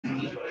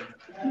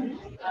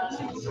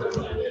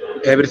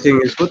Everything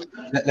is good.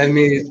 Let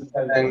me.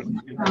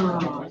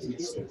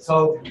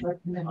 So,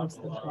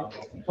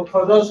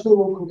 for those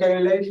who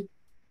can relate,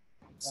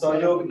 so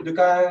you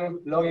can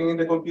log in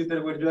the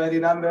computer with your ID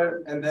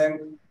number and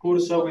then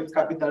Curchod with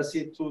capital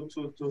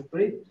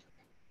C2223.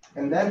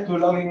 And then to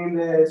log in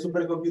the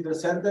supercomputer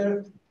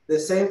center, the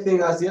same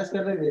thing as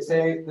yesterday,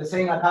 the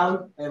same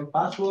account and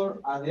password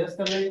as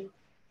yesterday.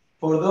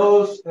 For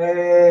those,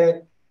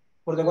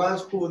 for the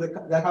ones who the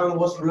account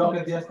was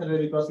blocked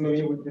yesterday because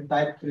maybe we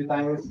typed 3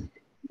 times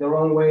the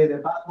wrong way the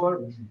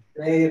password,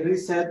 they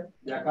reset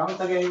the account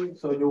again,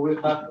 so you will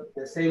have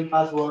the same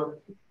password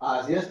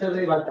as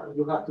yesterday, but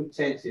you have to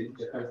change it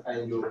the first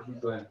time you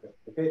enter.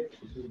 Okay,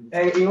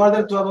 and in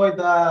order to avoid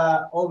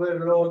the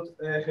overload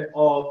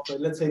of,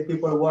 let's say,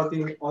 people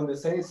working on the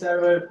same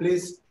server,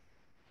 please,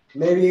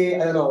 maybe,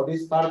 I don't know,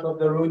 this part of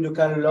the room you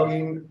can log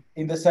in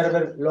the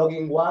server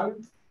login 1,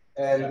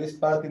 and this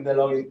part in the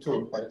login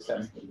 2, for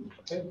example.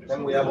 Okay,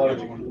 then we avoid.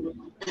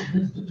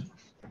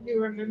 You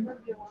remember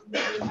the one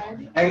that you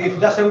had? And if it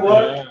doesn't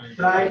work,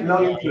 try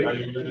login 3.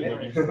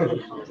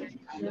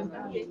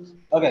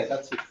 Okay,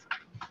 that's it.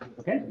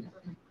 Okay.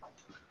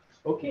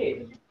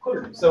 Okay,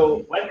 cool.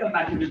 So welcome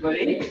back,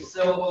 everybody.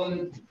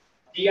 So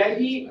the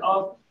idea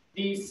of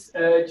this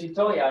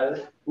tutorial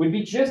will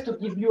be just to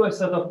give you a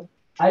sort of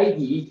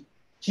idea,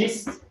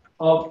 gist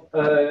of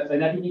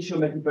an ab initio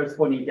multiple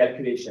spawning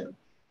calculation.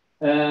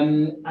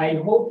 I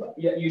hope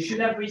you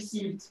should have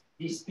received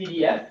this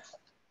PDF.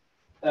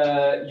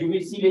 You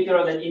will see later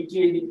on that it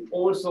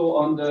also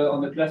on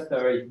the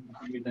cluster,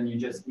 and you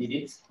just did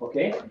it.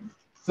 Okay.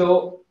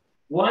 So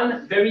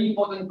one very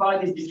important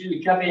part is this little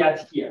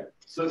caveat here.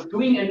 So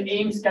doing an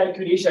aims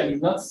calculation is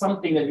not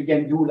something that you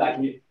can do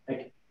like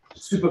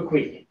super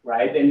quick,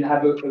 right? And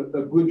have a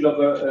good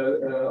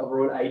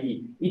overall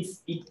idea.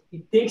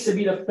 It takes a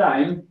bit of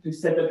time to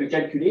set up a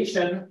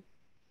calculation,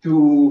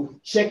 to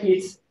check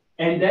it,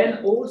 and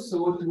then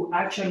also to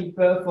actually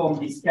perform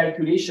this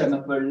calculation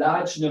of a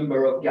large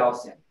number of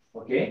Gaussian,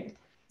 okay?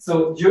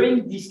 So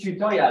during this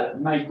tutorial,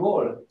 my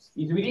goal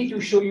is really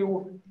to show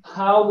you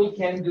how we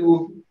can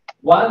do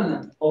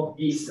one of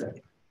these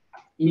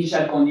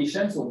initial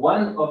conditions, so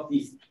one of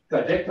these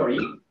trajectory.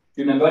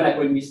 Remember, like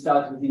when we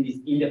start within this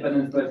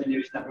independent first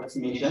generation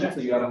approximation, so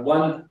you have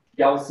one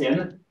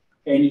Gaussian,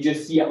 and you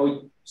just see how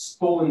it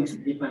spawns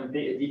different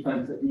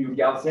new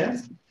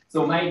Gaussians.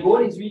 So my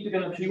goal is really to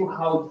kind of show you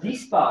how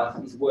this part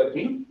is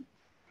working,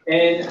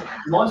 and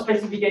more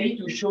specifically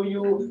to show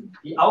you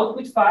the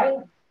output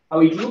file, how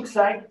it looks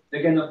like,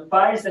 the kind of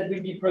files that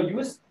will be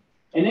produced,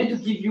 and then to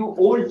give you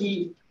all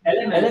the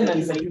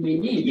elements that you may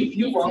need if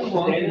you want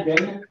to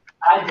then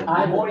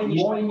add more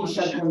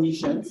initial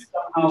conditions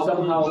to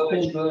somehow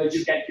converge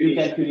your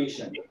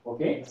calculation.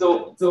 Okay,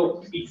 so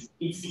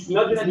it's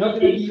not going to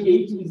be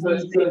A to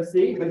Z per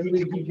se, but it will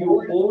give you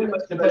all the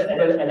possible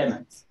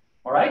elements.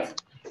 All right.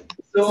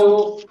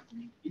 So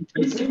in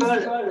principle,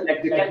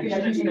 like the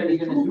calculation that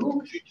you're going to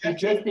do should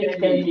just take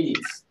 10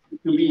 minutes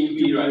to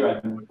be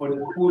run for the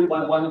full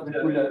one of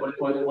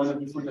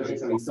these full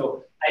trajectories.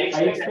 So I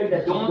expect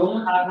that you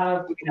don't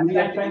have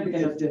real time to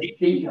kind of just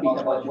think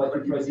about what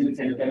you produce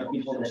and the kind of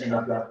information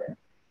that you have there.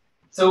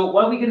 So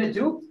what we're going to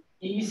do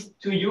is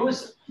to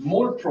use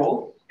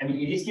MolPro. I mean,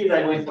 in this case,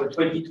 I went for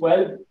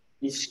 2012.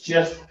 It's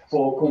just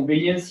for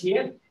convenience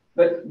here.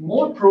 But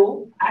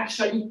MolPro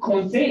actually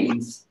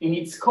contains in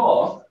its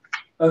core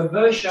a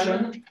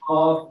version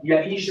of the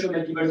initial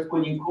multiverse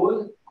coding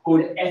code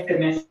called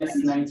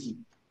FMS90.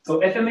 So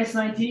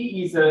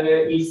FMS90 is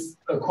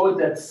a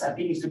code that I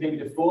think is today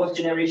the 4th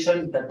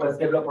generation that was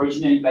developed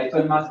originally by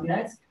Ton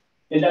Martinez,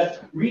 and that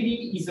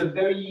really is a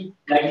very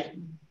like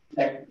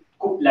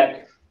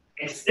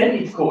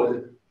extended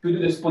code to do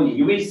the spawning.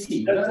 You will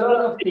see there's a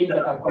lot of things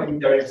that are quite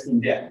interesting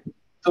there.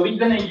 So we're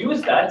going to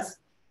use that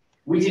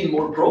within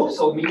MolPro,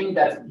 so meaning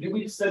that you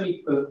will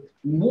submit a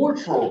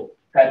MolPro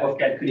type of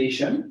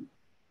calculation,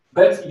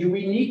 but you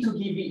will need to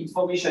give the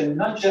information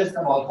not just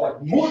about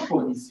what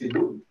MolPro needs to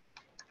do,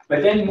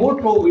 but then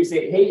MolPro will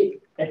say, hey,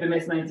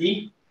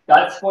 FMS90,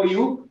 that's for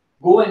you.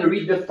 Go and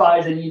read the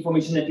files and the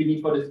information that you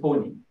need for the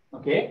spawning.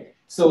 Okay?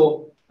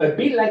 So a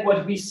bit like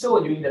what we saw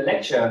during the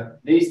lecture,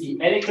 there is the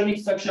electronic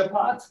structure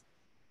part,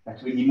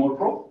 that will be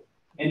MolPro,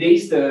 and there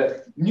is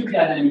the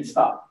nuclear dynamics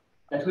part,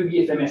 that will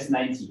be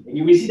FMS90. And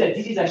you will see that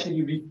this is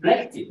actually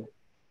reflected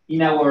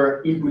in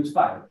our input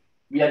file.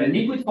 We have an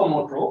input for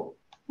MolPro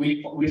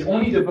with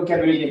only the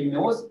vocabulary that he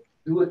knows,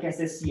 do a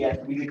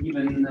KSSCF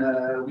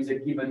with a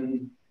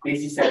given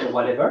basis set or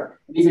whatever.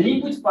 There's an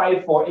input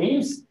file for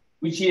aims,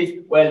 which is,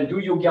 well, do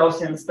your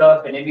Gaussian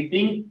stuff and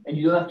everything, and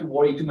you don't have to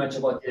worry too much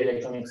about the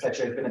electronic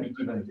structure it's going to be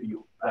given to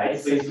you, right?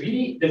 So it's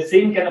really the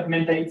same kind of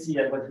mentality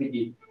as what we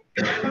did.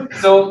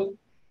 So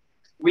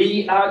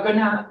we are going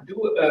to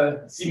do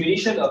a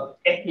simulation of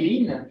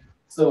ethylene,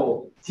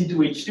 so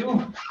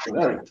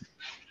C2H2.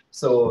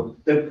 So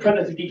the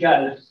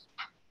prototypical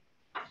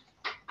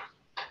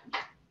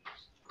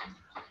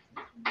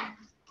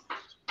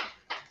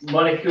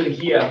molecule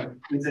here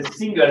with a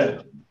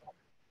single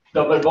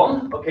double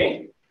bond,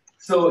 okay?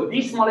 So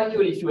this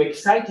molecule, if you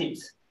excite it,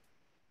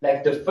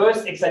 like the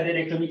first excited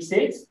electronic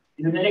state,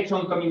 is an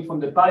electron coming from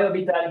the pi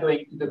orbital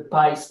going to the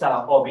pi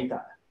star orbital,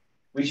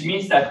 which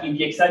means that in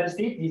the excited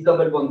state, this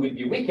double bond will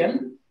be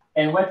weakened.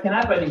 And what can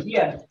happen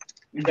here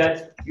is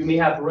that you may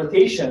have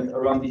rotation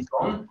around this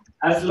bond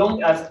as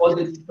long as all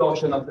the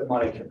distortion of the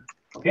molecule.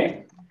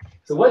 Okay?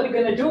 So what we're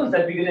going to do is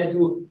that we're going to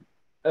do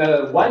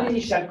one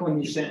initial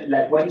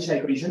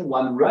condition,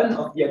 one run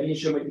of the ab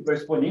initio multiple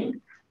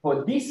spawning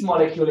for this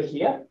molecule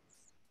here,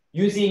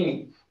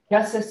 using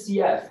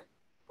CASSCF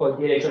for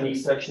the electronic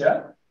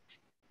structure,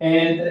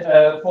 and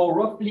for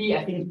roughly,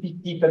 I think,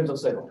 50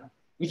 femtosecond,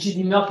 which is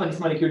enough for this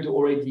molecule to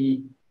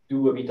already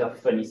do a bit of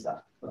funny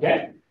stuff.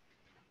 Okay?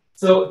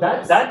 So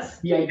that's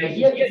the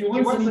idea. If you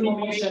want some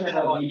information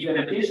about the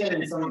implementation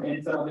and some of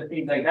the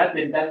things like that,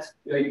 then that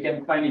you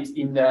can find it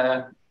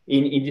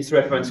in this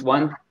reference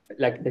one,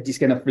 like that is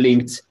kind of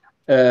linked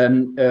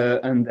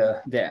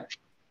under there.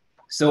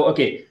 So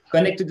okay,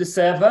 connect to the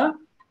server.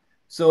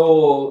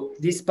 So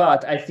this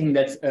part, I think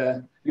that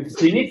you've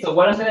seen it. So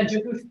what I'm going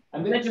to do is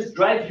I'm going to just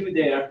drive you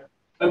there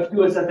up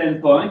to a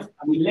certain point.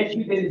 I will let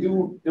you then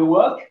do the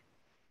work,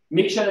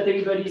 make sure that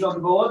everybody is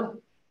on board,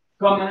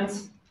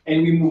 comments,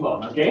 and we move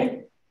on,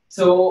 okay?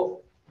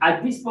 So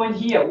at this point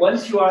here,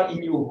 once you are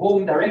in your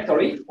home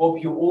directory,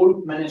 hope you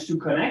all managed to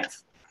connect.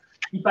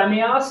 If I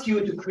may ask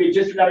you to create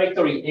just a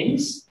directory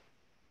aims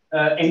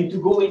and to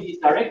go in this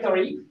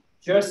directory,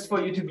 just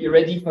for you to be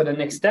ready for the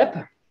next step.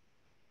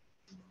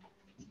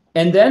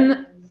 And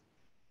then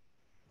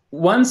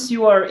once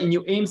you are in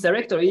your aims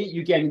directory,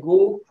 you can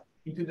go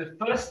into the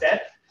first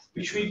step,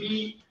 which will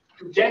be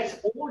to get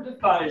all the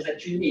files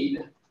that you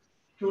need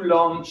to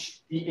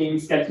launch the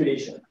aims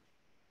calculation.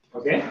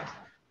 Okay,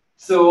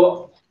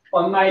 so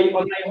on my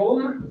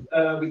home,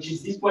 which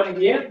is this one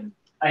here,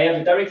 I have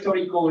a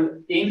directory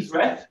called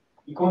aimsref.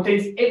 It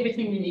contains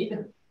everything we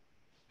need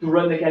to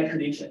run the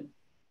calculation.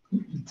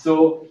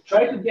 So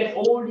try to get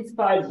all these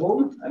files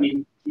home. I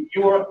mean,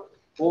 your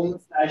home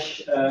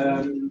slash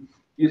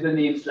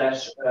username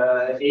slash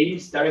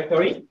aims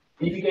directory.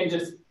 If you can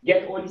just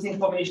get all this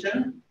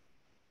information,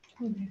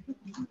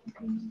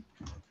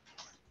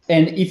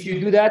 and if you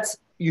do that,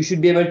 you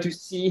should be able to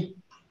see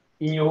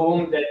in your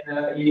home that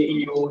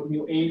in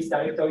your aims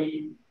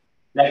directory,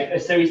 like a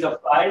series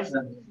of files.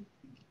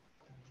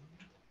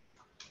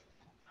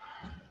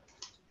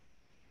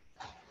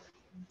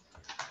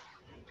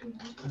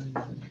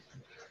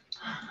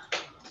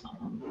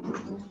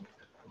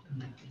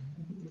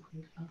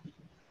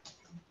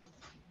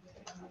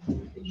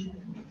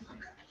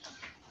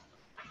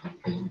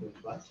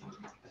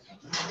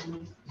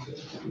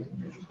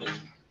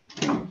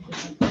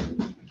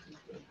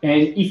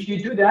 And if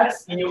you do that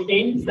in your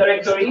aims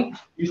directory,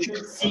 you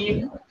should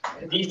see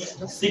these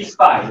 6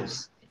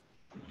 files.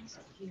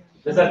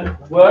 Does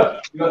that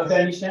work? You have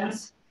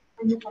permissions?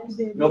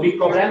 No big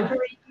problem?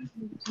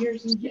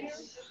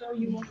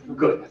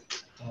 Good.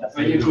 That's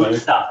really a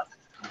good start.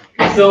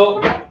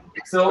 So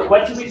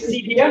what you will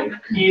see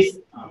here is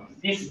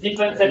this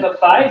different set of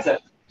files.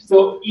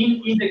 So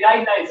in the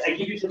guidelines, I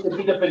give you just a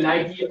bit of an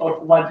idea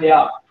of what they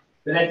are.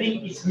 But I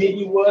think it's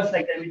maybe worth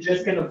like that we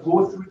just kind of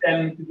go through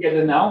them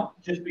together now,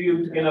 just for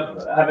you to kind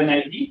of have an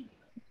idea.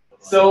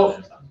 So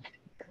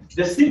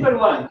the simple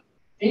one,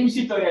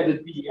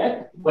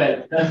 aimstutorial.pdf.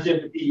 Well, that's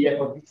just the PDF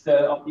of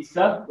this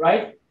stuff,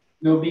 right?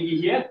 No biggie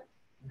here.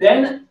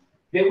 Then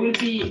there will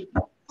be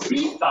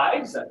 3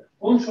 files,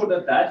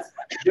 control.dat,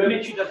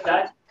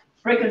 geometry.dat,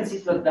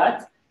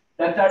 frequencies.dat,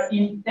 that are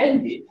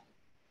intended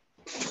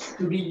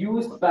to be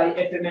used by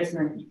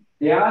FMS90.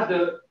 They are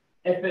the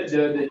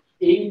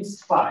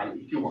aims file,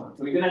 if you want.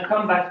 So we're going to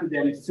come back to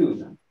them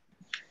soon.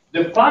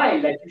 The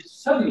file that you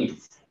submit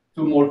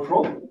to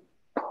MolPro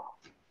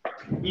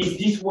is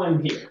this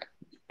one here.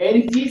 And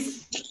it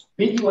is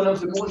maybe one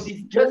of the most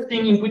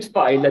disgusting input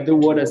files that the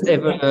world has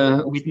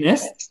ever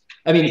witnessed.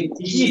 I mean, it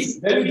is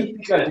very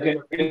difficult to kind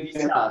of get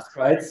this task,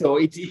 right? So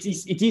it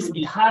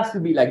has to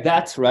be like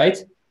that, right?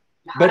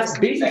 But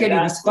basically,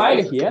 this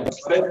file here.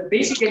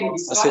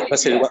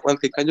 Basile, one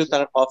thing, can you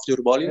turn off your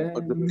volume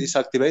or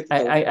deactivate?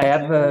 I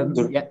have.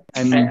 Yeah, I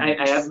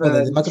have.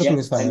 The microphone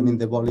is fine. I mean,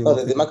 the volume.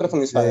 Oh, the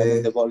microphone is fine. I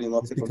mean, the volume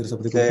of speakers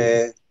of the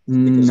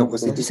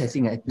computer. This I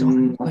think I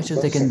don't quite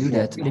sure they can do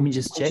that. Let me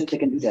just check.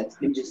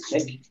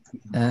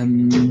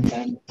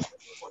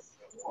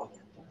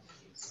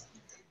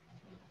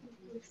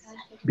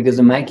 Because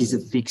the mic is a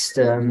fixed.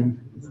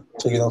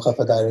 So you don't have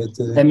a direct.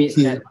 I mean,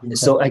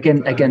 so I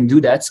can do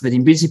that, but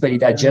in principle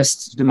it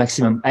adjusts the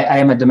maximum. I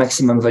am at the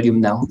maximum volume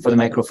now for the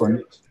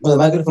microphone. Well, the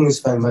microphone is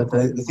fine, but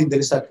I think there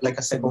is like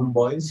a second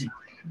voice.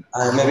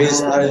 Maybe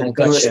it's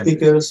gotcha.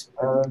 Speakers.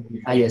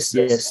 Yes.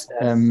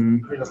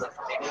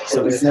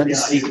 So it's not the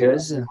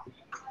speakers.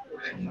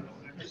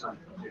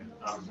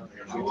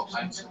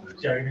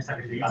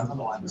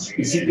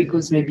 Is it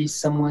because maybe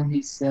someone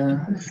is?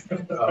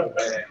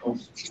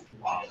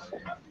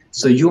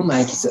 So your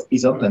mic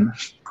is open.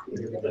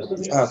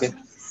 Okay,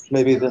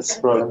 maybe that's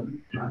the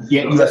problem.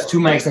 Yeah, you have 2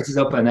 mics that is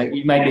open.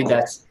 It might be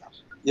that.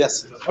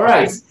 Yes. All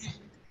right.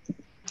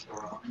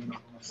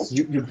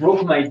 You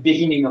broke my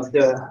beginning of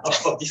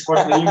this course.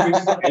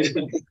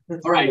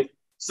 All right.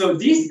 So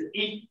this,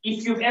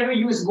 if you've ever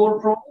used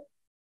GoPro,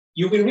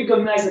 you will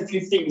recognize a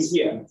few things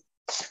here.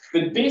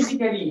 But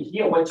basically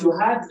here, what you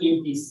have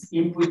in this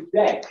input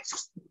deck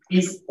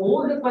is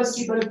all the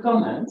possible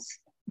commands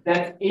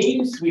that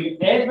AIMS will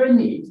ever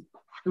need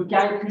to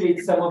calculate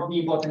some of the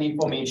important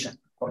information,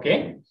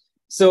 okay?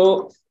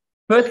 So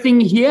first thing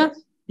here,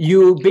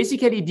 you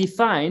basically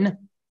define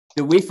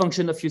the wave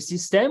function of your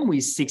system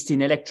with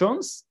 16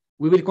 electrons.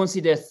 We will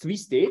consider 3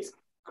 states: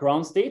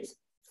 ground state,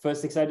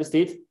 first excited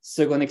state,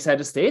 second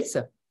excited states.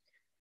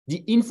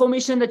 The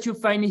information that you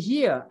find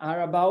here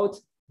are about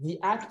the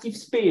active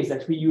space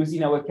that we use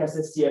in our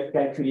CASSCF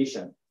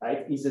calculation,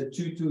 right? It's a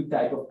 2-2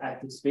 type of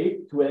active space,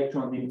 2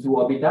 electrons in 2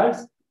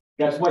 orbitals.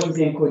 That's what is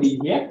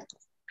encoded here.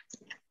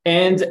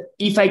 And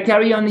if I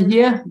carry on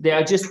here, there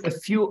are just a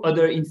few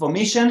other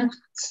information: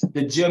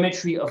 the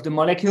geometry of the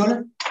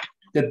molecule,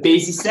 the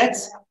basis set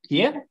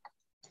here,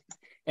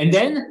 and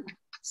then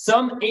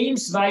some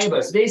AIMS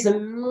variables. There's a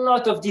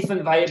lot of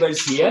different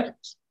variables here.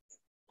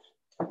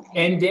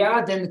 And there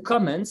are then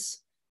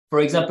comments, for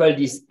example,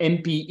 this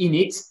MP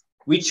init,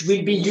 which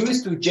will be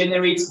used to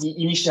generate the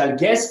initial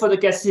guess for the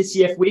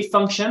CASSCF wave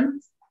function.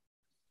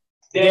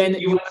 Then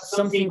you have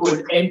something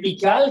called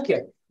MP-calc,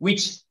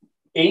 which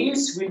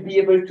AIMS will be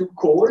able to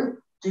call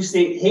to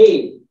say,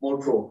 hey,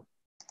 MolePro,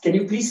 can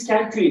you please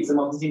calculate some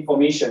of this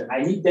information?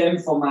 I need them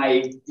for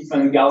my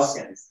different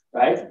Gaussians,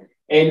 right?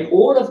 And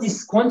all of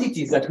these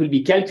quantities that will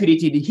be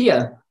calculated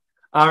here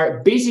are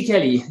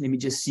basically, let me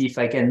just see if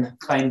I can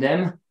find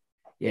them.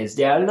 Yes,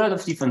 there are a lot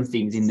of different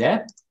things in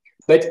there,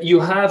 but you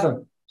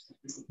have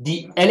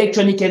the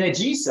electronic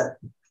energies.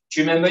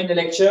 Do you remember in the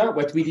lecture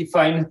what we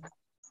define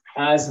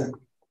as,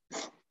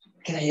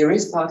 can I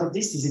erase part of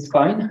this? Is it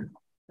fine?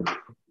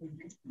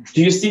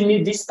 Do you still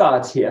need this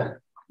part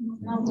here?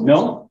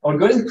 No? All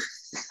good?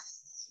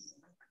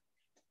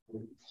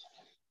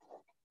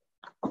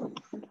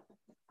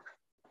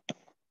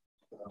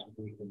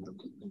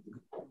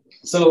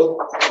 So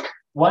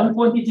one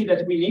quantity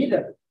that we need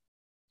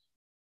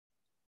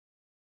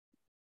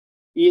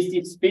is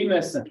this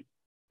famous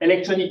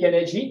electronic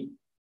energy,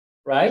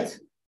 right,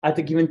 at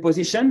a given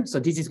position. So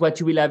this is what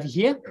you will have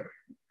here.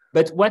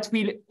 But what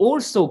we'll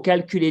also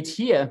calculate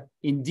here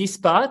in this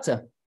part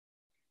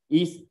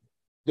is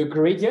the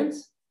gradient.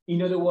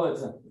 In other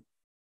words,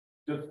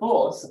 the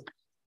force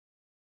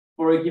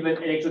for a given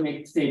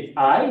electronic state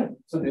I,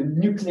 so the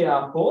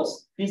nuclear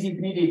force. This is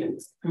needed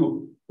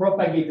to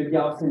propagate the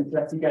Gaussian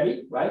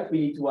classically, right? We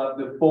need to have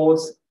the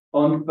force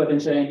on the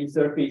potential energy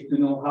surface to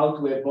know how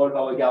to evolve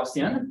our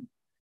Gaussian.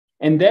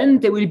 And then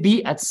there will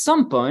be at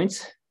some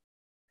point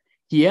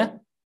here,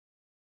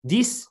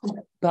 this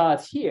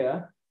part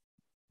here,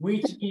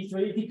 which is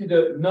related to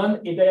the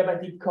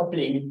non-adiabatic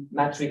coupling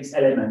matrix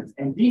element.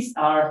 And these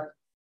are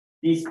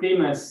these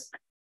famous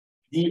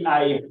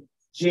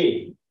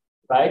Dij,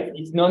 right?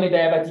 It's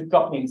non-adiabatic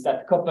couplings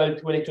that couple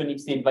two electronic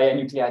states via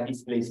nuclear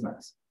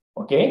displacements,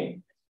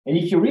 okay? And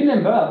if you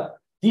remember,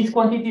 these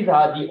quantities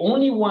are the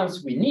only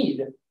ones we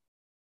need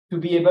to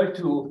be able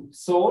to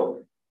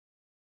solve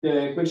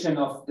the equation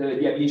of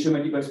the ab initio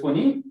multiple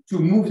spawning, to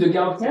move the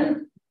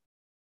Gaussian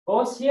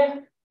force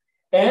here,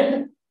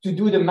 and to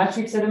do the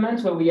matrix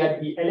elements where we had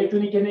the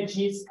electronic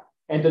energies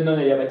and the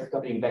non-adiabatic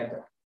coupling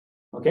vector,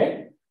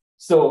 okay?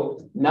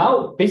 So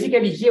now,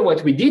 basically here,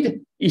 what we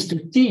did is to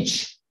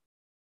teach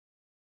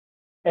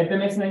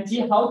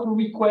FMS90 how to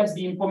request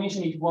the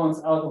information it wants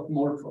out of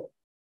MolePro,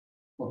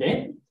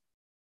 okay?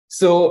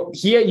 So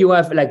here you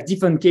have like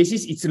different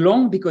cases. It's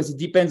long because it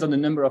depends on the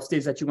number of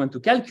states that you want to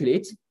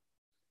calculate.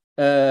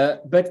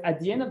 But at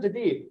the end of the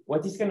day,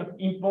 what is kind of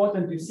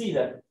important to see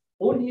that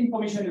all the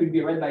information will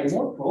be read by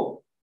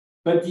MolePro,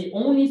 but the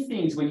only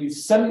things when you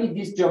submit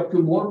this job to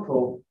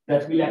MolePro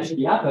that will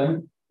actually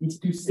happen is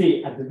to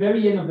say at the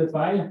very end of the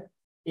file,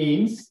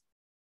 AIMS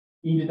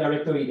in the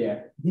directory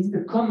there. This is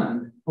the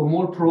command for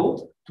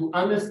MolePro to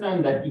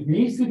understand that it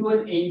needs to do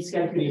an AIMS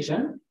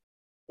calculation,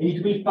 and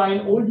it will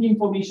find all the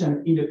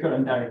information in the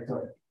current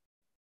directory.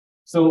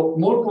 So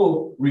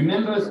MolePro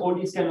remembers all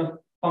these kind of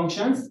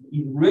functions,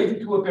 is ready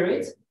to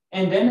operate,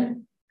 and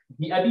then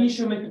the ab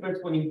initio multiple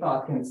spawning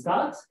part can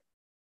start,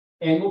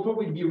 and MolePro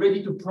will be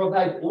ready to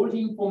provide all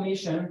the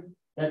information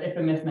that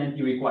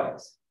FMS90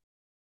 requires.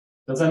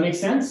 Does that make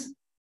sense?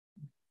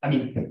 I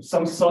mean,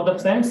 some sort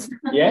of sense?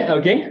 Yeah,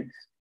 okay.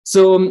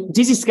 So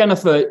this is kind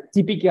of a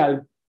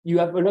typical, you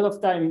have a lot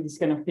of time in these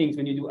kind of things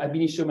when you do ab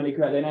initio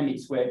molecular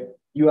dynamics, where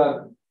you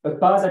have a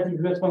part that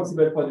is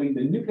responsible for doing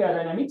the nuclear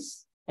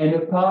dynamics, and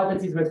a part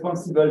that is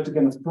responsible to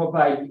kind of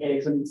provide the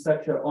electronic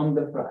structure on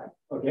the fly,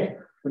 okay?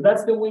 So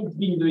that's the way it's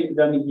being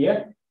done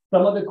here.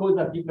 Some of the codes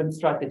have different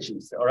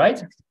strategies, all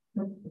right?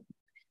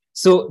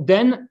 So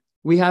then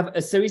we have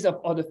a series of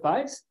other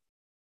files.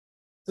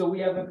 So we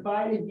have a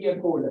file here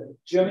called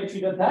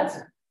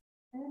geometry.dat.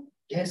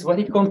 Guess what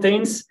it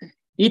contains?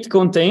 It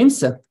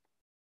contains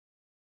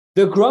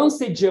the ground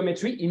state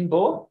geometry in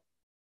Bo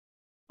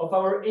of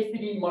our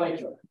STD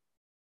molecule.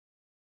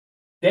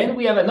 Then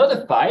we have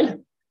another file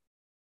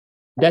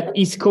that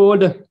is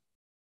called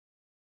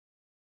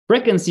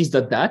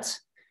frequencies.dat,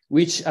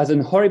 which has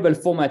a horrible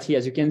format here,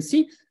 as you can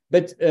see,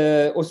 but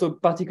also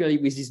particularly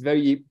with this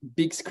very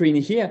big screen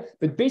here.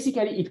 But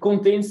basically, it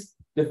contains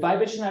the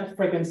vibrational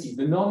frequencies,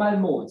 the normal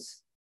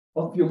modes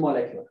of your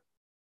molecule.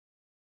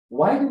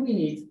 Why do we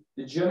need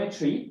the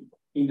geometry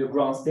in the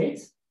ground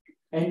state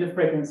and the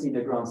frequency in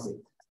the ground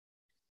state?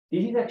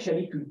 This is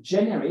actually to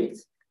generate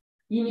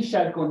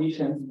initial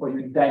conditions for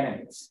your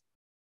dynamics.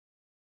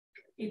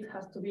 It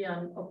has to be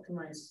an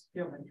optimized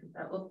geometry.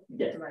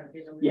 Yes. Right,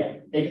 Yeah,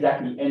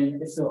 exactly.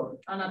 And so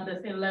and at the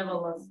same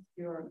level as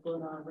you're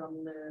gonna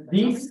run the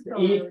this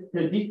dynamics,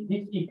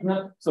 is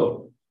not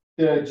so.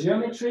 The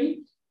geometry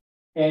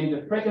and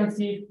the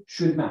frequency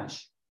should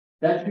match.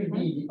 That should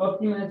be the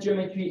optimized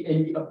geometry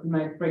and the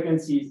optimized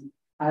frequencies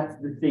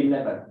at the same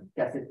level,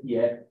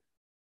 KSTF.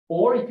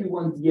 Or if you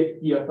want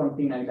DFT or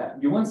something like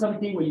that, you want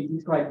something where you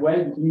describe well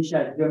the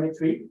initial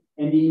geometry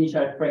and the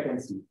initial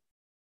frequency.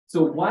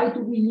 So why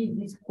do we need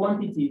these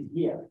quantities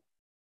here?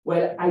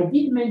 Well, I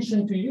did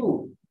mention to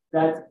you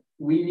that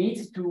we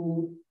need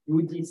to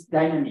do this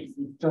dynamics,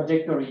 this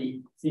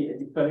trajectory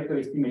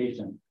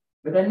simulation.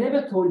 But I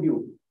never told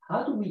you,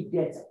 how do we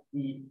get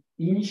the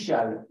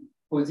initial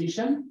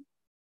position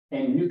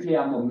and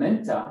nuclear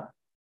momenta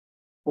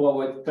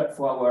for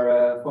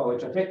our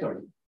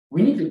trajectory?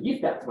 We need to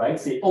give that, right?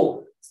 Say,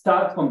 oh,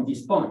 start from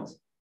this point.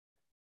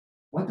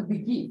 What do we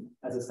give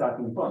as a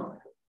starting point?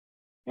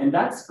 And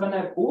that's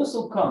gonna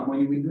also come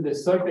when we do the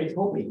surface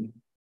hopping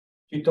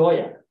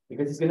tutorial,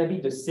 because it's gonna be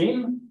the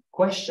same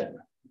question.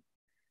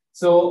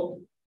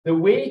 So the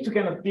way to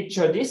kind of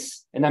picture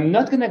this, and I'm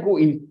not gonna go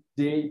in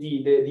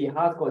the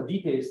hardcore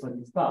details for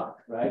this part,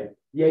 right?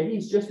 The idea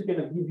is just to kind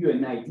of give you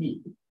an idea,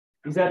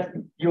 is that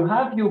you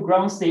have your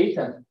ground state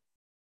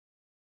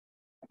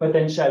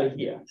potential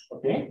here,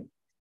 okay?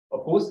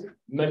 Of course,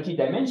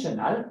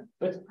 multi-dimensional,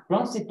 but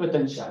ground state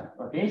potential,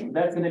 okay? So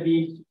that's gonna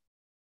be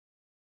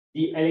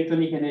the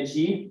electronic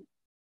energy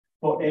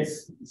for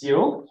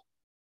S0.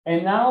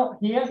 And now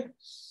here,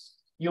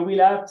 you will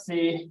have,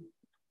 say,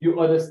 your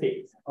other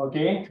state,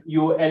 okay?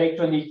 Your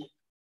electronic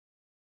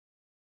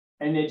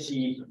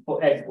energy for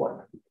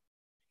S1.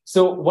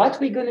 So what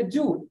we're gonna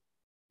do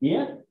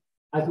here,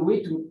 as a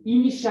way to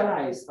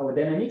initialize our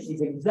dynamics,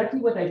 is exactly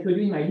what I told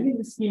you in my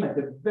little scheme at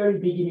the very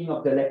beginning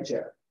of the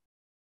lecture.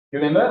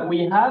 Remember,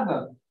 we have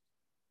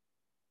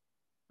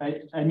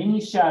an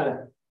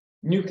initial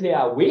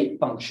nuclear wave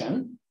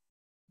function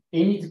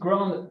in its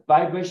ground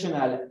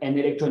vibrational and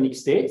electronic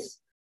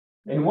states.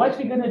 And what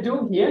we're going to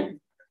do here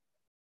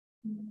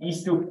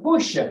is to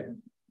push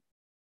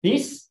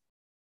this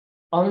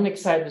on an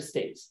excited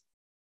state.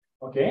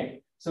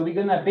 Okay, so we're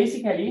going to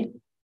basically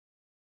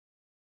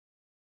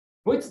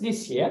put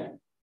this here.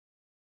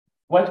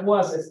 What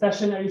was a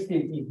stationary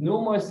state is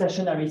no more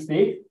stationary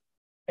state,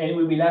 and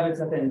we will have a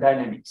certain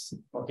dynamics.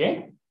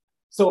 Okay,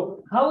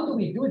 so how do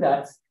we do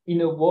that in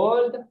a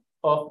world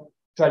of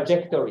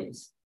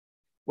trajectories?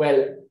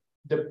 Well,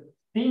 the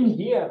thing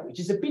here, which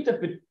is a bit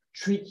of a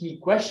tricky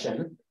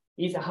question,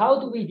 is how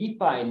do we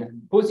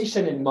define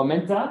position and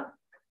momenta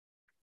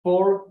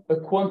for a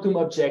quantum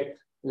object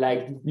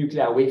like the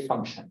nuclear wave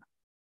function?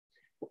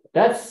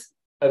 That's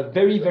a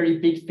very, very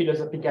big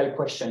philosophical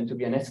question, to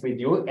be honest with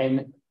you.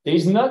 And there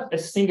is not a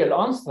single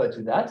answer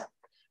to that,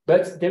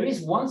 but there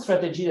is one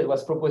strategy that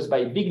was proposed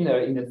by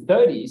Wigner in the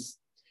 30s,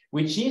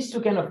 which is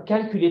to kind of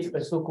calculate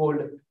a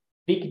so-called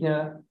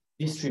Wigner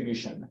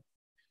distribution.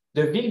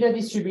 The Wigner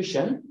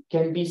distribution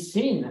can be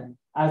seen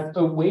as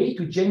a way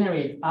to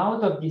generate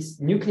out of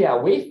this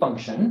nuclear wave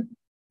function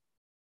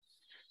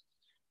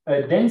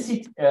a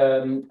density,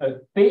 a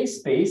phase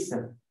space.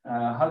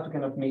 How to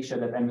kind of make sure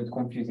that I'm not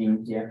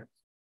confusing here.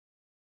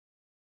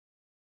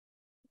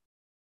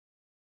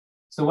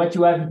 So what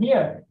you have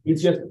here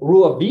is just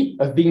rho of V,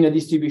 a Wigner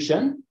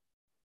distribution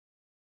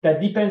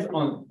that depends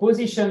on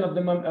position of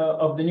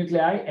the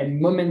nuclei and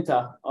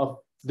momenta of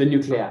the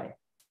nuclei.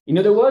 In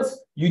other words,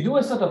 you do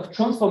a sort of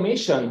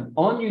transformation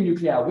on your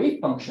nuclear wave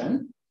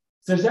function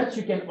such that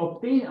you can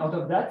obtain out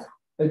of that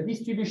a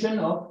distribution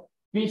of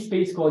phase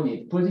space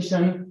coordinate,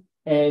 position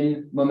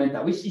and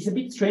momenta, which is a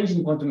bit strange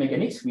in quantum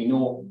mechanics. We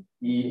know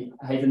the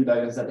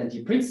Heisenberg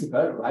uncertainty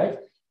principle, right?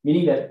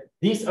 Meaning that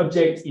this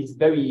object is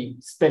very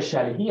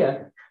special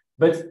here.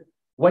 But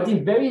what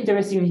is very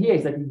interesting here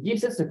is that it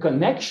gives us a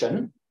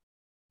connection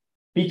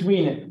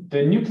between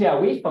the nuclear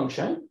wave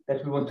function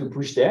that we want to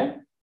push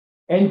there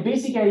and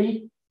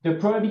basically the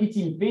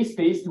probability in phase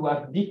space to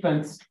have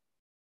different,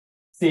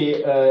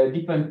 say,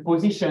 different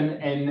position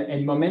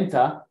and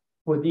momenta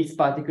for this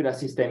particular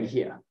system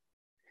here.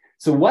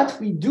 So what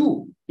we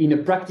do in a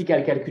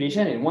practical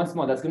calculation, and once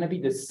more, that's going to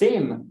be the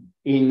same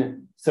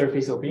in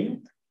surface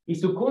hopping, is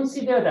to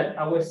consider that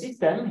our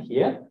system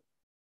here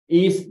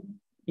is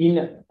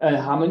in a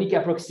harmonic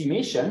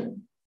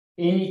approximation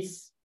in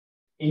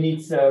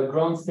its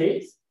ground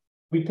state.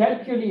 We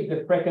calculate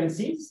the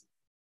frequencies,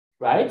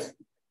 right,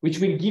 which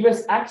will give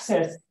us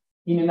access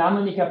in an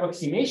harmonic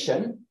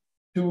approximation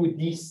to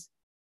this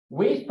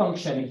wave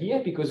function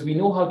here, because we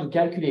know how to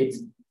calculate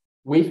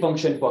wave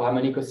function for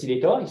harmonic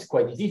oscillator is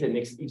quite easy.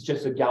 It's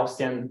just a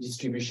Gaussian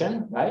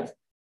distribution, right?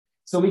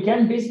 So we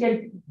can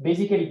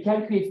basically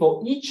calculate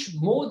for each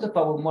mode of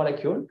our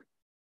molecule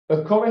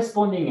a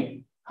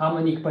corresponding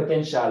harmonic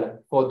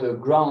potential for the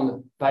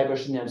ground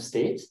vibrational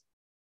state,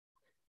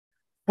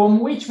 from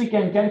which we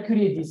can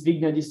calculate this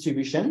Wigner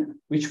distribution,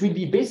 which will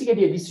be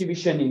basically a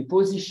distribution in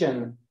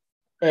position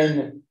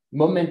and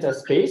momentum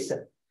space.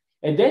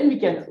 And then we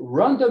can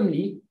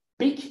randomly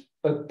pick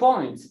a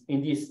point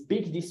in this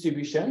big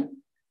distribution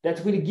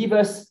that will give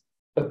us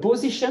a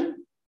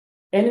position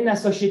and an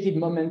associated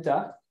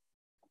momenta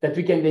that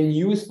we can then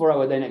use for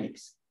our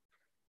dynamics.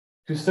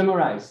 To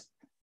summarize,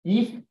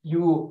 if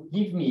you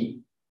give me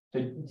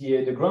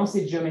the ground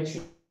state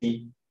geometry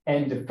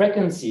and the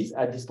frequencies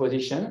at this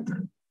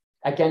position,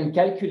 I can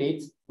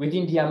calculate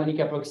within the harmonic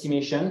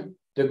approximation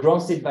the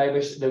ground state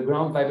vibration, the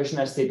ground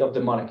vibrational state of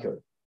the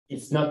molecule.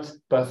 It's not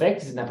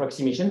perfect, it's an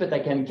approximation, but I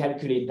can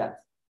calculate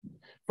that.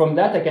 From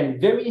that, I can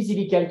very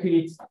easily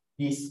calculate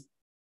this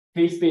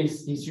phase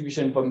space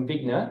distribution from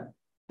Wigner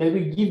that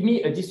will give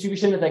me a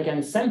distribution that I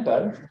can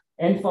sample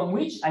and from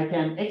which I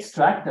can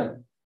extract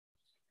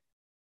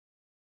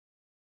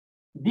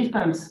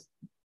different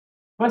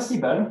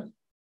possible,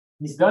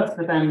 these dots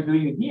that I'm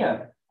doing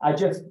here are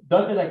just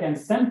dots that I can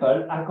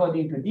sample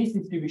according to this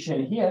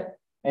distribution here.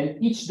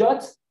 And each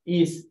dot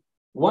is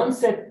one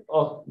set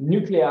of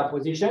nuclear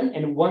position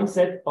and one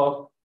set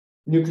of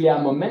nuclear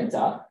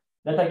momenta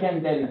that I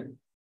can then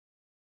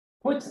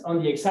put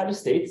on the excited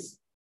states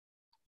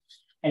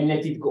and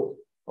let it go,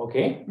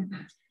 okay?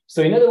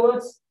 So in other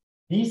words,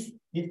 this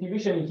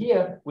distribution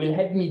here will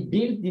help me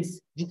build this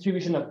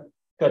distribution of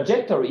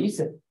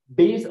trajectories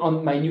based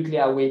on my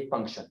nuclear wave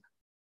function.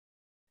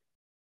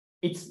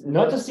 It's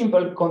not a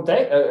simple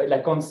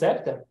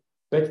concept,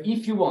 but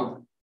if you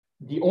want,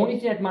 the only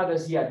thing that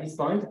matters here at this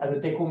point as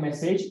a take-home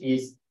message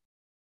is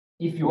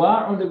if you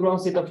are on the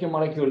ground state of your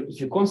molecule, if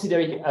you consider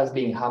it as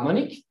being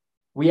harmonic,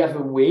 we have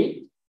a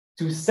way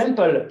to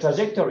sample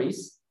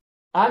trajectories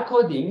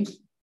according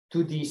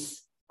to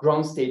this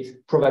ground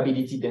state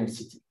probability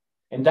density.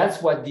 And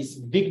that's what this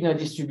Wigner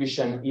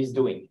distribution is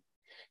doing.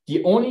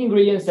 The only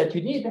ingredients that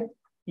you need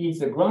is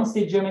the ground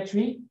state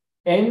geometry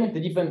and the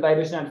different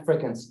vibrational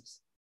frequencies.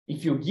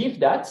 If you give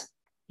that,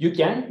 you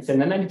can, it's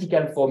an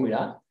analytical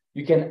formula,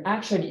 you can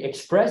actually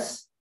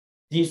express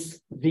this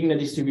Wigner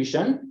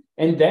distribution.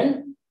 And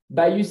then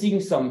by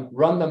using some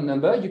random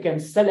number, you can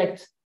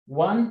select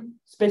one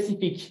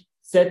specific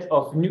set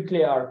of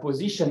nuclear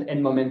position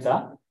and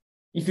momenta.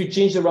 If you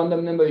change the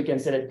random number, you can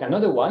select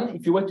another one.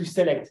 If you want to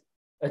select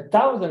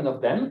 1,000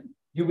 of them,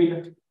 you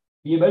will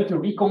be able to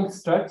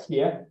reconstruct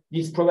here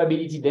this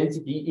probability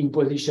density in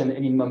position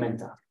and in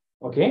momenta,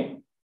 okay?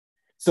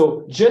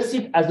 So just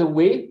it as a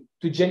way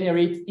to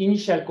generate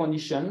initial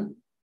condition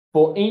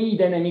for any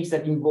dynamics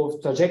that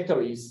involve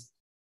trajectories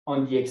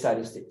on the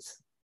excited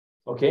states,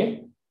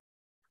 okay?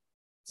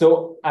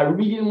 So I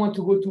really don't want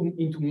to go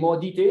into more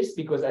details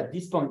because at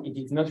this point, it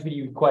is not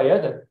really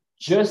required.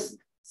 Just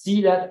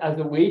see that as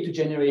a way to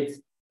generate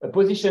a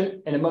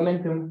position and a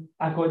momentum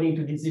according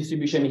to this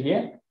distribution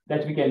here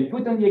that we can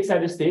put on the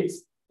excited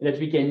states that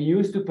we can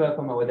use to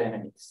perform our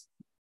dynamics,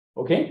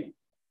 okay?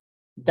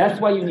 That's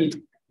why you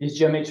need this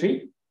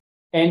geometry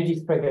and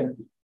this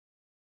frequency,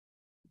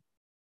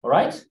 all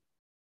right?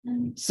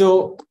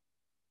 So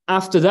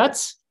after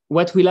that,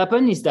 what will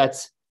happen is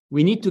that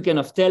we need to kind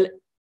of tell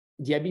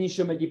the ab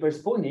initio multiple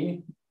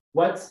spawning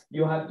what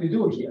you have to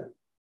do here.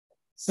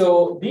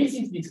 So this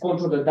is this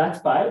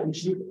control.dat file,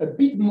 which looks a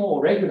bit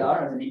more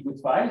regular as an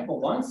input file for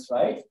once,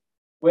 right?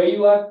 Where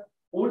you have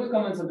all the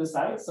comments of the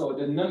site, so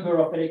the number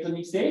of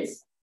electronic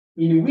states,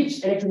 in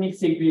which electronic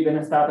state we're going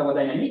to start our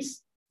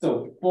dynamics.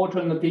 So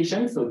portal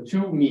notation, so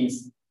 2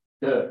 means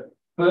the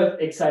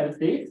first excited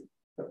state,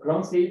 the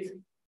ground state,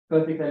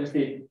 first excited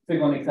state,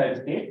 second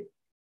excited state.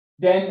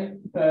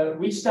 Then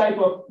which type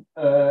of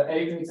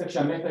electronic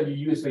suction method you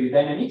use for your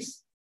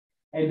dynamics.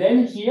 And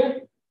then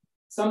here,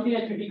 something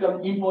that will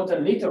become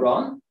important later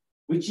on,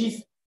 which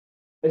is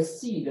a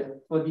seed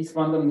for this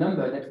random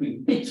number that will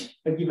pick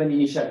a given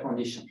initial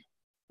condition,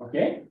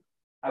 okay?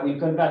 I will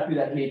come back to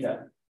that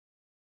later.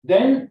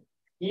 Then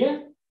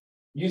here,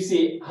 you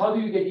say, how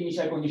do you get the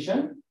initial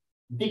condition?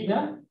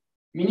 Wigner,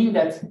 meaning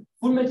that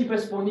full multiple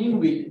spawning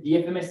with the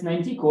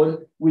FMS90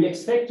 code will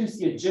expect to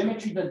see a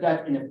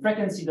geometry.dat and a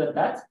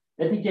frequency.dat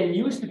that we can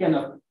use to kind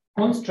of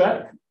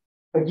construct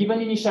a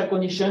given initial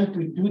condition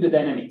to do the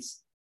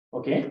dynamics,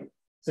 okay?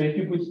 So if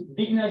you put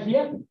Wigner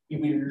here, it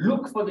will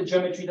look for the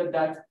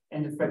geometry.dat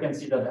and the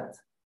frequency.dat,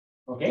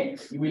 okay?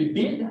 You will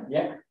build,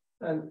 yeah?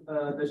 And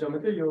the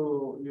geometry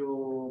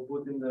you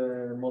put in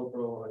the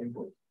MolPro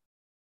input.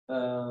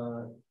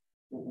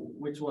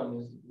 Which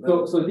one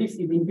is? So this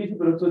is in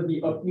principle also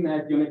the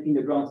optimized geometry in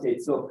the ground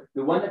state. So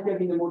the one that you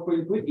have in the MolPro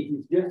input, it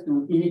is just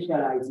to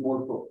initialize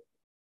MolPro.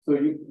 So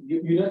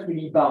you're not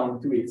really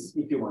bound to it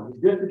if you want.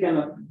 It's just to kind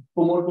of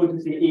for MolPro to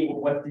say, hey,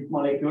 what's this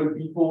molecule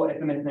before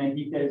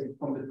FMS90 tells it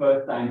from the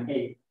first time,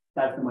 hey,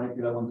 that's the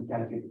molecule I want to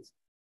calculate.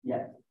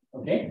 Yeah,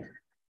 okay.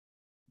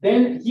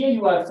 Then here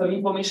you have some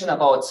information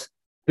about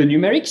the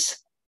numerics,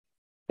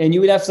 and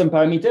you will have some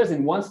parameters.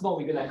 And once more,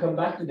 we're going to come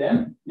back to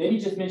them. Let me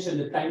just mention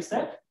the time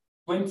step,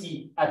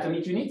 20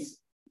 atomic units,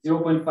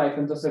 0.5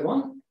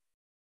 femtosecond.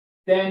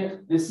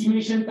 Then the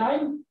simulation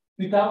time,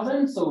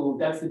 2000. So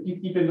that's the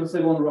 50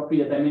 femtosecond roughly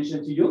that I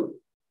mentioned to you.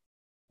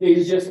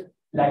 It's just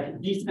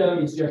like this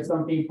term is just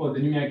something for the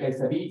numerical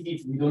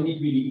stability. We don't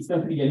need really, it's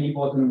not really an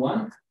important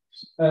one.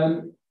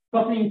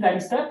 Coupling time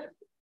step,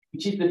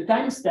 which is the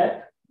time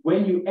step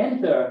when you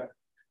enter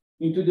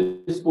into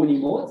the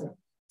spawning mode.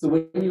 So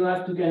when you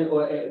have to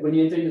when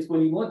you enter in the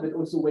spawning mode, but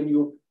also when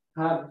you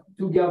have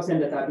two Gaussian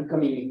that are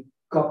becoming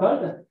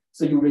coupled.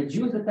 So you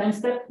reduce the time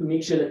step to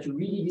make sure that you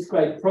really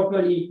describe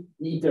properly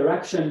the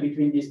interaction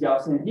between these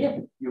Gaussian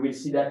here. You will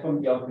see that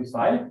from the output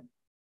file.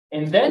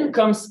 And then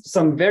comes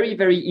some very,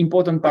 very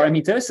important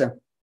parameters.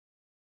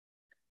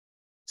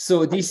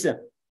 So this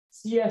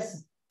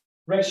CS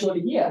threshold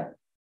here,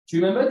 do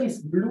you remember this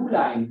blue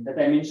line that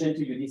I mentioned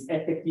to you, this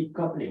effective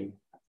coupling?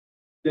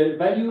 The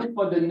value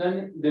for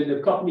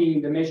the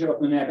coupling, the measure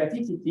of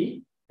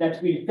non-ergativity,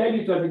 that will tell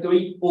you to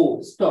arbitrarily,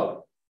 oh,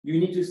 stop. You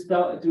need to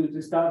start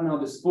now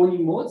the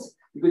spawning modes,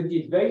 because it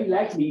is very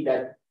likely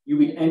that you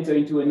will enter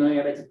into a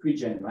non-ergative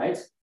region, right?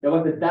 There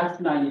was a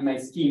dashed line in my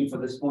scheme for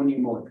the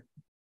spawning mode.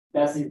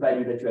 That's the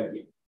value that you have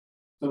here.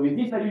 So with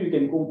this value, you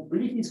can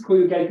completely screw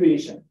your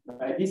calculation.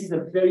 Right? This is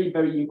a very,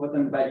 very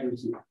important value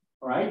here.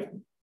 All right.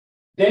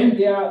 Then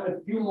there are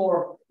a few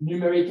more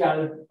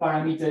numerical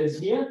parameters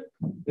here,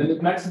 the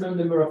maximum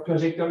number of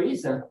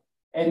trajectories, and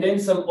then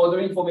some other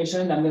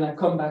information. I'm going to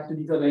come back to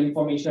this other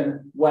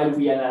information while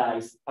we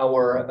analyze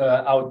our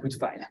output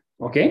file.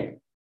 Okay.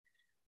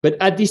 But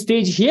at this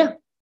stage here,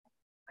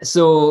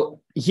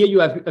 so here you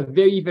have a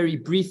very, very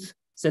brief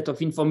set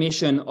of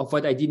information of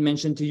what I did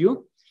mention to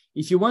you.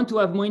 If you want to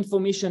have more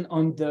information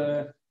on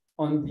the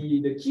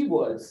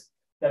keywords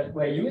that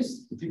were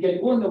used, you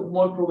can go on the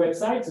MolPro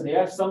website. So they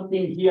have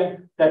something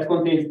here that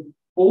contains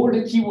all the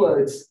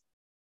keywords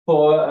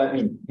for,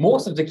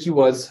 most of the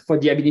keywords for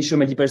the ab initio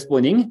multiple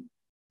spawning.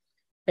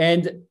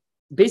 And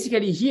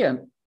basically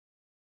here,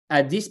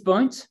 at this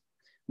point,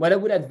 what I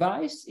would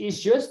advise is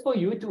just for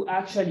you to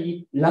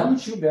actually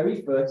launch your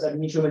very first ab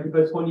initio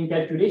multiple spawning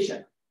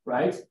calculation,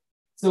 right?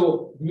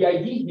 So the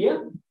idea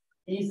here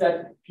is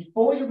that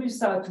before you will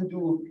start to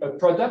do a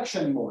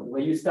production mode,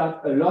 where you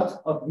start a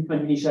lot of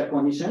different initial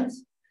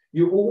conditions,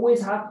 you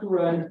always have to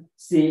run,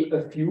 say,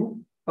 a few,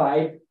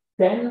 5,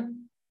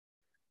 10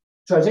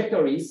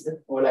 trajectories,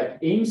 or like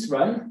aims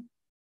run,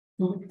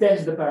 to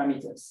test the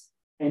parameters.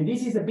 And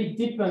this is a bit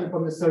different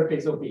from the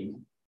surface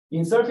hopping.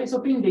 In surface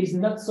hopping, there is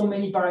not so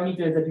many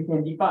parameters that you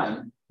can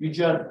define. You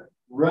just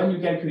run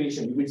your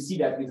calculation. You will see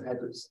that with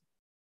headers.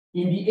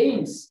 In the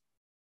aims,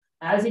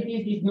 as it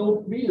is with no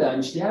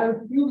pre-launch, there are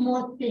a few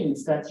more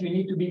things that you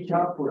need to be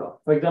careful of.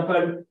 For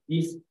example,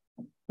 this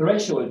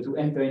threshold to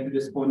enter into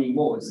the spawning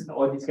modes,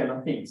 all these kind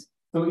of things.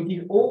 So it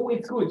is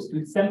always good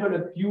to sample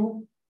a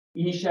few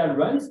initial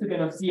runs to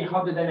kind of see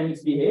how the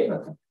dynamics behave.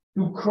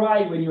 To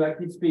cry when your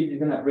active space is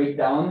going to break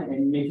down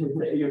and make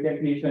your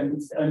calculation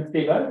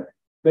unstable,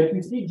 but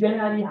to see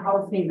generally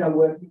how things are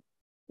working.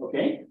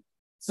 Okay,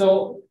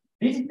 so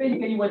this is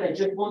basically what I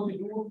just want to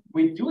do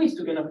with you, is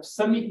to kind of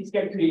submit this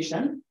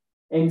calculation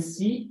and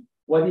see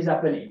what is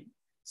happening.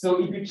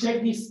 So if you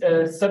check this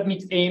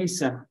submit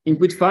aims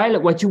input file,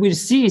 what you will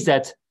see is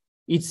that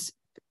it's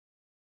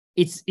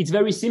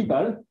very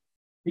simple,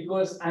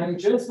 because I'm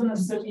just going to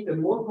submit a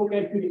MolPro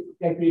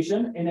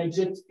calculation, and I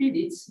just feed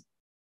it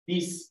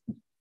this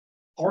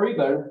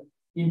horrible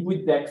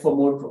input deck for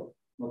MolPro.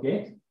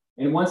 Okay,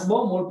 and once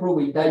more, MolPro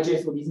will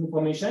digest all this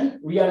information,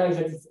 realize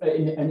that it's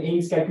an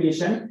aims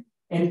calculation,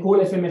 and call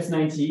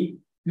FMS90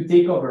 to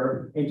take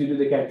over and to do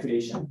the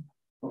calculation.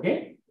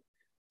 Okay.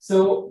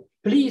 So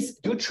please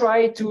do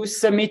try to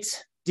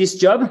submit this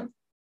job,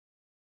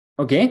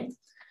 okay?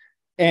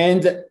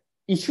 And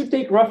it should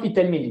take roughly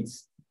 10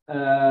 minutes.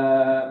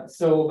 But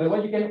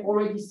what you can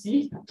already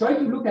see, try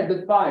to look at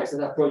the files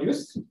that are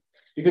produced,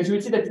 because you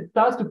will see that it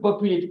starts to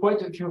populate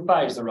quite a few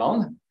files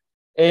around.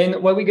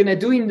 And what we're gonna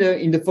do in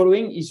the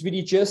following is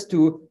really just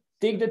to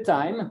take the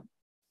time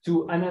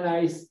to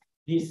analyze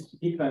these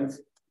different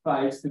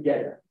files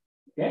together,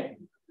 okay?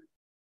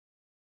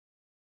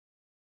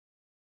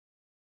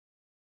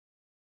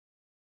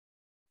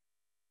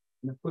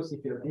 And of course,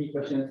 if you have any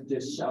questions,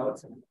 just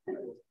shout.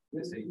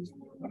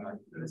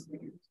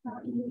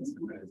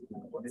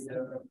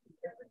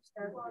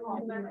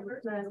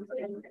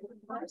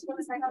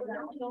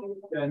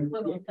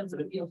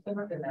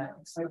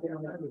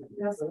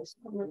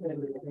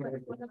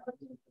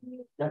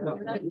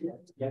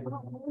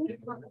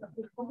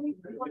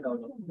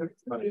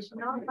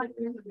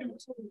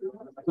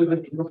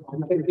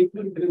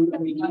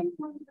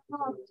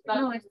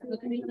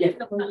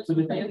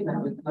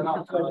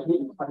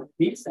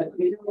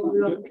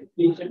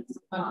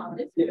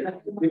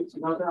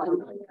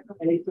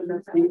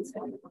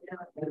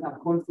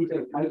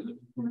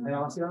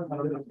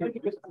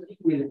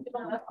 will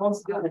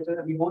consider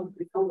that we want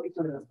to go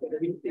into the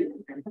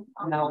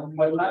now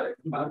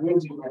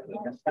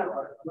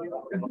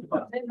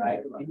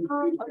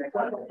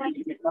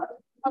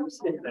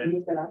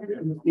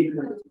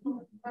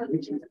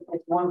which is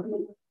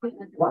one.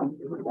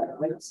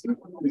 Let's see.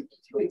 Right,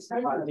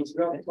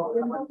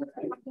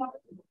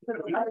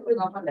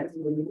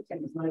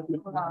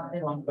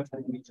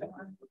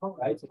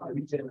 so I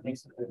reach the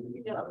next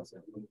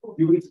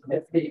you reach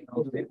let's say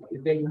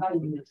it's very high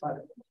in the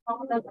file.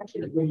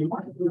 Actually, when you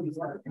want to do this,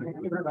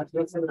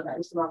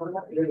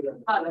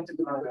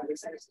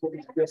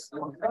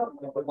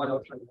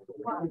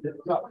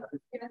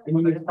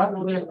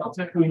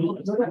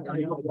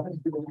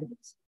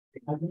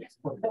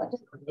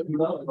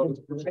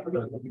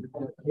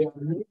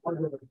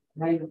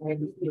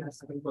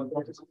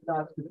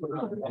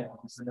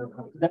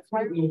 that's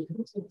why we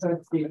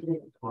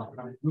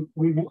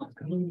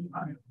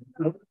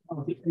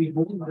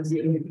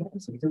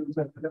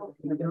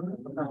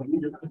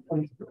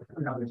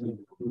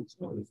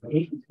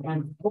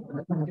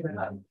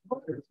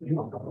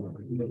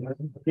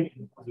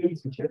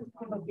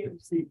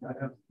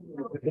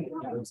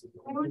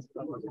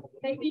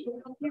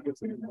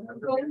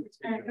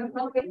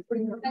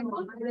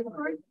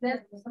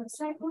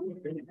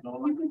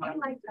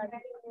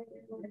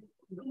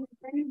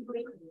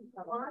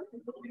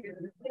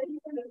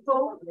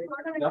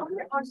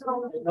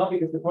no,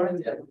 because the point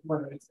is that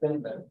when we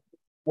extend that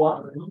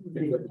one,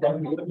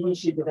 then we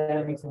initiate the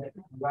dynamics and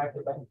right.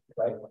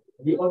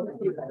 The other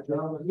thing that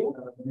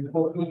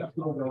for each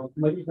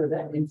monitor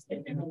that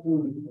instant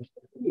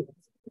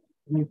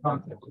new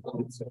concept.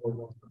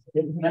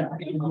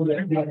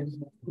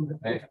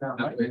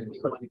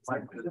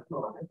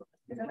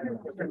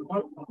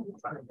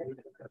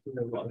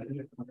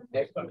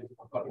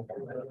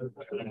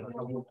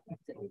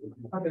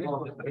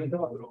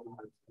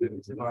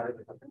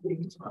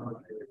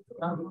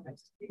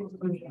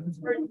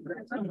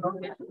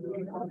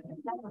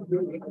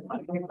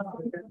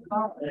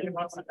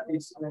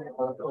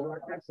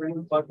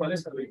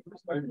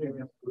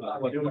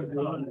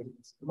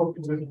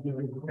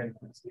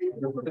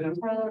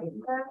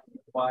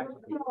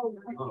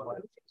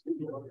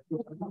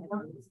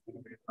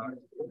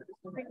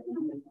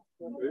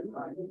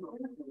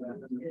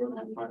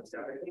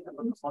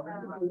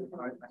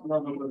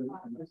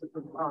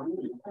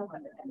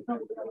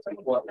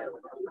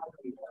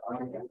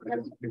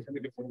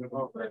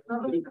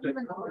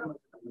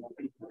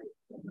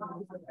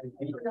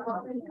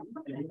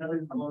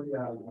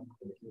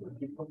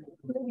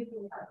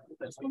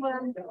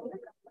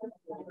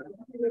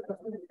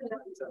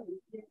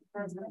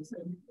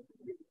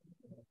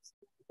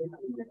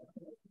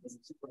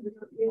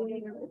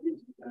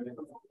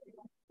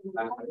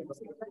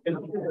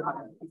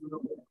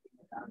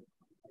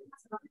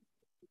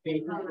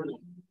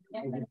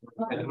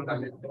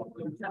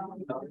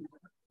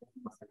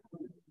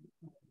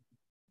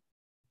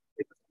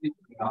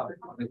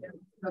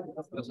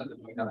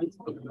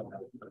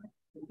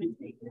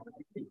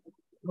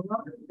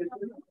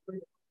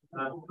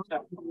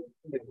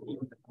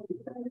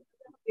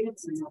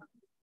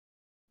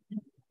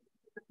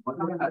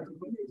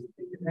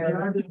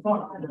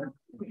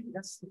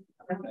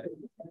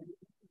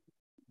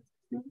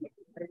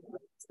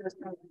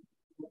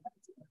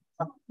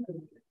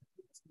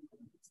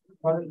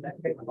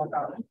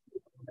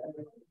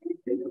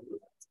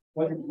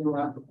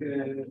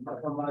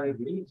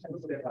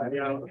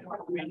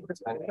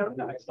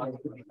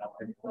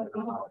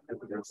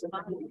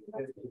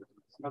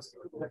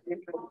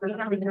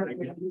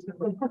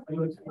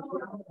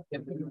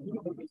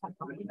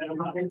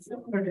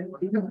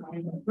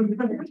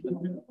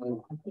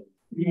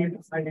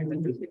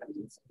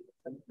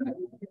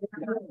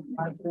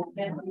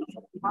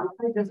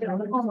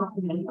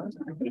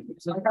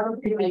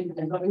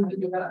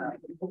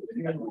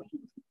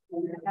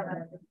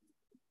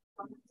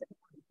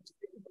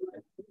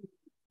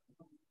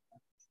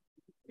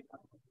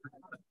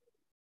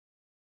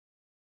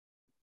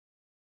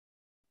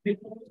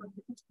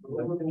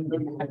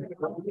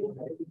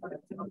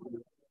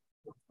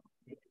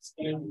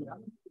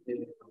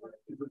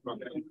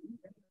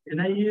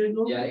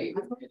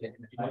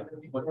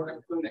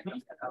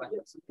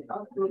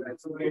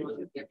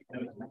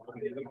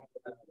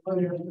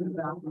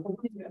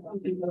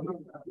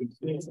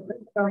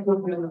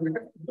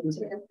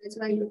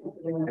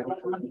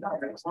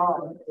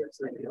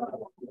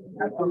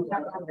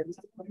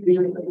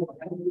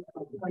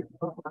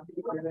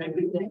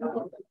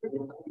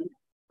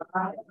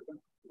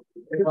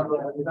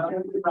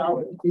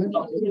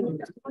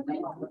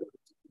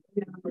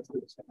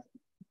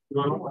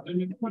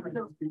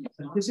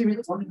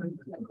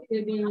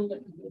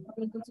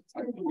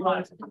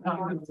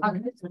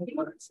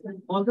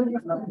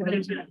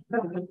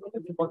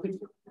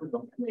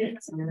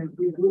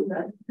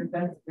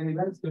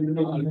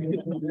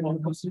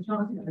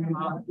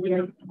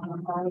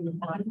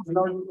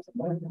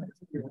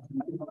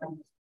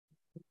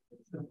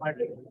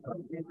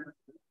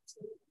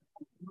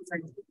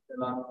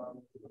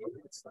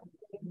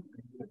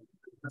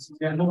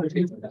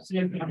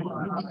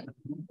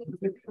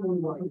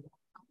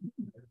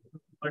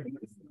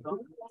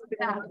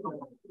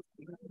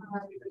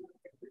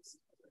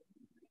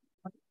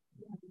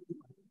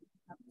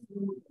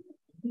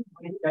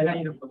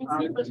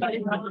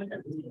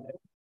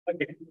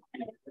 Okay.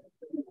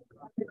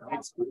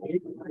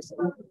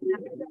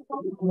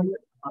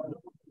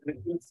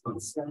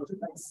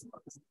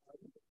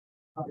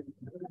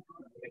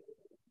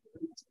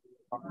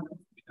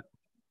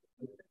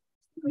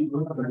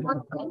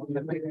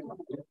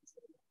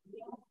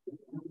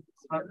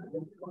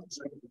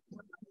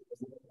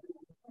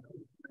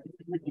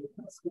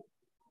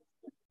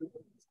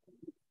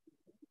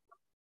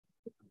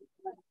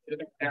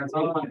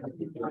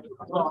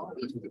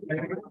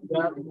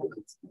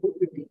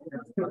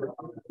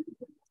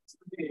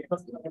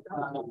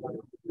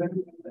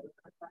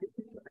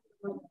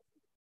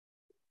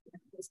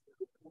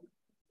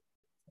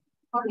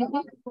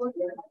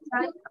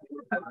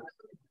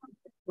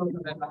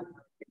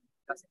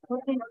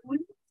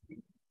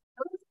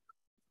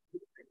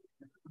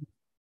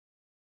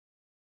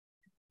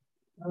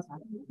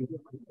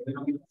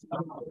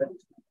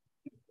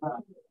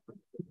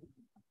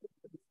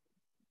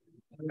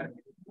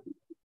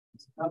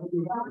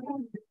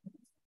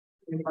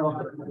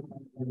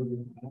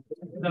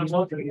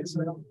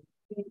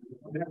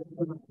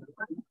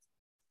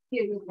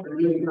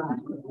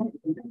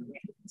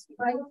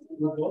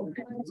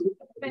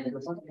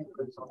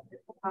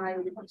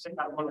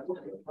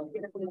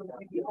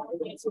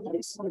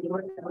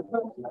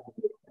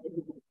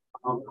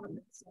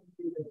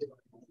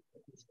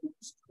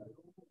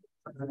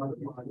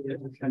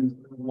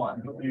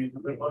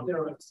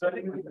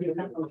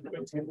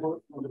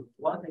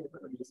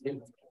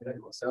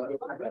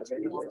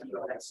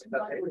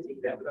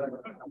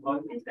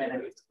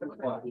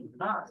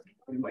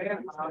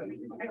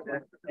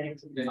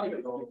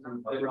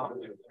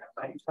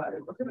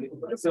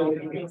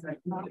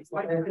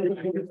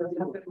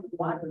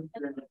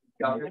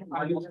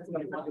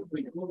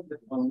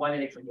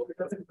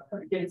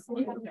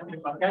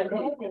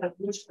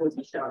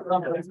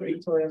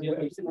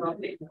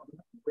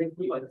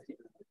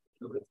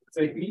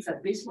 So it means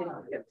at least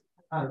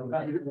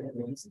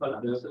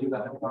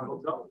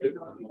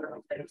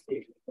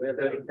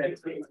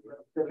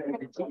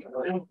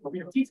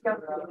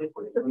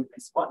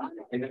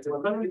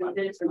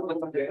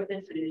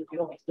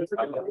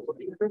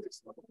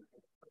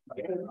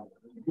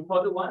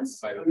for the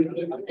ones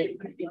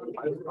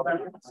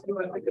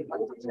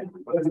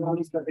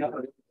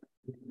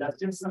that's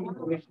just some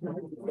information.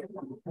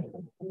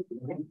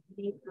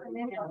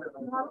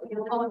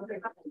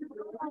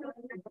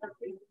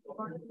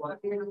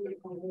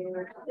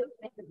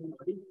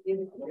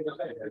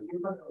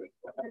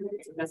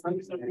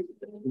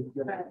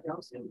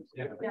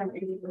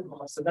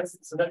 So that's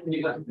so don't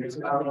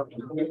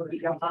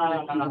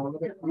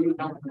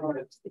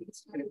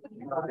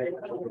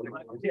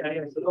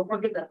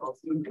forget that also.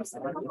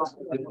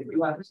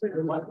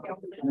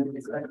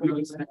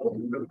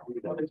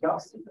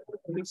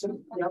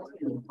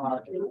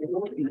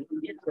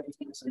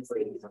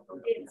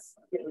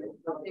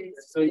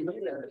 So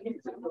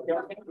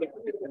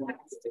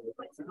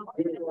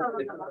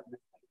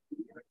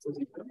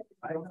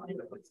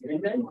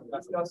and then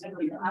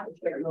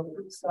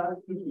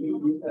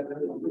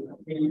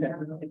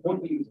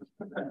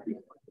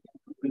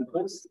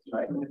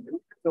right?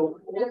 So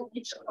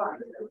each part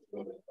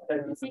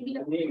that is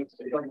named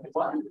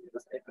one.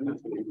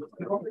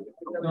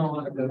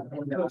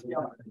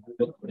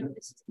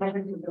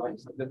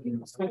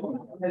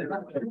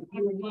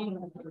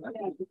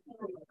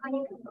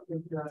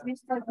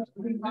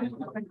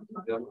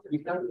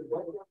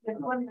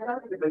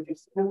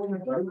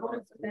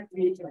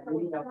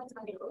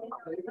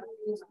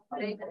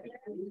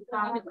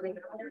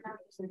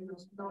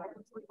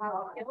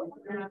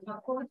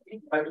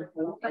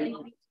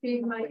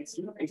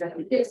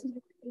 Exactly. Yes.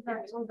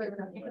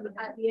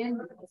 At the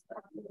end.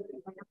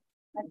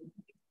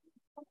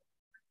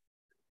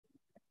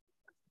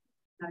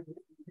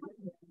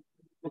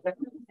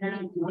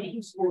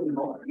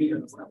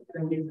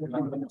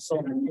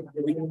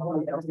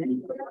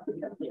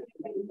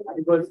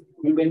 Because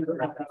we went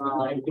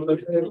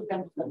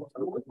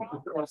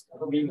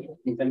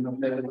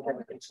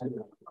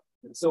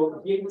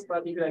so here is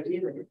particular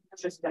case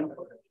just kind of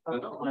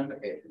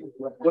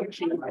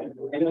worksheet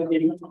and then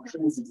getting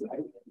functions,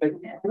 right? But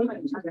you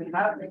can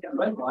have like a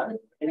run one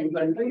and you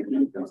can do it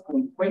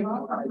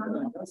 25,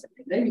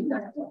 then you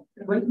can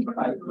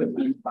 25,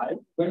 25,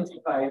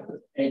 25,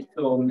 and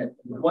so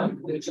one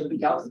which will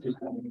be out.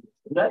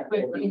 That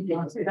way, it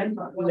takes 10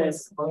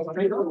 less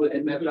straight over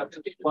and maybe up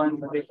to one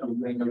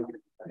relation.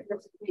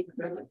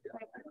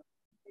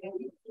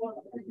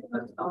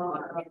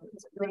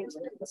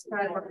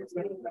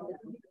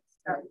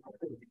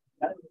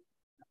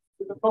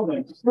 The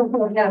problem.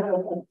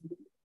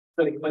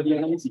 Sorry, but the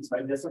analysis,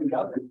 right? There's something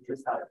out that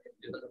just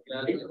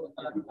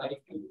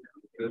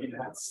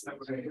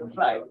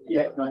right.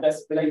 Yeah, no,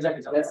 that's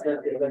exactly that's the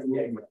idea.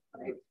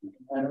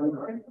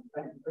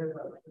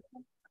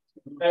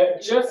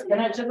 Can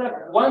I just have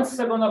 1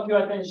 second of your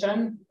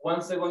attention?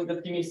 1 second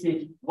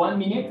optimistic, 1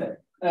 minute.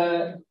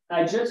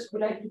 I just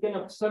would like to kind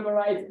of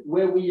summarize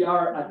where we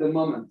are at the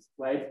moment,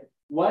 right?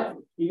 What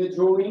in a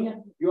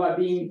drawing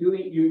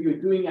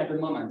you're doing at the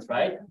moment,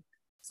 right?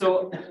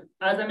 So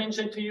as I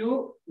mentioned to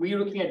you, we're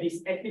looking at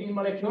this ethylene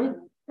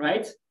molecule,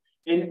 right?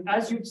 And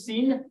as you've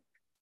seen,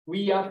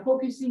 we are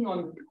focusing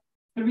on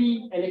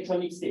 3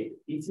 electronic states.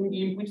 It's in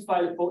the input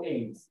file for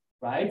AIMS,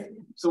 right?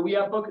 So we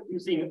are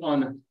focusing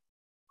on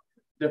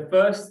the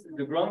first,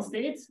 the ground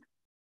state.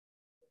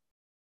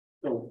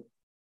 So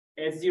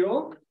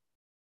S0,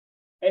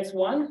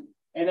 S1,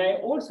 and I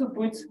also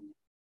put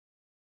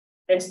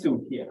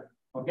S2 here,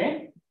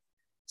 okay?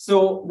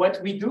 So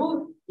what we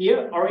do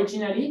here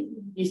originally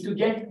is to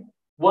get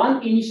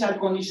one initial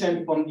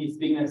condition from this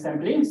Wigner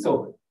sampling.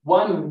 So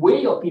one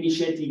way of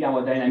initiating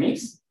our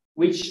dynamics,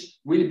 which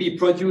will be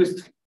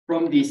produced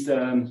from this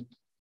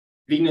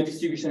Wigner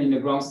distribution in the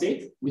ground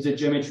state with the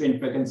geometry and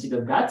frequency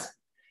of that.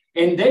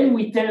 And then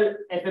we tell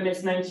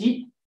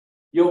FMS90,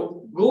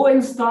 you go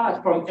and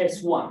start from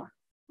S1,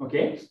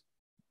 okay?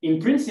 In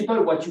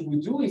principle, what you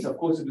would do is, of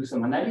course, to do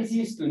some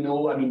analysis to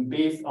know, I mean,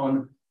 based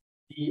on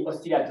the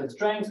oscillator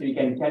strength, so you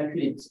can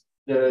calculate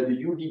the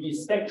UVB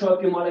spectra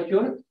of your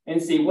molecule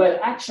and say, well,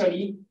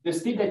 actually, the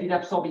state that is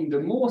absorbing the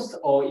most,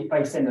 or if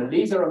I send a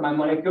laser on my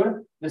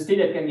molecule, the state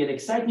that can get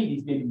excited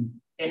is maybe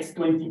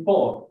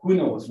S24, who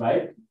knows,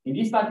 right? In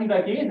this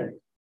particular case,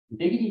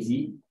 take it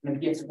easy,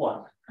 maybe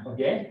S1,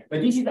 okay?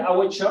 But this is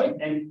our choice,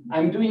 and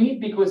I'm doing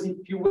it because if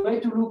you were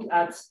to look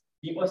at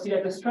the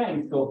oscillator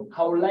strength, so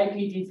how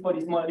likely it is for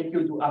this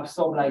molecule to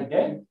absorb like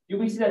that, you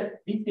will see that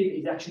this state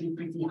is actually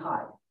pretty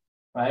high,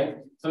 right?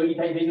 So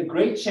there's a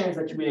great chance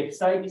that you will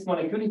excite this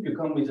molecule if you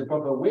come with the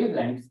proper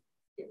wavelength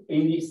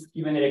in this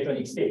given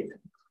electronic state.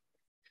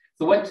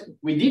 So what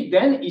we did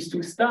then is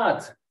to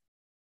start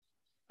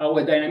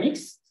our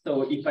dynamics.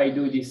 So if I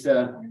do this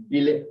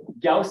little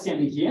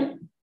Gaussian here,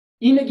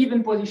 in a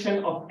given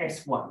position of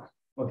S1,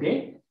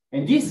 okay?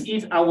 And this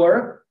is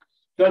our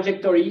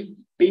trajectory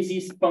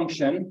basis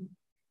function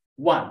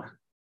 1,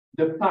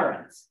 the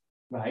parent,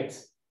 right?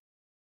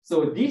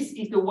 So this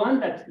is the one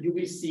that you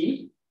will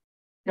see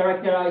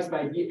characterized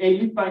by the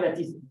element pi that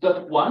is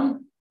 .1.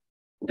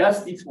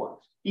 That's this one.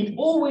 It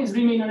always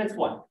remains on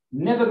S1,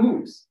 never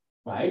moves,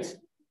 right?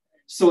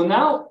 So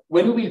now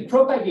when we will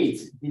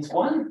propagate this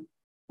one,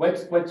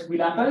 what will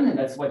happen, and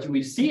that's what you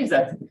will see, is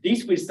that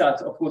this will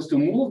start, of course, to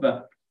move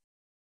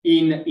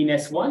in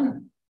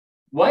S1.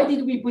 Why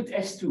did we put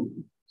S2?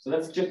 So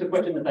that's just a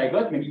question that I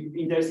got. Maybe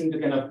interesting to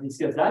kind of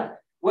discuss that.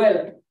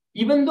 Well,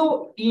 even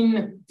though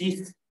in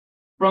this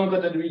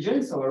front-coded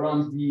region, so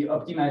around the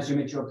optimized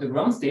geometry of the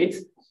ground state,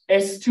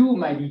 S2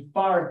 might be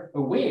far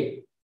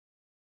away.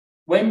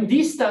 When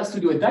this starts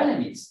to do a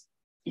dynamics,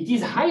 it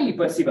is highly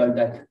possible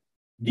that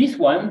this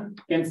one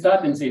can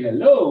start and say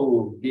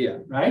hello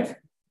here, right?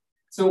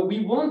 So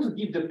we want to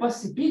give the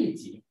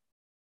possibility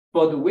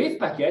for the wave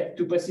packet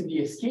to possibly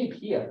escape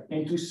here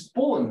and to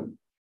spawn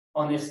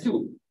on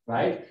S2,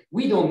 right?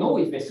 We don't know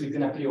if S2 is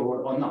going to play a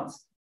role or not.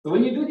 So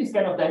when you do this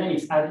kind of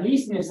dynamics, at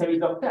least in a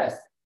series of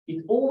tests,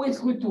 it's always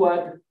good to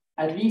add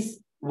at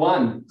least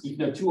 1, if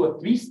not 2 or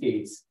 3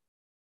 states,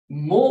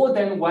 more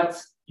than what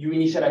you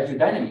initialize your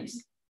dynamics,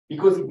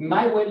 because it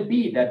might well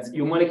be that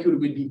your molecule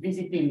will be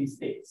visiting these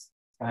states,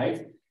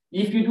 right?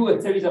 If you do a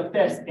series of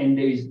tests and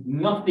there is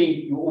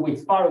nothing, you're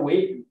always far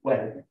away,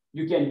 well,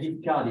 you can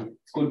discard it.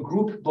 It's called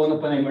group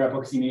Born-Oppenheimer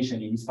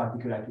approximation in this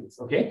particular case,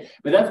 okay?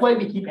 But that's why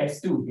we keep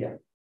S2 here.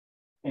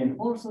 And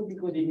also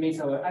because it makes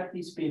our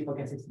active space for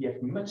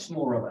SSDF much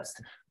more robust.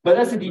 But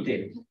that's a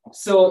detail.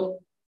 So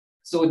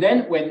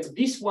then when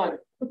this one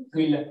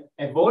will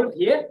evolve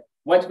here,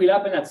 what will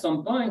happen at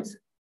some point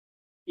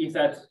is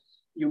that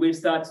you will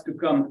start to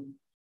come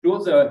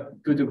closer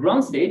to the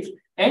ground state.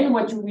 And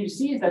what you will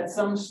see is that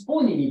some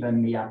spawning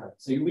even may happen.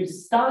 So you will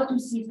start to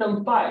see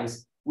some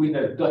piles with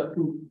a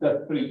 .2,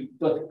 .3,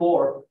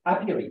 .4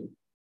 appearing.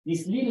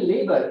 This little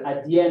label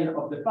at the end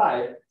of the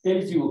file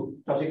tells you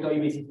trajectory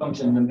basis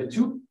function number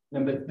 2,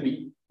 number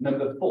 3,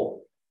 number 4,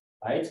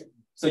 right?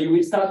 So you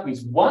will start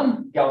with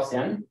 1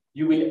 Gaussian.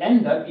 You will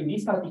end up, in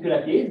this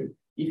particular case,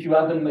 if you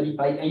haven't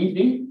modified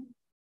anything,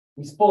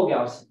 with 4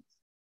 Gaussians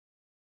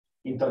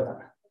in total,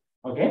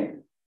 okay?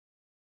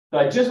 So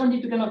I just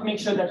wanted to kind of make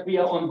sure that we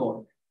are on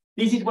board.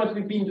 This is what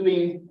we've been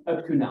doing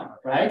up to now,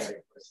 right?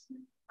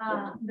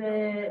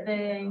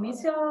 The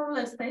initial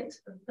state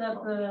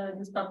that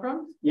you start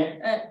from,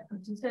 yeah.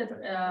 You said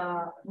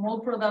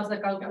Molpro does the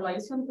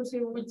calculation to see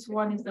which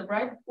one is the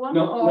right one?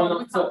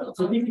 No.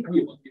 So this is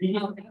you. This is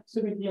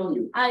absolutely on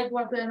you. I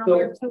was the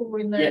number 2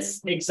 in the...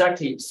 Yes,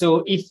 exactly.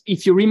 So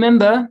if you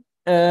remember,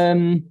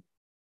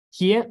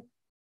 here,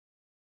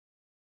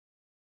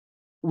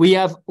 we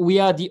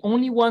are the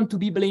only one to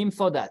be blamed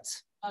for that.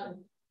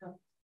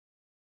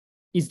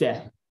 Is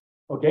there,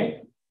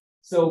 okay?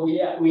 So we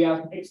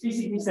have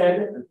explicitly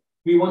said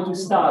we want to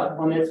start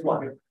on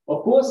S1.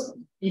 Of course,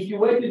 if you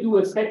were to do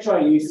a spectra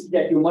and you see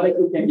that your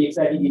molecule can be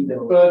excited in the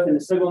first and the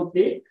second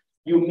state,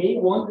 you may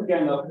want to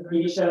kind of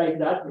initialize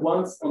that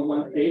once on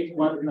one stage,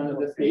 once on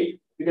another stage,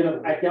 to kind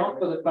of account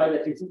for the fact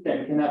that your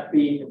system cannot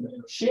be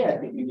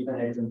shared between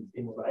different agents,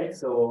 right?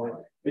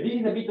 So, but this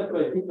is a bit of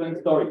a different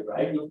story,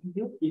 right?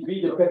 It's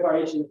really the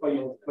preparation for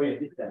your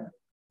system.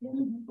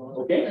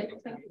 Okay?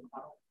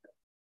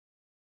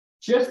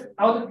 Just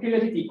out of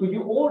curiosity, could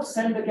you all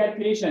send the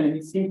calculation and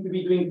it seems to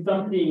be doing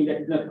something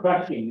that is not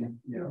crashing?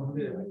 Yeah.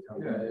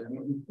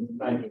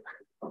 Fine.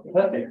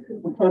 Perfect.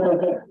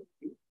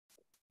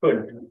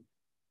 Good.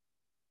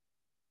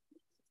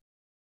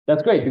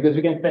 That's great because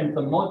we can spend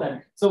some more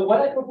time. So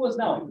what I propose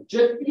now,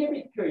 just be a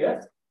bit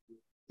curious,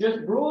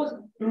 just browse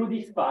through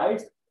these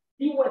files,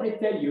 see what they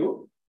tell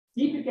you,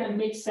 see if you can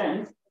make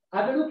sense.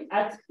 Have a look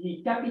at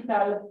the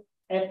capital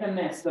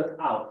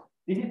fms.out.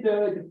 This is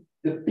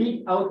the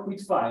big output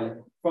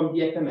file from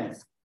the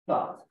FMS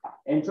part.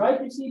 And try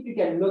to see if you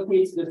can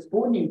locate the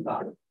spawning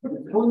part,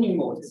 the spawning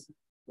modes,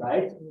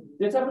 right?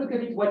 Let's have a look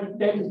at it, what it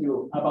tells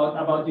you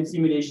about your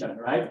simulation,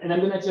 right? And I'm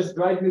going to just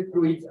drive you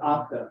through it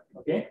after,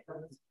 okay?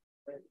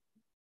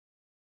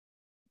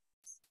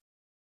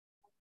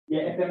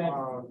 Yeah,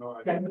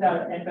 FMS,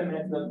 capital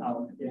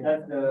FMS.out. Okay,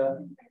 that's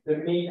the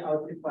main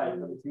output file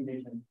for the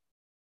simulation.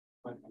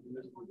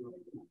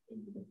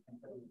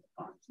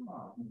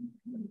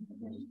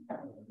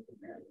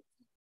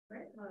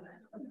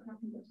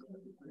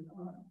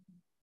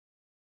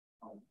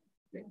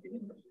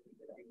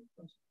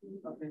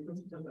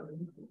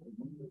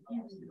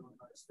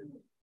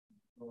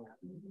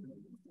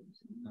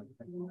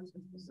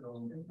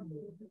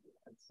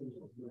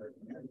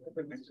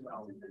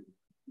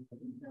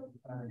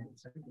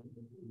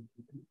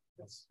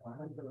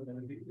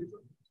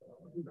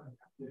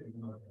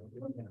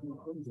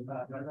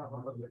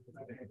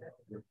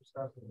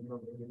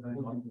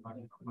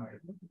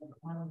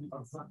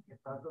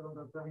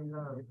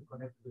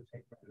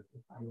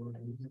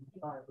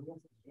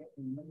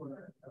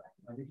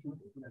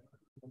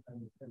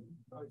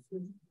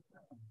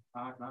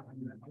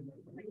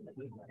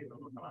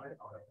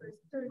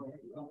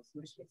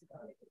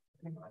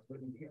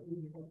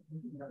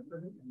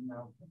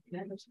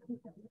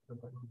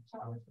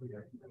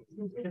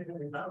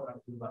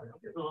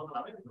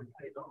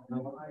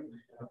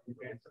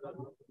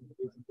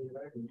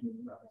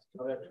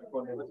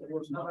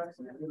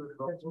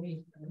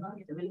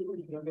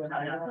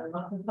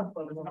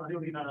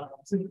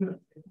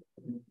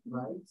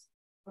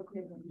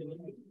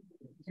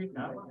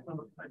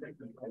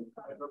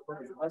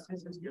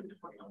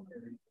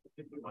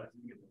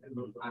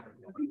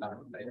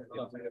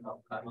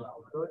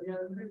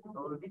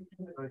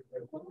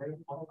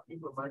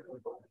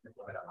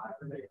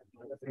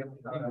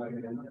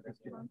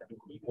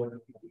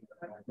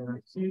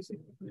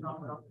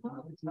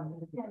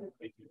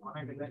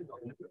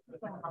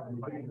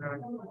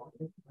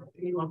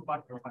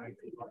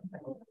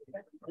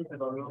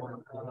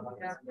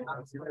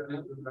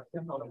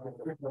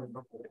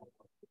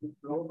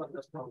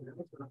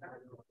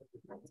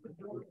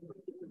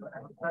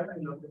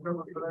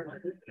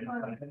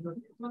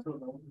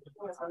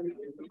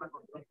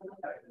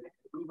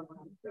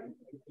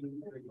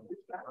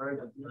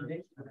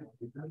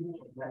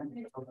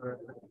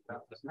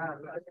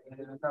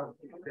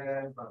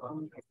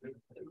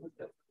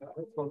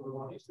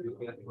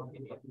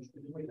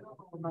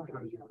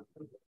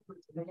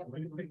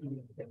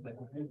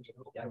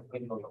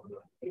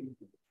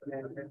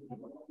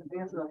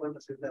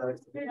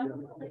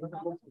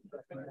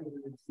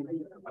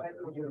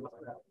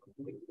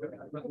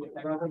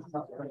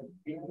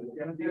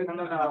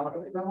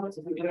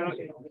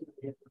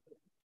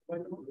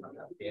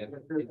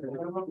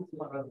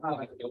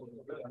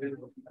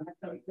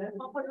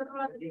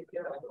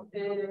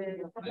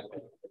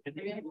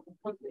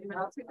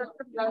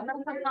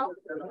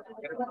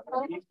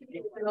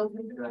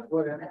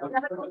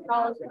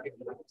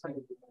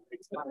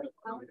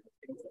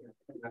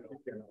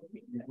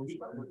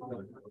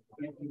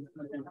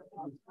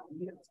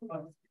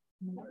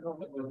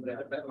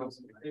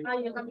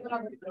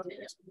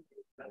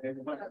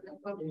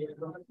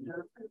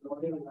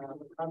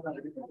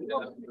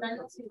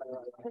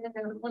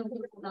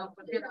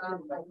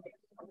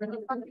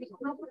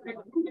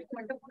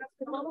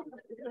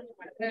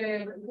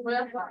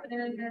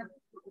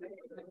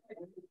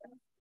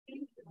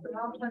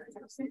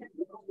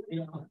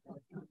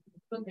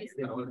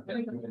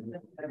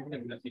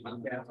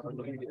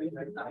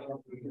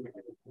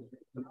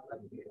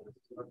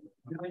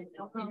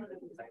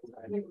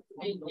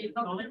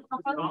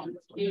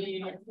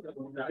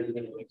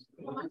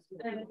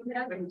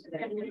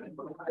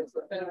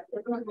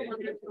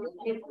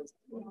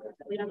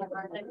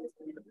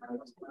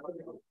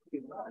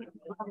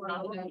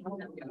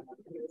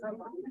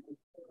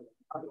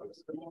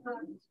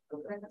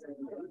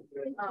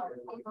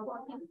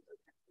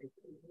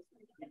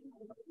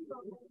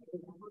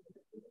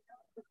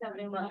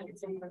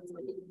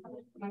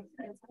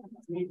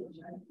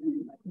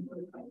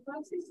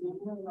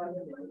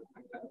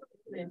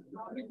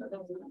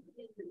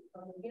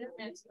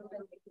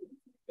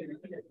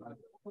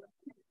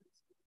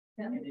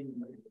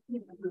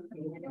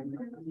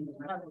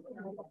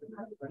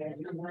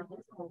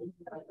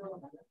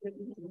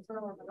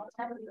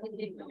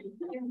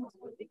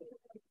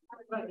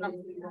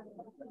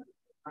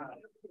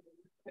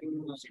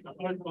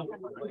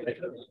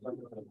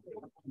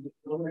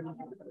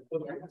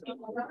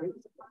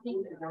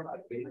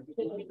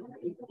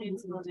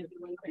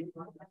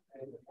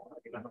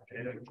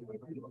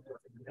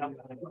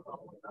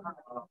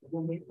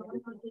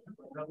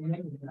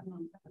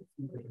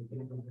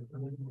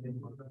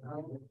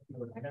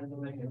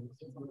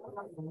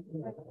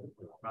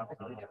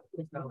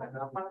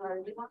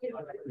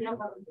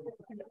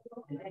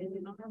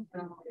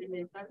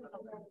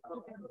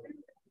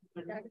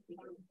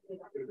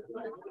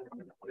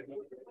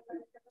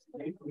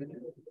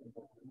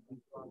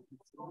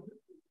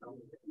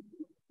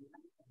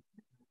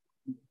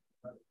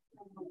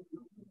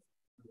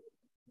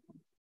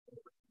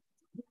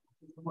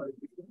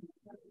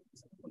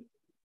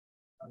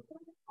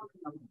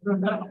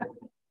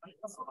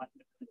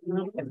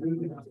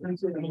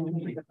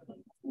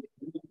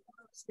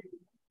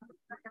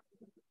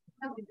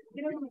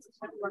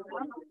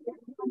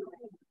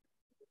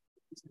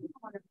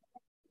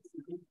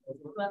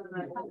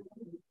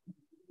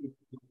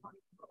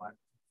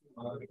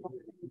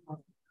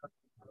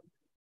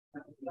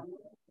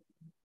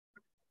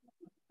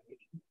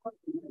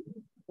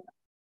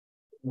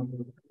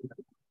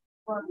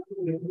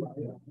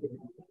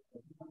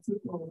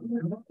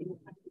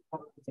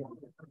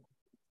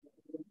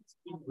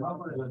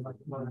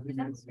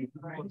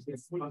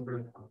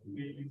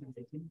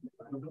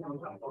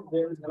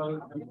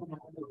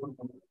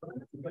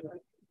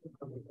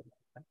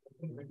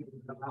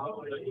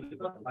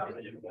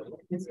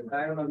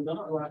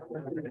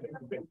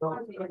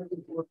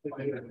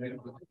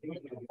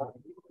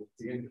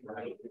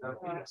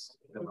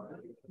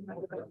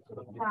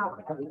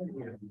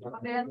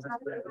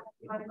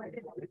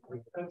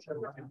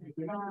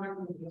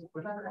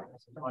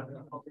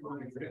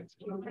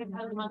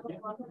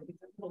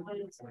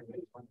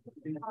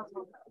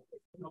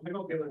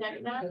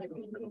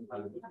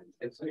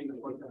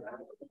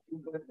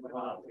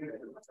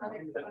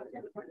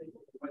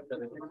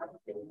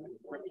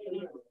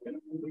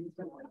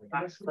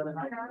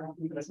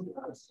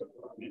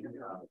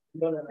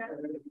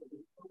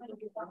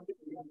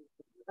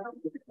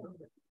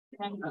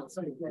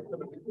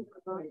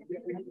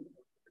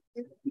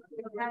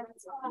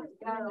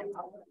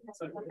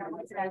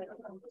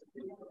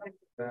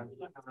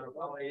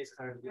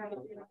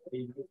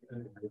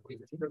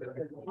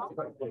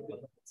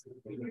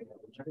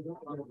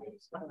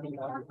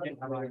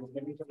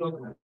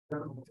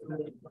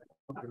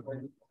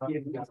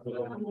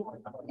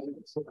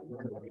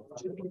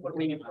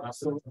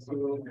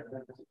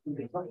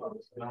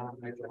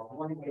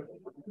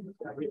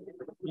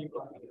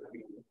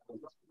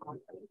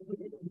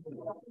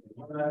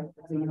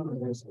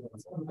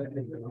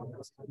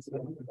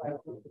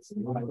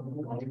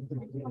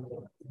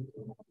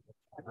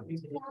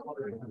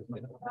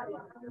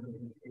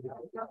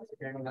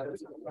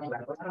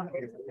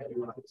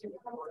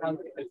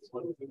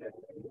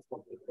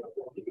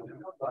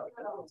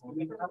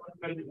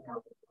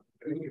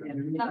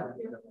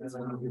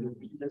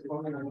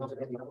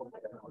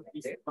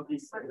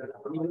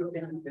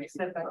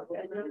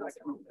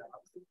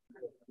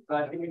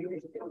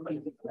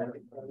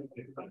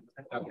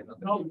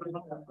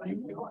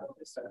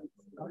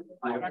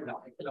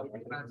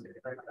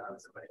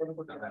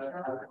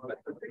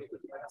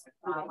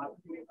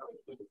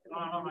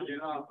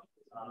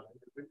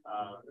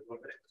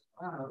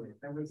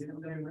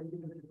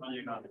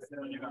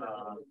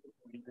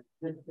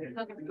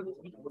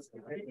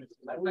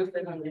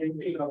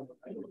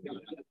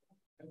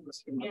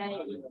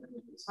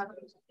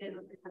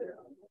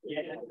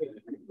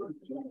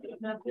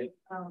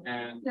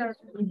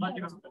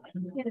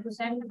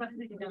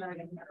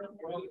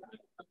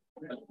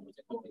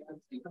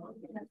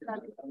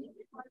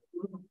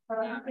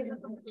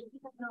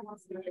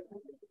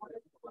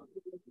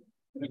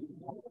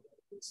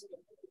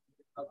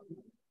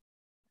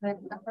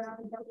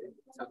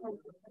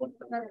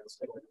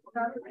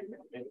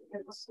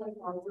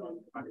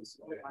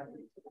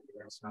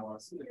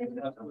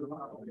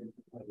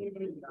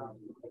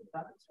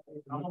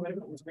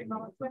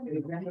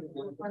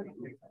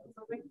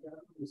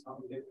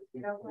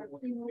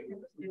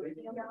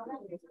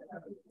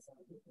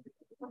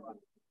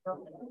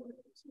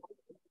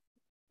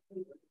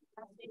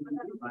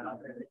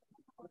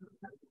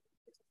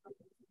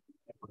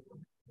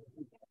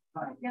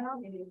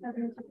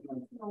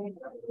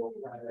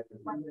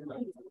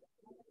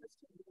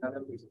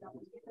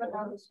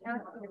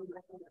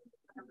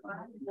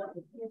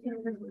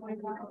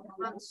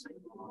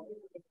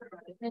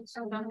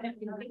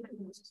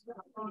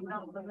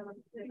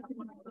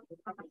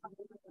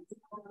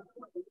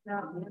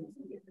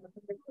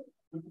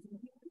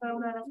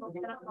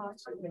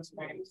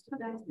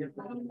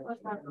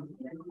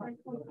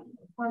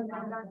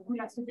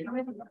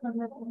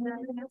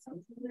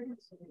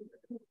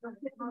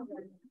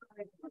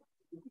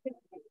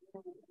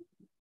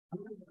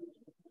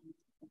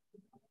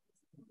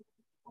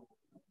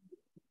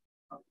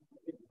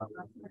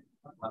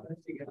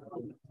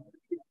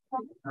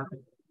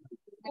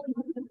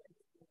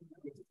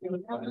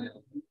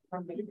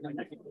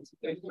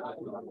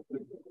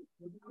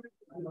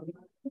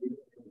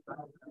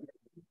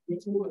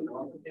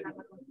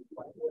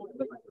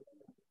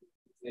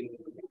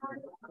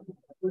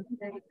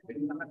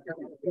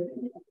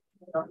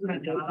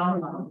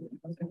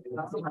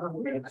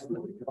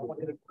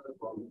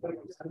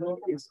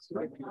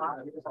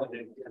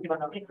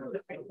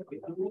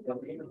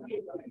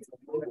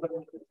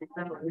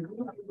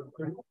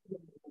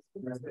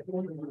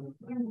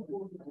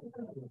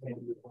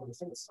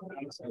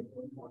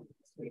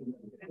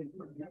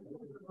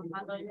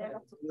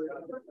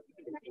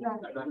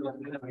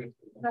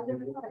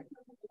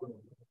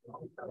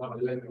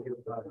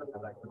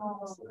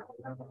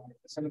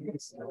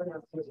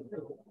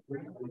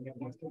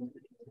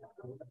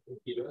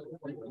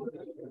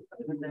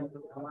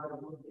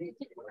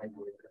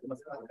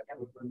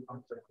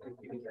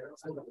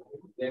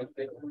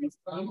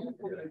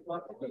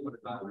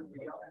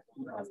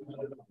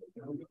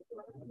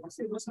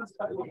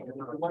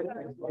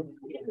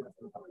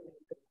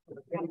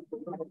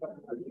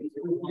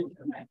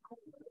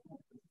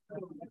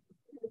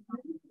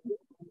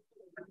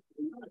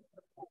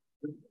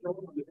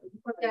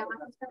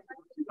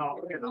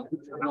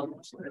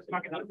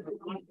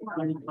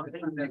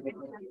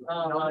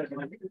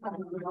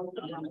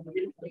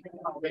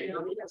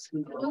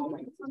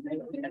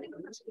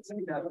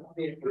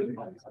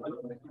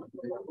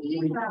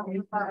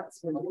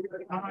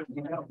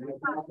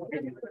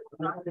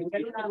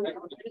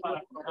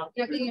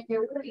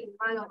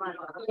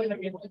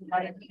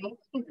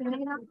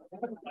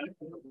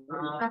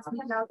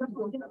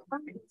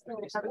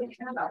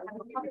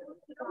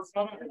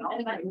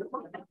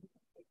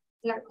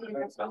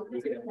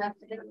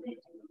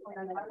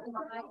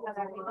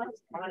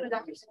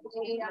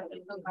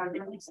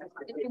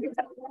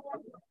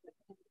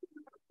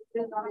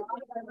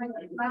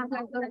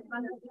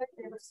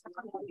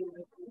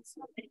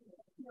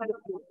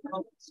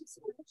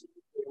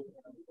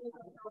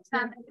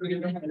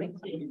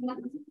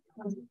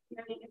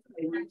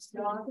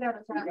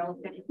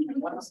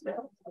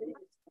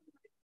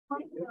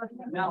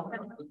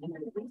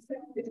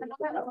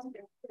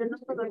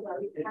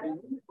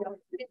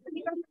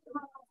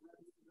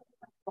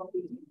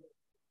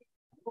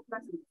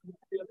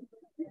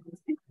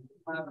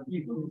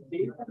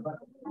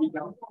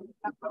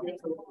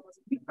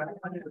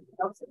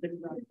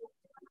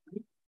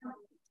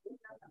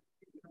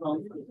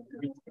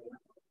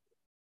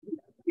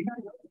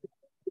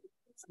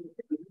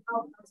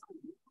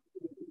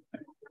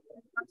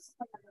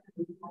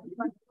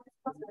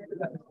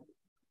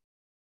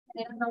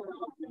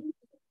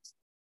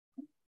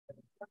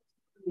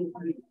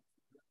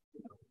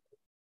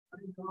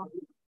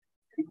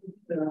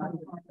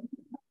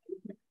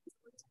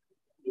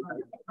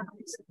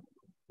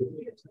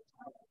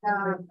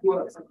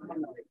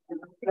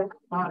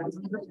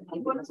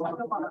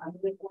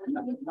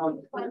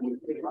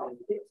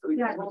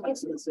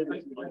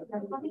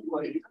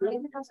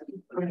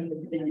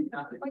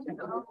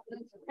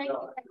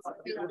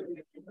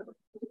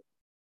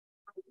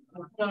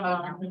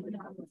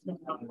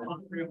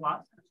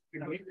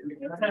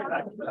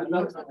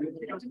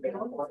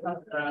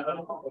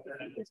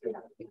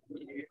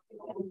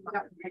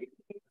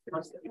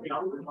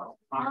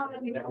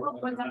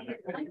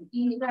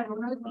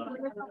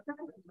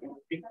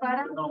 Y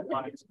claro, uno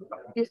para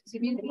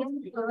escribir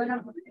bien todas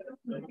las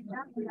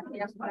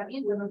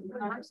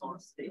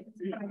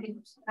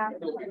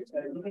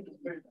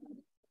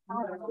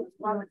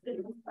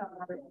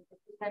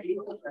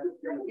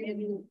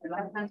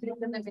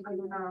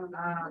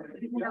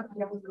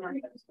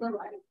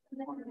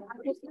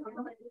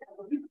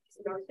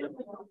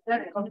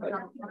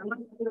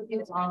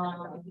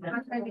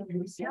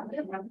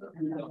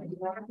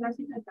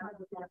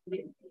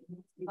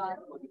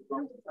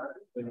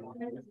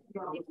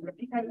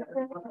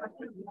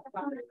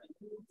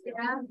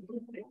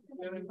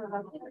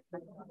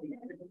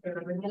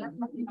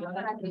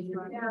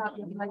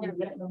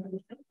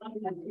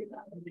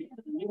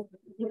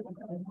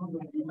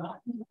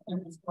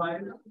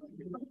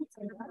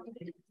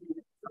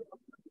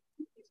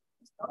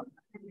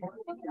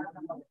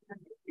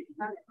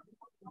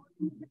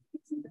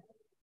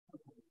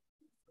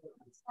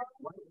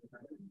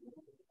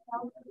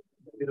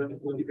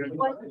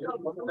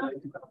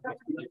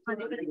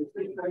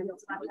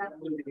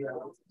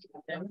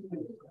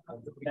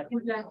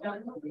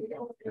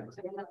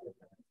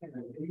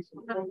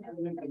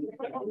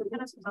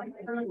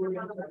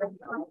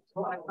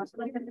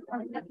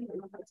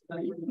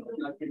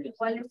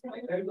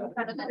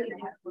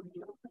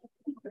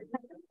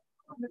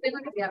no tengo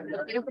que quedar,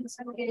 pero quiero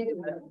pensar que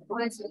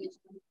puede ser.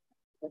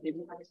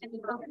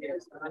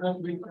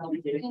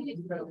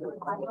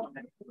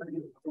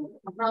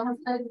 Vamos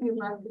a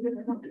firmar.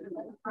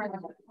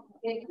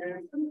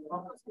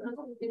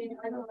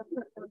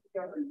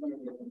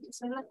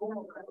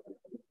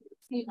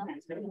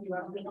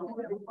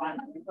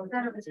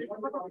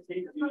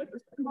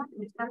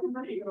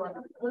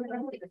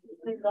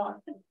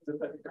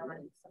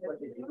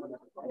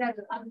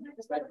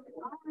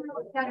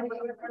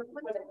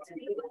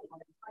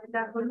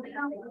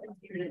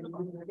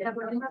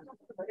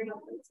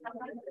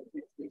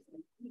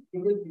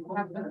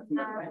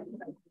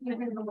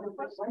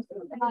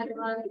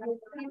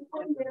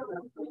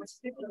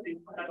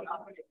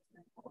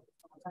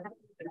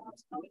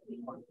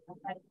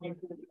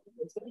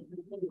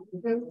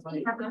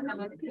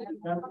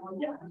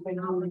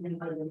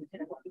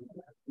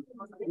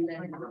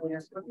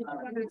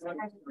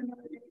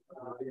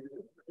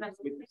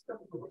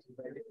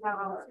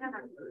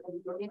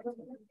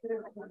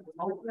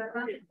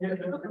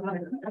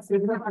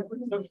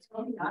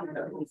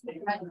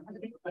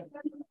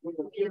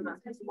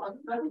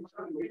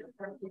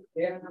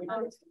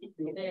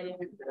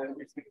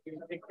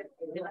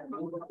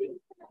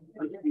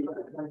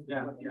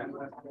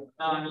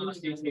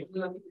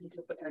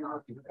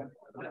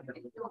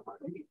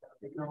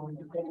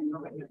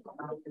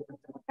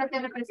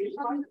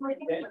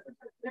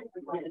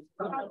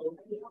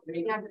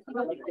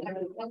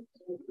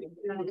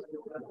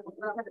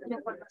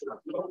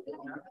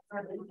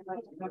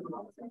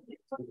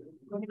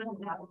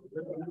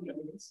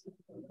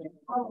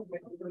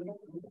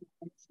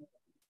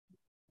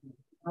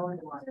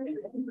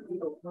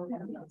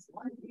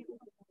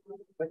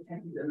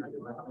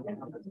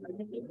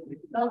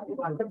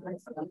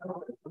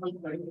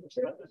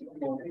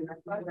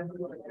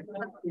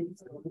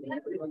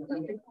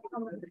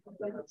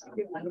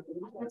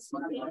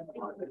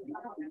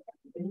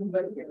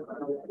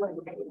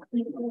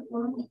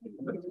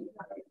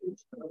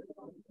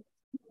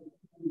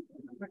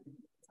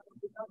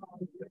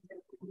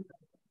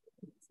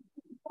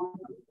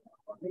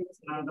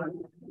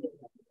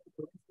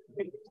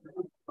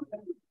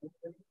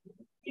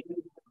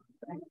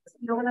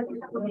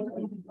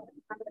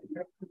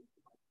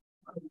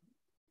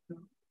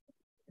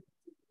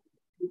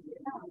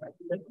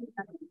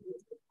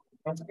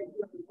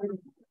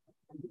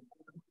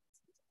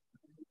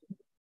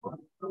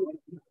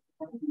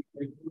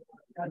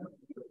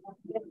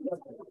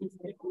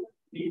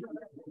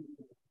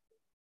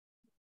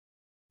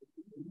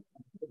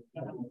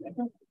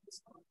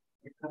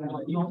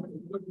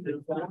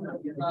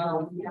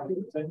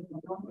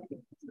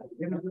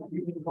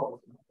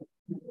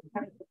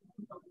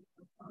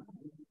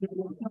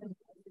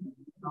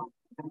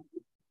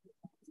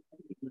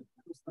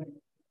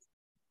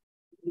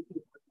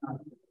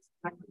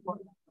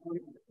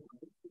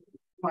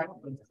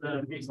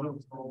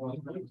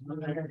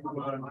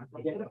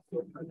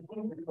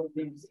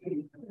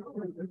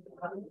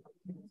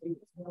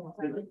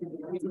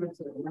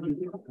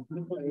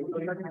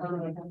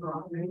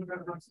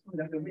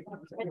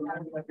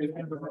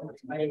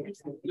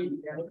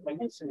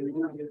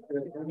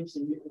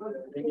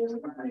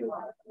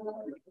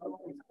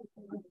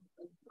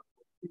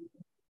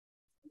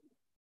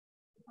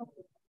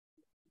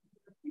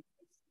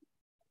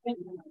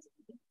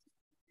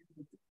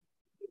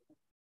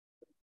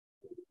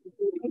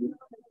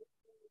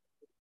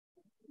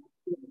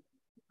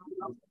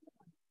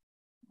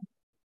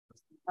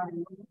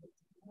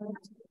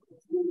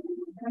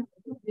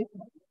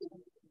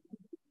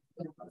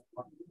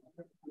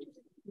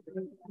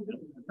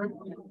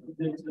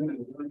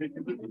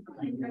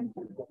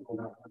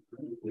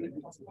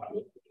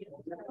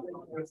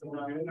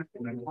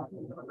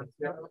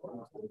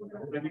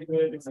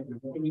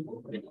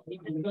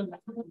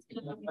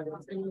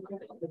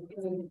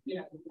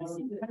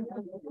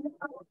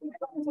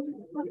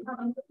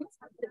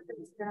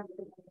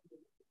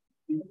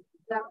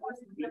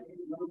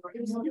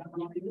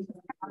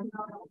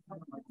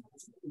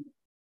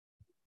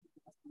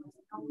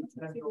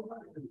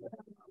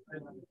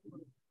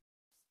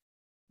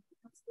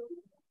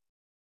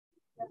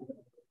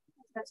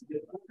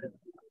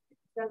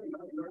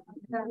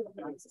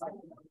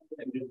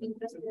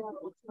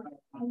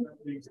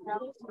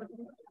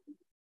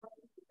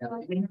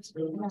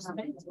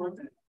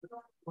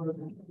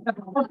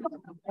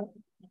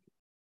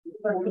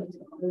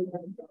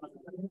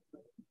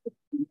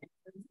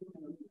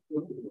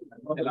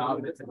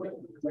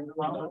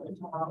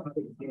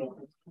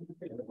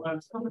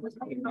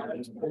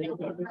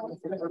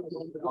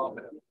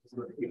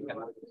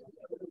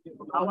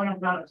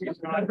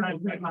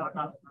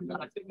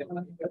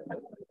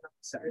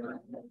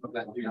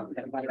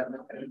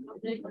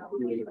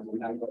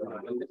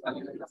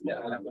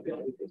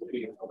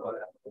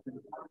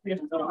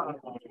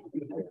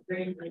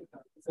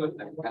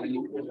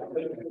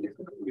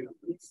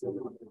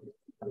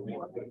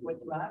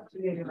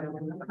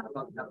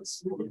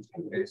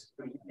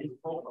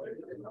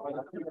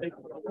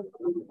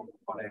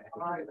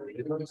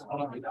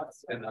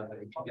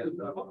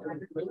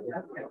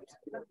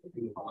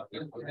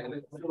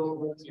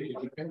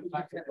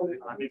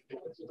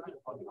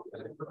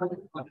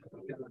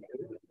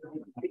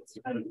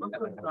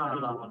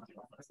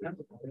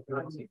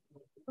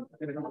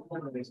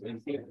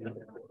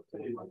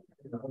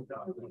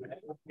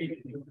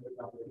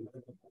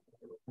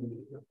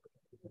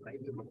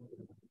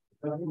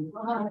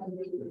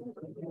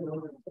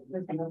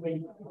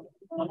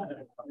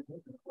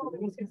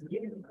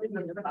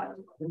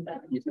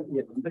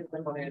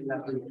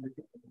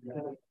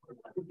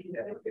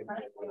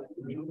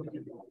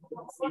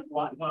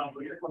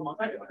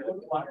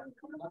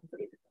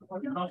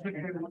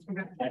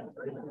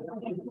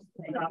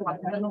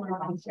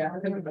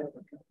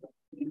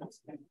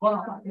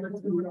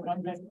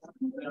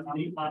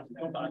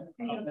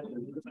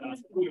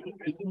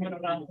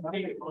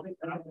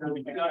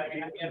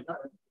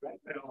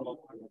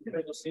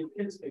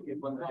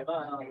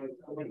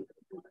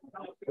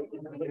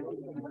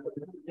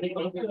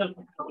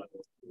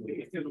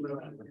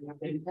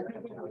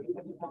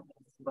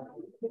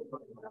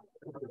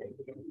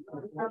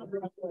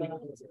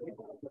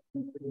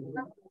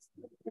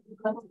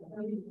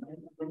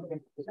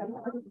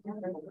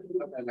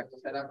 La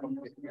cosa era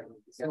porque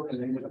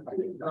el número para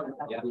cambiar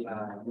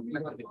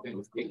la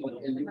condición.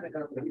 El libro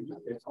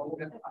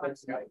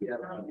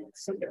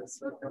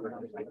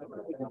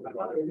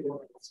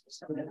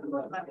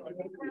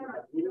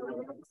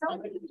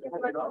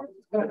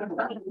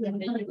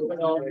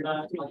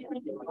era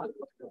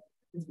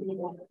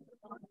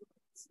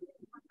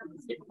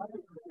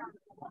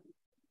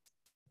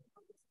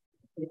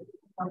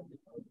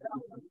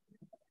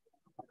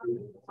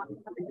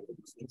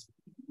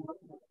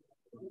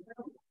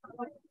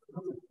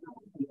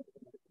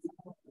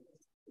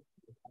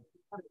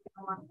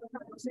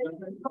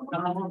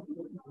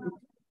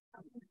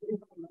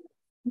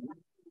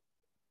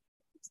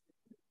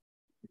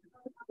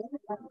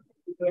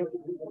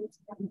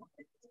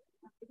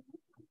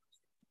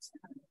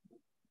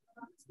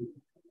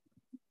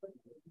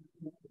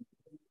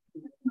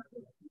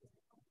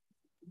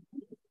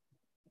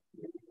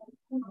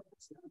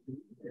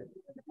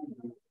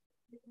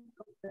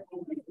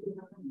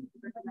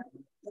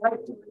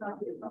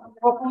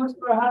Propose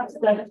perhaps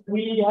that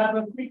we have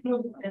a quick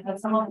look at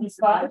some of these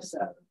files,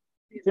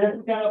 just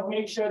to kind of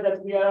make sure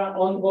that we are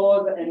on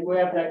board and we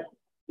have like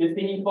the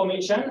thing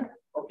information,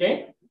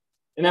 okay?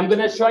 And I'm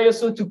gonna try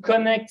also to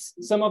connect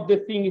some of the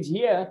things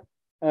here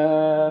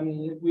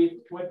with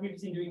what we've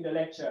seen during the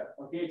lecture,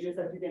 okay? Just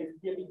that you can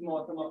see a bit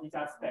more some of these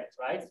aspects,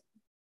 right?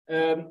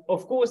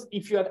 Of course,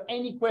 if you have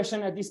any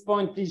question at this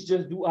point, please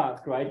just do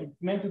ask, right?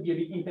 It's meant to be a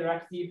bit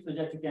interactive so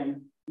that you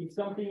can, if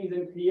something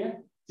isn't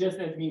clear, just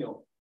let me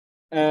know.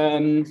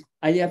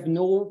 I have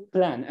no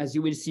plan, as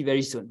you will see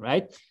very soon,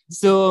 right?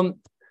 So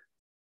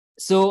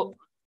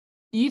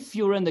if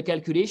you run the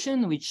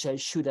calculation, which I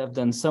should have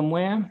done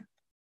somewhere.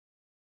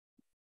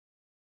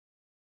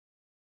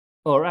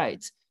 All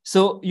right,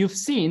 so you've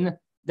seen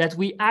that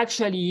we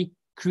actually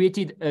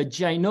created a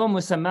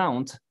ginormous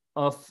amount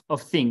of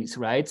things,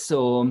 right?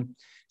 So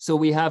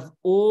we have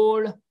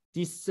all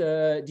these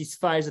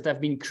files that have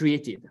been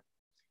created.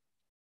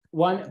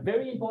 One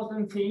very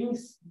important thing,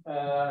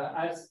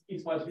 as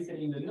it was written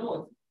in the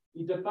note,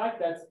 is the fact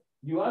that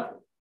you have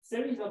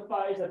series of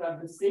files that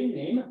have the same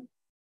name,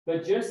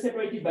 but just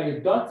separated by a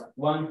dot,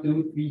 1,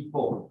 2, 3,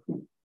 4.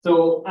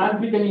 So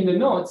as written in the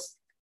notes,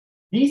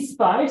 these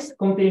files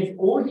contain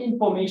all the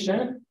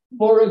information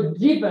for a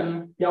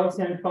given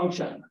Gaussian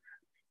function.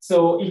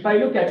 So if I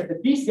look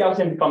at this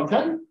Gaussian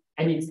function,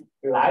 and it's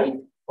live,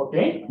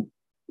 okay,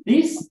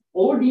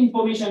 all the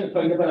information,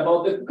 for example,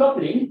 about the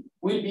coupling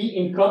will be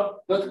in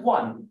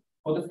cop.1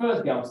 for the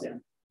first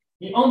Gaussian.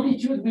 The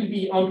amplitude will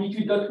be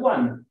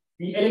amplitude.1.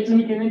 The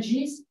electronic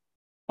energies,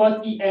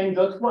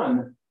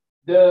 POT-EN.1.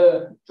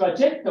 The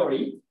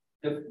trajectory,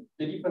 the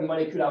different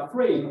molecular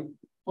frame,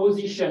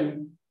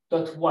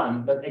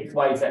 position.1,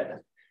 .xyz.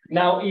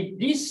 Now, if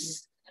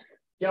this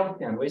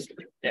Gaussian, where's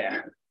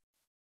there?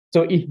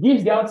 So if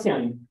this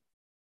Gaussian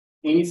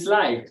in its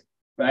life,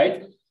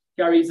 right,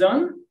 carries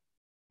on,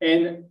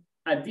 and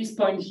at this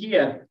point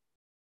here,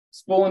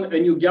 spawn a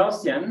new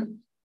Gaussian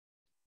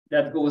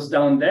that goes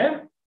down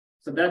there.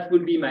 So that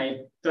will be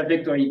my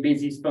trajectory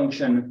basis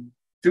function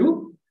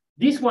 2.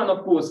 This one,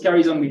 of course,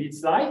 carries on with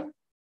its life.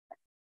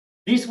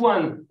 This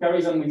one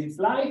carries on with its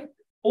life.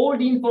 All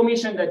the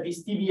information that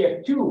this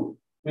TBF2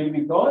 will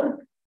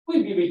record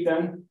will be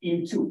written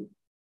in 2.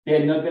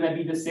 They're not going to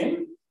be the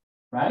same,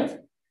 right?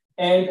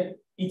 And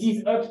it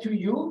is up to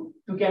you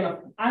to kind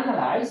of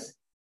analyze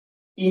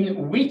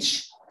in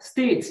which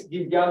state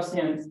these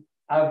Gaussians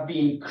have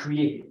been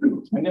created.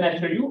 I'm going to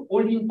show you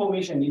all the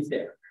information is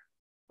there,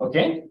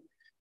 okay?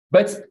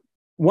 But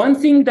one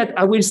thing that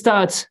I will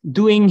start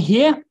doing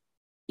here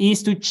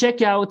is to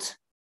check out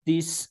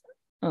this,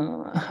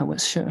 I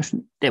was sure,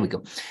 there we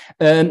go.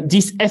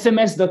 This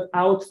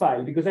fms.out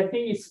file, because I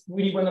think it's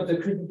really one of the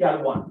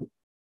critical ones.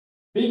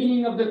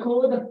 Beginning of the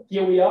code,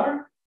 here we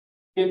are.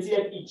 You can see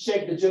that it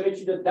checked the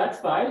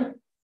geometry.dat file.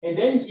 And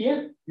then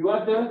here you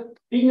have the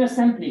bigness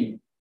sampling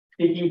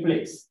taking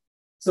place.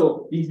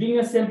 So this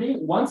bigness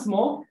sampling, once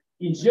more,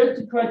 is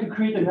just to try to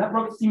create an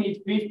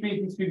approximate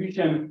phase-space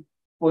distribution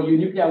for your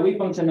nuclear wave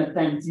function at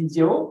time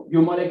t0,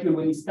 your molecule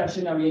when it's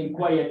stationary and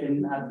quiet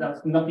and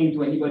does nothing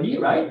to anybody,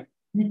 right?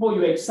 Before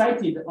you're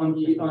excited on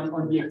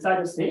the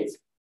excited state,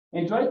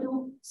 and try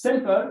to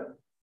sample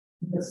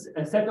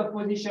a set of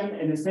position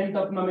and a set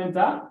of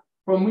momenta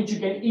from which you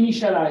can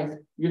initialize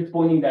your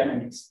spawning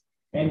dynamics.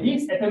 And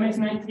this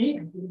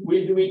FMS90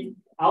 will do it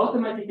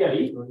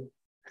automatically,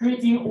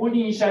 creating all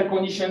the initial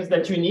conditions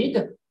that you need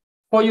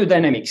for your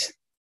dynamics.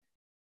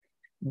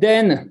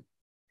 Then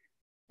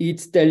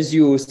it tells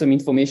you some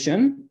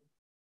information.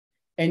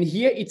 And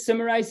here it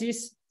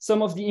summarizes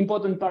some of the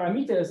important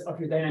parameters of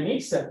your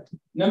dynamics,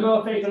 number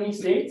of electronic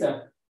states,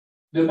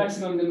 the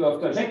maximum number of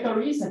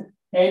trajectories.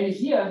 And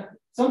here,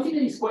 something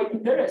that is quite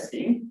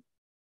interesting,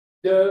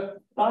 the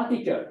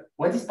particle.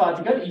 What is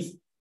particle is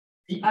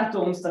the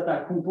atoms that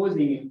are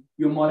composing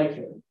your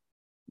molecule.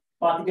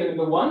 Particle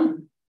number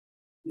 1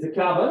 is a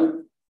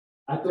carbon,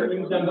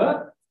 atomic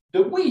number,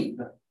 the width.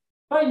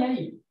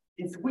 Finally,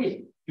 it's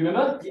width.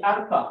 Remember the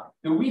alpha,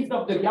 the width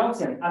of the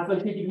Gaussian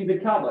associated with the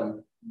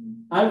carbon.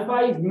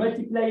 Alpha is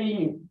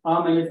multiplying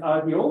R minus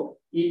R0.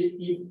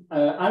 If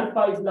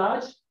alpha is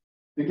large,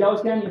 the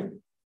Gaussian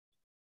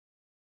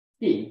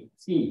is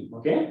skinny,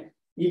 okay?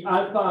 If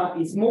alpha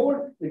is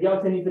small, the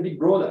Gaussian is a bit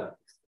broader,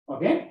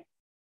 okay?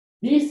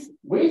 This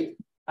width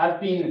has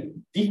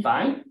been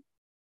defined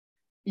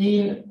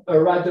in a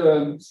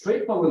rather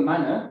straightforward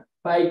manner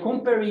by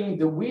comparing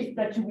the width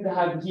that you would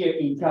have here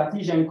in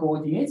Cartesian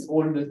coordinates,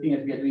 all the things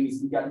that we are doing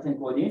is in Cartesian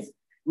coordinates,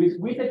 with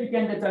width that you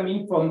can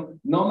determine from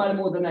normal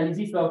mode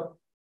analysis of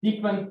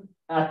different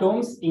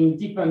atoms in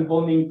different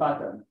bonding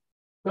patterns.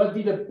 Scott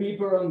did a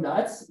paper on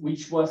that,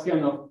 which was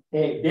kind of,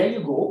 hey, there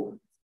you go.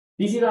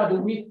 These are the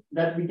width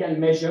that we can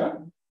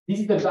measure. This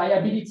is the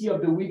variability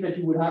of the width that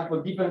you would have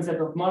for different set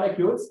of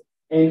molecules.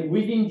 And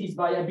within this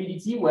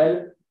variability,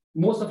 well,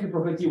 most of your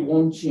property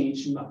won't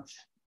change much.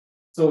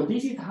 So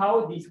this is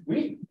how this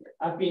width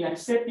have been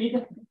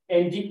accepted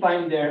and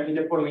defined there in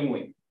the following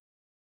way.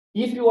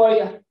 If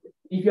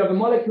you have a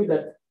molecule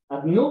that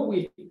has no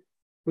width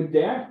put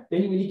there,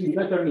 then you will need to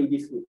determine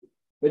this width.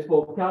 But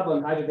for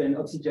carbon, hydrogen,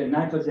 oxygen,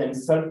 nitrogen,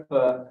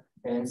 sulfur,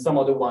 and some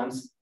other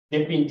ones,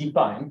 they've been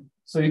defined.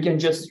 So you can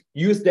just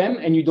use them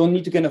and you don't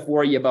need to kind of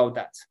worry about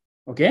that,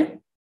 okay?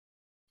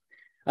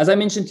 As I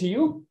mentioned to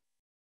you,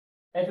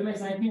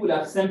 FMS90 will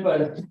have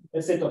sampled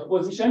a set of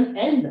position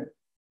and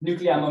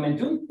nuclear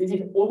momentum. This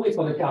is always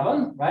for the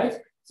carbon, right?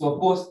 So of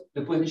course,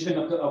 the position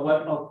of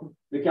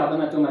the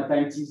carbon atom at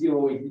time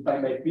t0 is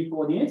defined by 3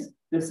 coordinates.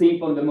 The same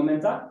for the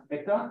momenta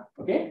vector,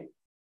 okay?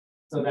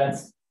 So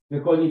that's the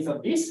coordinates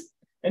of this.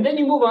 And then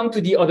you move on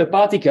to the other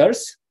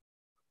particles.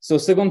 So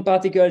second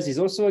particles is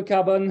also a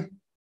carbon.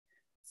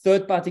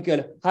 Third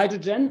particle,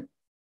 hydrogen.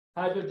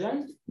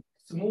 Hydrogen,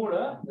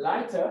 smaller,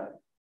 lighter.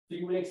 So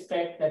you will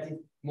expect that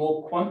it's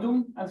more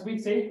quantum, as we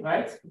say,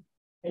 right?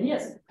 And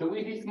yes, the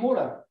width is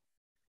smaller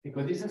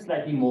because this is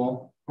slightly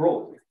more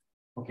broad,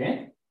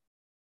 okay?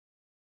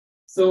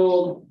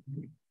 So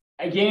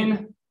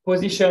again,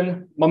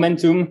 position,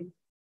 momentum,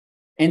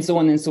 and so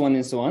on, and so on,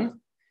 and so on.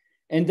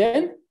 And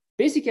then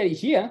basically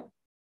here,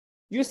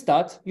 you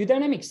start your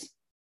dynamics.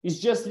 It's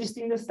just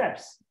listing the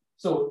steps.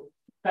 So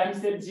time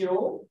step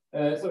 0,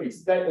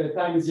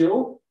 time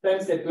 0,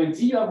 time step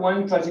 20, you have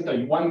one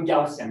trajectory, one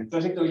Gaussian.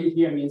 Trajectory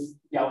here means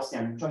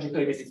Gaussian,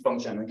 trajectory basis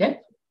function, okay?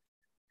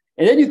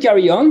 And then you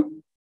carry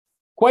on,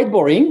 quite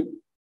boring,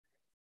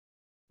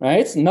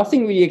 right?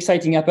 Nothing really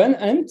exciting happened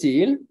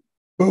until,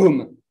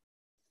 boom,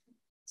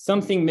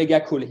 something mega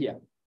cool here,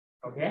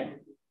 okay?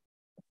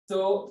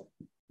 So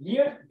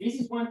here, this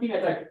is one thing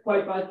that I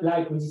quite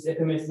like with this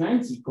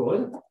FMS90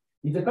 code,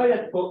 is the fact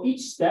that for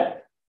each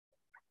step,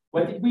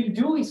 what it will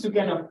do is to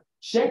kind of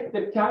check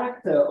the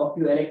character of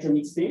your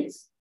electronic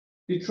states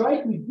to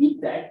try to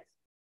detect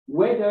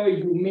whether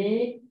you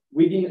may,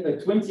 within a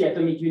 20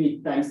 atomic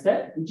unit time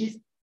step, which is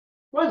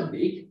quite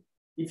big,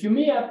 if you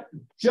may have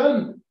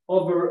jumped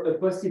over a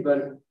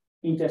possible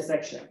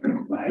intersection,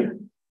 right?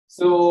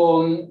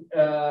 So,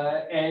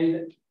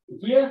 and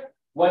here,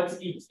 what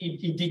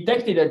it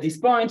detected at this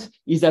point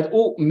is that,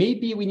 oh,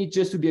 maybe we need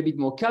just to be a bit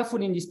more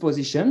careful in this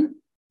position.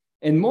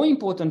 And more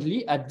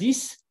importantly, at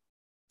this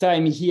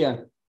time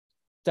here,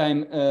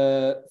 time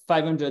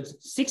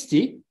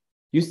 560,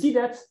 you see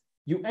that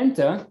you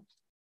enter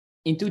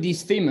into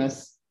this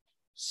famous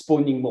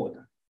spawning mode.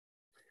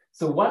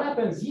 So what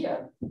happens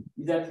here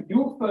is that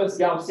your first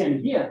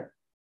Gaussian here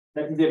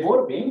that is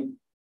evolving,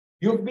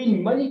 you've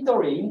been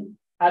monitoring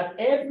at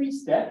every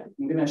step.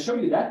 I'm going to show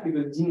you that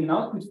because it's in an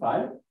output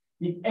file,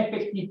 the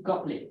effective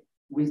coupling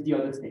with the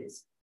other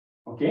states.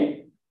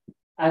 Okay?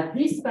 At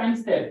this time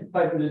step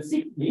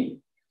 560,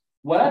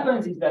 what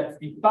happens is that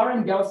the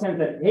parent Gaussian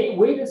said, hey,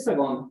 wait a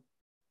second.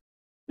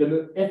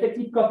 The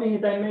effective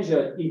coupling that I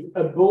measured is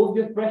above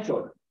the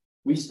threshold.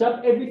 We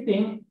stop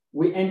everything,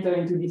 we enter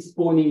into this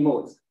spawning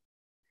mode.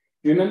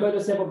 You remember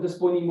the step of the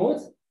spawning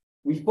mode?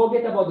 We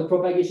forget about the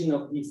propagation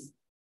of this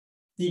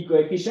C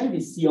coefficient,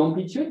 this C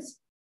amplitudes,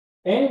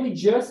 and we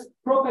just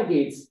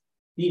propagate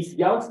this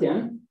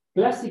Gaussian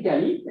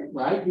classically,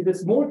 right, with a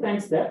small time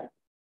step,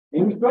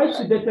 and we try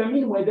to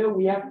determine whether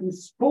we have to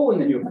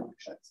spawn a new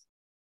functions.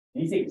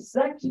 It's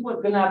exactly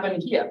what's going to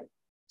happen here.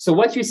 So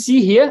what you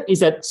see here is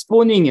that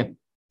spawning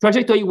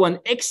trajectory 1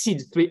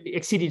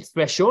 exceeded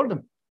threshold.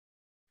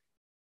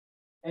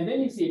 And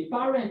then you see a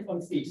parent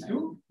on stage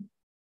 2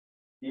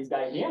 this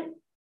guy here,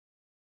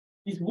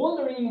 is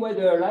wondering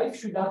whether life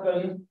should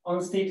happen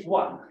on state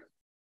 1.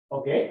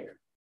 Okay?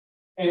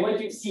 And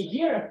what you see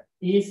here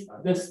is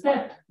the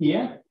step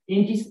here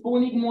in this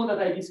spawning mode that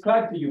I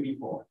described to you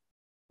before.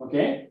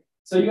 Okay?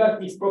 So you have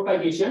this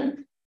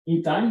propagation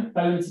in time,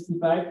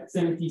 565,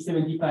 70,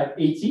 75,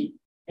 80.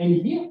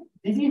 And here,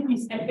 this is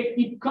this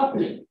effective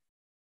coupling.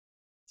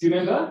 Do you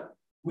remember?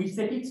 We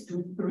set it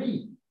to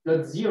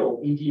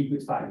 3.0 in the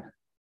input file.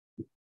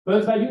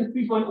 First value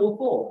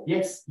 3.04.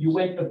 Yes, you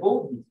went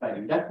above this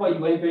value. That's why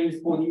you enter in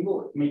spawning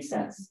mode. Makes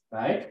sense,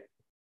 right?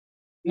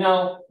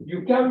 Now,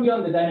 you carry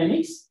on the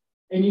dynamics,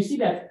 and you see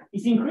that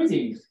it's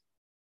increasing.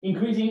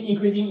 Increasing,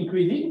 increasing,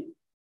 increasing,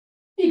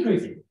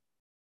 decreasing.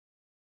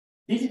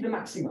 This is the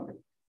maximum,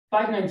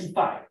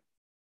 595.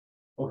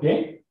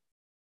 Okay?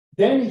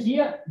 Then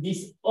here,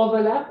 this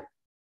overlap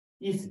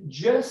is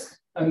just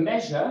a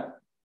measure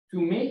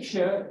to make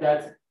sure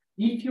that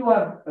if you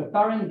have a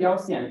parent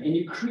Gaussian and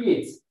you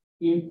create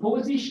in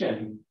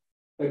position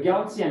a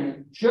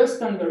Gaussian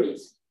just under it,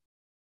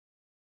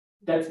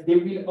 that they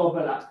will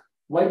overlap.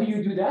 Why do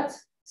you do that?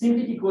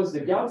 Simply because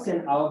the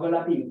Gaussian are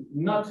overlapping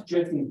not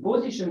just in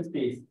position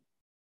space,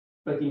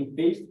 but in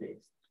phase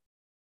space.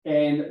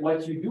 And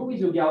what you do with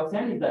your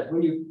Gaussian is that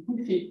when you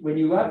push it, when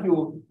you have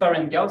your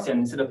parent Gaussian,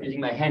 instead of using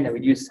my hand, I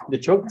will use the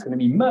chalk. It's going to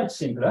be much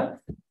simpler,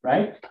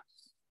 right?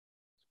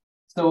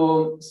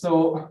 So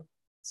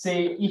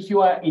say if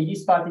you are in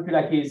this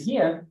particular case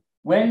here,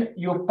 when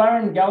your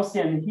parent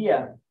Gaussian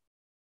here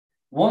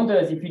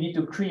wonders if you need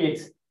to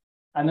create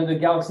another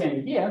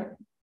Gaussian here,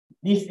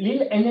 this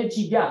little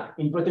energy gap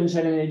in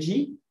potential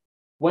energy,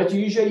 what you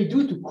usually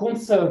do to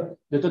conserve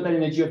the total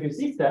energy of your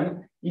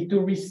system is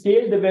to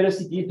rescale the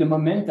velocity, the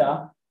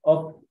momenta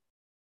of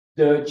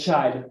the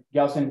child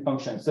Gaussian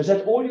function, such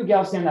that all your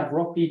Gaussian have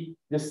roughly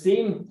the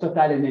same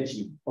total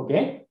energy,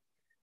 okay?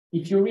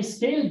 If you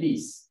rescale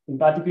this, in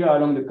particular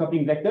along the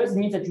coupling vectors, it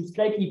means that you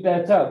slightly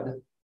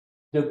perturbed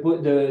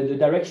the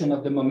direction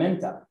of the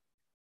momenta.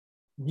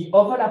 The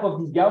overlap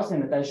of this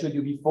Gaussian that I showed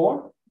you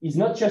before is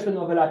not just an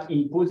overlap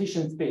in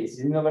position space,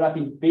 it's an overlap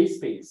in phase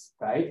space,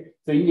 right?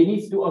 So it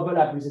needs to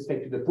overlap with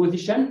respect to the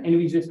position and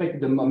with respect to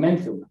the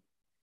momentum.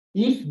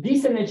 If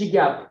this energy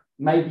gap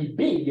might be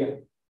big,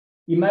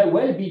 it might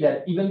well be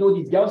that even though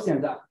these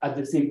Gaussians are at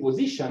the same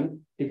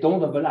position, they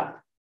don't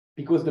overlap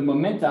because the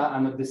momenta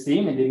are not the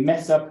same and they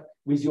mess up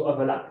with your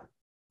overlap.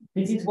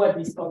 This is what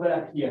this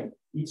overlap here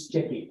is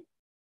checking.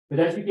 But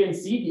as you can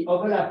see, the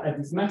overlap at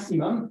this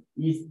maximum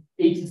is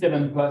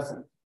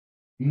 87%,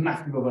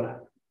 massive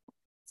overlap.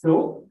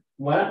 So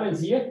what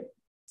happens here?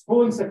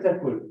 Spawn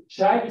successful.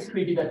 Child is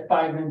created at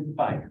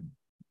 595.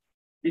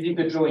 This is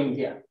the drawing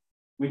here.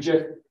 We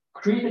just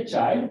create a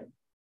child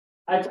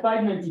at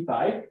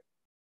 595,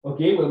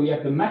 okay, where we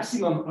have the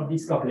maximum of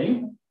this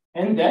coupling.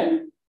 And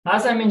then,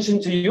 as I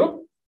mentioned to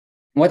you,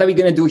 what are we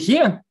going to do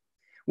here?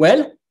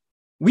 Well,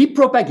 we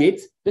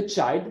propagate the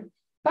child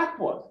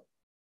backward,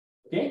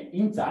 okay,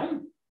 in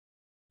time.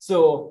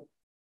 So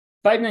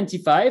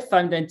 595,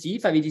 590,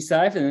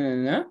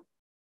 585,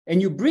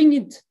 and you bring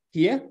it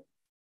here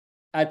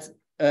at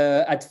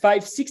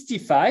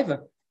 565,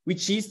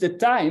 which is the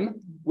time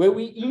where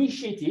we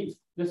initiated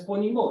the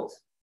spawning mode.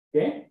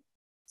 Okay,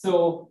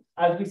 so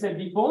as we said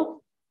before,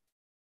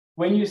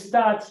 when you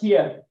start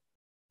here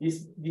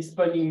this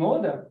spawning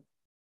mode,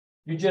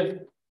 you just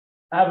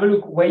have a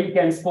look where you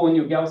can spawn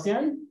your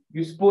Gaussian.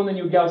 You spawn a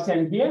new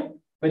Gaussian here,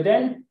 but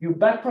then you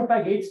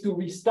backpropagate to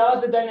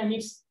restart the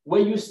dynamics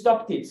where you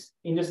stopped it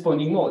in the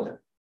spawning mode.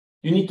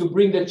 You need to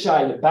bring the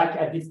child back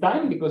at this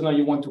time because now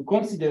you want to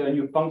consider a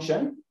new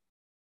function.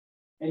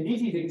 And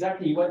this is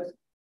exactly what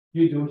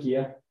you do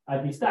here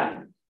at this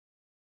time.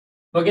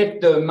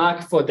 Forget the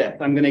mark for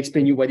depth. I'm going to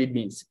explain you what it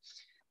means.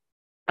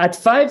 At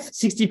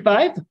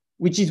 565,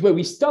 which is where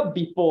we stopped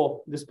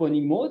before the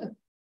spawning mode,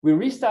 we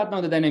restart now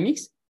the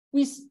dynamics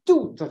with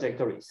two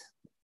trajectories.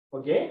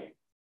 Okay?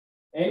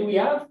 And we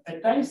have a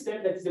time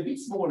step that is a bit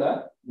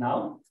smaller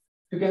now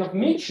to kind of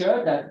make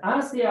sure that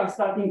as they are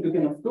starting to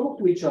kind of talk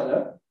to each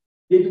other,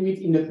 they do it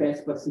in the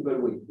best possible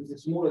way. With a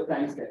smaller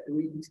time step.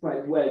 We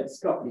describe well this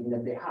coupling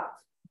that they have.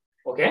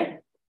 Okay?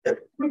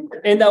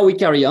 And now we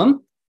carry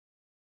on.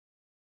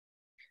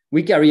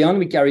 We carry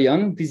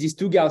on. This is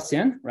two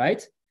Gaussian,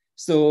 right?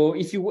 So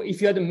if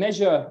you had a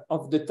measure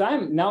of the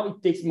time, now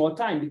it takes more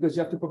time because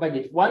you have to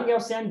propagate one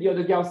Gaussian, the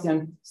other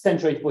Gaussian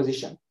centroid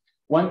position.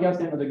 One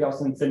Gaussian, other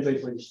Gaussian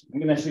centroid position.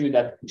 I'm going to show you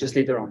that just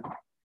later on.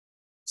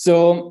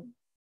 So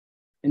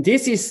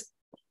this is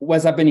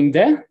what's happening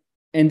there.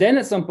 And then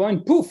at some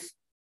point, poof.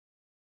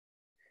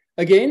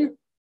 Again,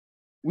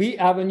 we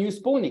have a new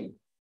spawning.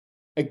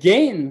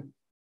 Again,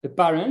 the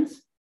parent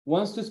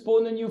wants to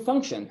spawn a new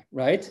function,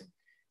 right?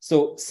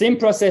 So same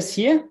process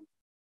here.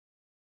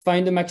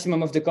 Find the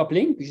maximum of the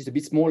coupling, which is a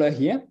bit smaller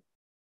here.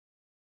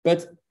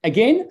 But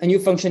again, a new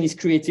function is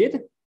created,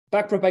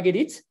 backpropagate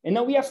it, and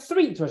now we have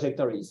three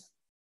trajectories.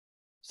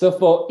 So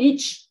for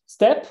each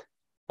step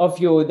of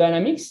your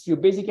dynamics, you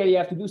basically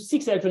have to do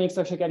 6 electronic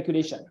structure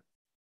calculation.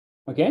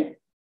 Okay?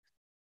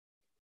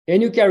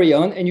 And you carry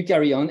on, and you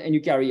carry on, and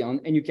you carry on,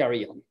 and you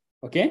carry on.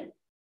 Okay.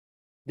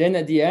 Then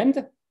at the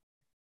end,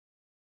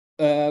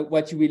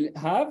 what you will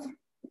have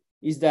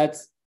is that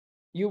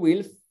you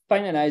will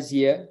finalize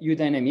here your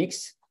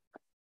dynamics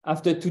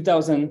after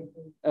 2000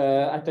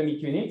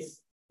 atomic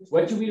units.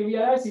 What you will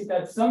realize is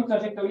that some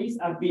trajectories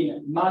have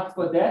been marked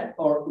for death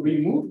or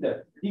removed.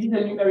 This is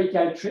a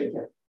numerical trick.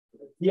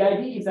 The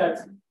idea is that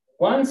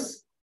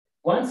once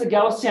a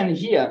Gaussian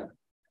here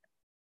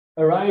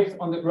arrives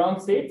on the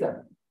ground state,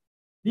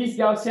 this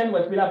Gaussian,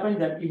 what will happen is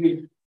that it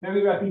will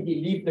very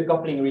rapidly leave the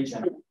coupling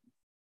region.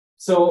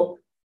 So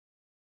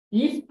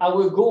if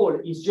our goal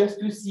is just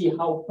to see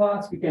how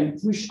fast we can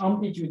push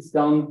amplitudes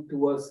down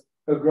towards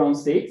a ground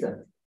state,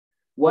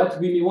 what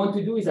we want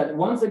to do is that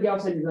once the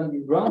Gaussian is on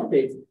this ground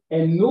state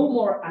and no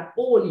more at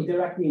all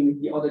interacting with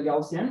the other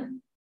Gaussian,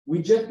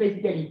 we just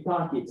basically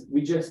park it,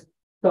 we just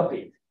stop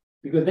it.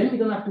 Because then we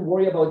don't have to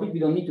worry about it, we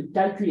don't need to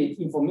calculate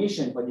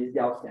information for this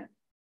Gaussian.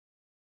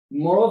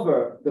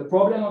 Moreover, the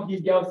problem of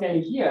this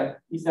Gaussian here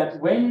is that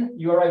when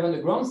you arrive on the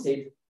ground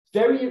state,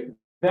 very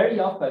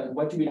often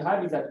what you will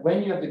have is that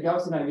when you have the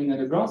Gaussian arriving on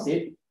the ground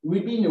state, you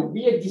will be in a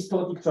weird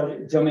distorted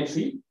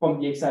geometry from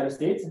the exciter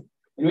state.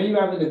 And when you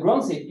are on the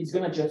ground state, it's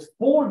going to just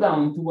fall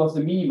down towards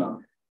the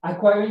minimum,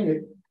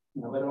 acquiring I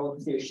don't know what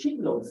to say,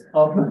 shitloads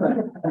of,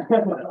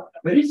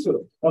 very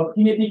true, of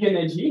kinetic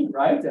energy,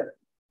 right?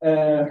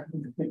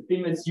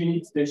 Famous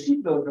unit, the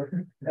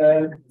shitload.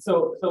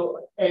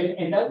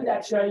 And that would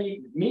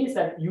actually means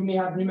that you may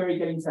have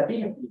numerical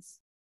instabilities,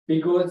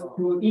 because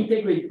to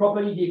integrate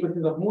properly the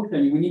equations of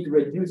motion, you will need to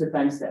reduce the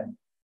time step.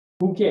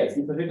 Who cares?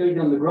 If the vector is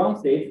on the ground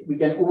state, we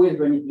can always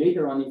run it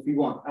later on if we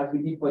want, as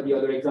we did for the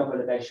other example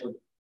that I showed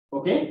you.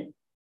 Okay?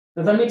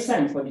 Does that make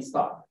sense for this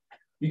part?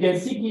 You can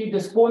see here the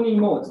spawning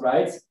modes,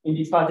 right? In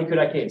this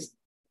particular case.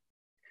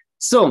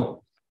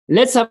 So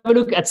let's have a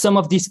look at some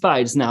of these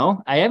files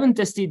now. I haven't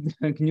tested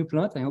a new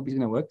plot. I hope it's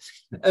going to work.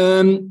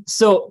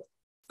 So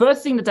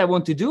first thing that I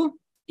want to do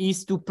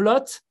is to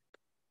plot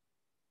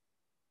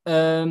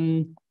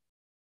I'm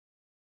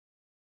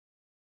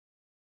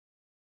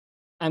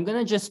going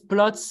to just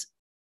plot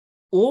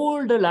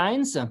all the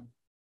lines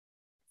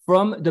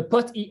from the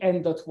pot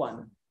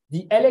En.1,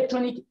 the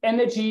electronic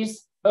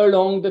energies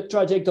along the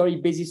trajectory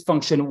basis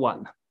function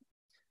 1.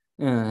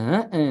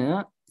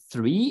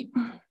 3.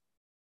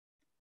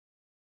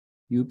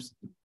 Oops.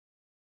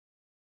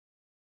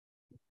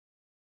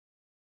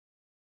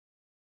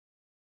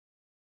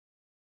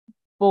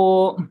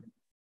 4.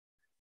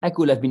 I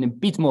could have been a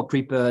bit more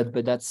prepared,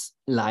 but that's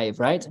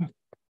live, right?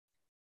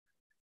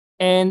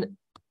 And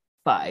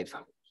 5.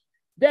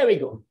 There we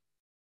go.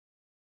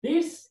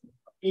 This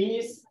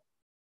is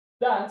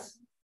that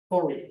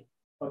for real,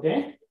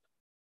 okay?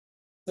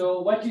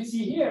 So what you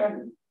see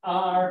here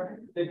are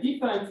the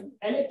different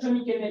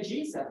electronic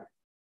energies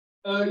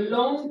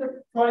along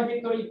the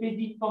trajectory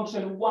basis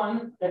function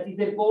 1 that is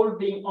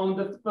evolving on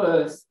the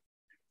first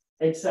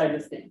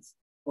excited state,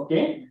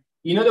 okay?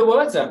 In other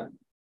words,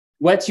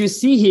 what you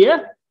see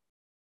here,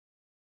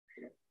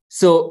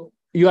 so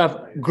you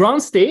have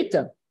ground state,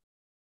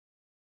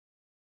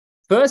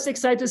 first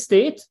excited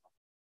state,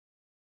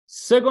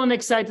 second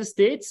excited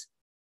state,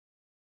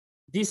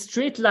 this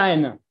straight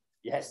line,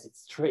 yes,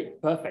 it's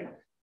straight, perfect.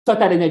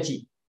 Total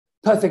energy,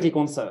 perfectly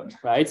conserved,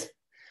 right?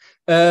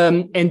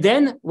 And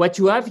then what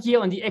you have here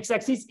on the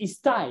x-axis is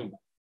time.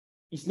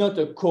 It's not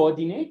a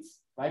coordinate,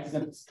 right? It's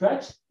not a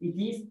stretch, it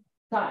is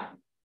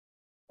time,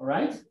 all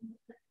right?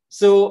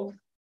 So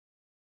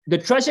the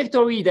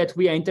trajectory that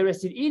we are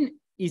interested in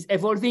is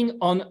evolving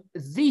on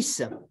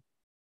this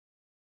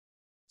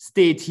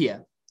state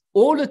here.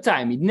 All the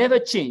time, it never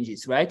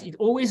changes, right? It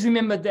always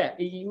remembers there,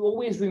 it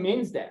always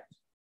remains there.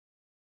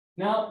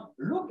 Now,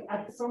 look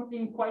at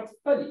something quite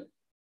funny.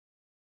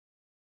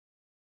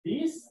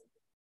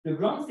 The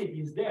ground state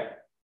is there.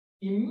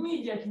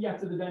 Immediately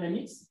after the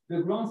dynamics,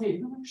 the ground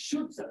state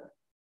shoots up,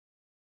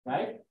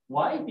 right?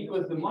 Why?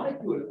 Because the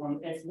molecule on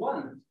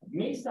S1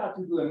 may start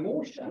to do a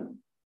motion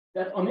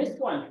that on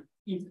S1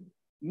 is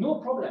no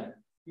problem.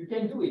 You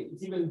can do it.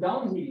 It's even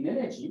downhill in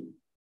energy.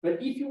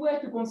 But if you were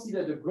to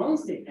consider the ground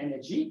state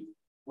energy,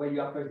 where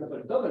you have, for example,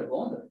 a double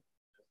bond,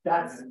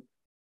 that's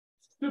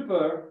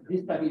super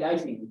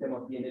destabilizing in terms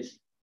of the energy.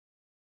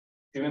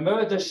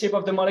 Remember the shape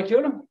of the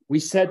molecule? We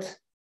said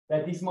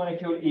that this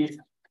molecule is,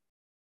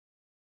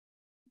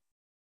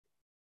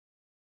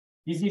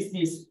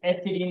 this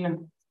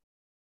ethylene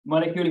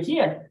molecule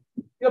here.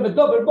 You have a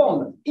double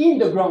bond in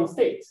the ground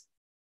state.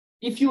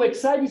 If you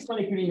excite this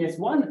molecule in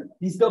S1,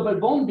 this double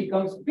bond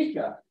becomes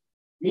weaker,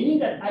 meaning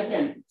that I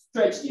can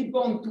stretch this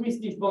bond,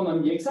 twist this bond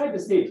on the excited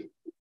state.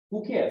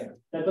 Who cares?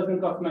 That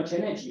doesn't cost much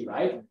energy,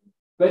 right?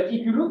 But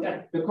if you look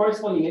at the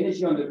corresponding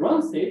energy on the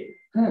ground state,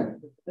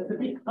 that's a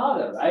bit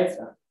harder, right?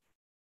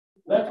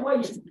 That's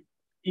why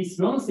this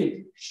ground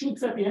state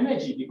shoots up in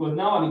energy, because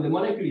now, I mean, the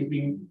molecule is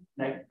being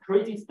like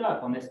crazy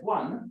stuff on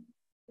S1.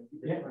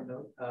 Yeah.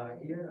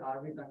 Here,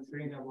 are we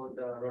considering about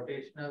the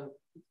rotational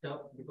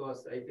stuff,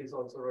 because it is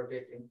also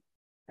rotating,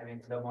 I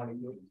mean, the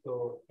molecule.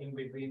 So in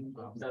between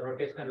the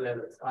rotational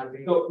levels, are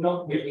we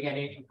no, getting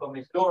any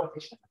information? No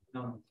rotation.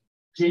 No.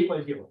 J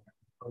equals 0.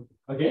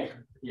 Okay?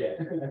 Yeah.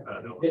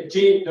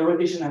 The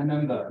rotational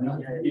number, not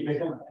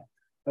the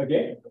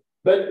okay?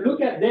 But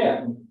look at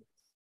there.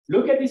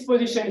 Look at this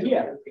position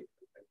here.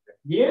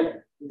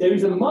 Here, there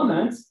is a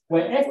moment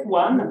where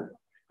F1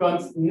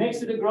 comes next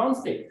to the ground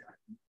state.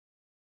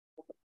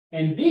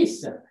 And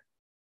this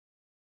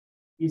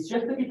is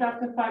just a bit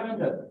after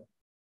 500.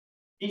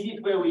 This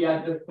is where we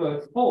had the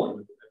first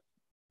phone.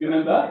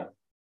 Remember?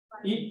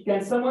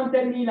 Can someone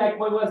tell me like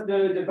what was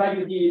the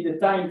value, the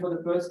time for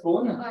the first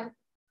phone?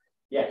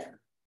 Yes.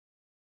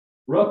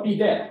 Roughly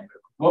there.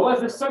 What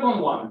was the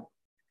second one?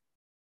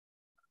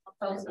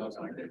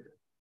 1,000.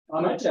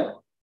 How much?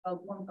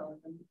 About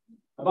 1,000.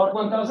 About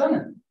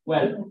 1,000?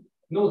 Well,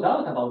 no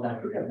doubt about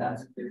that. Look at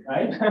that,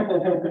 right?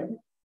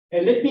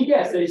 And let me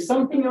guess, there is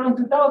something around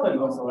 2,000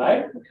 also,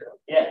 right?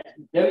 Yeah,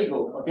 there we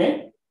go,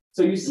 okay?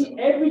 So you see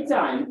every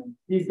time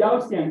these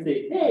Gaussians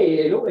say,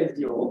 hey, hello,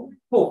 S0,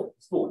 oh,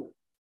 spawn,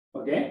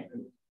 okay?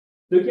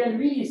 You can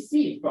really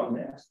see it from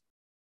there.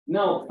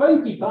 Now,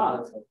 funky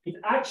part is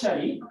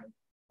actually,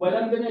 what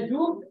I'm gonna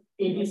do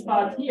in this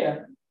part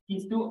here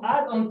is to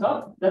add on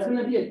top, that's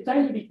gonna be a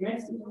tiny bit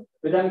messy,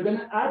 but I'm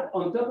gonna add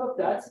on top of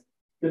that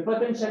the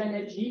potential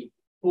energy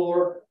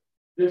for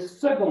the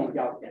second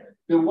Gaussian,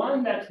 the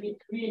one that we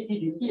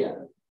created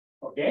here,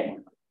 okay?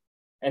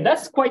 And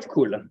that's quite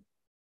cool.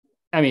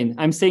 I mean,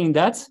 I'm saying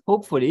that,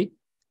 hopefully.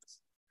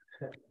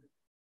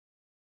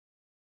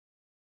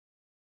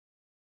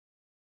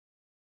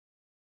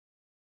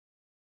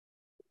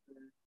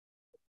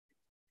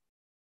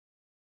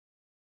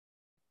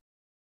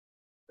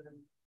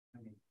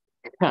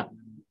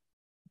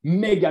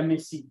 Mega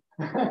messy.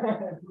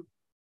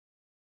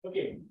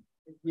 Okay,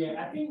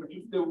 yeah, I think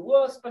it's the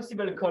worst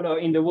possible color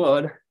in the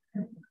world,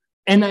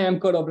 and I am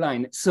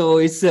colorblind, so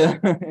it's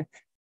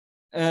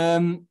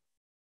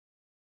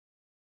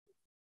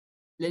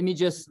let me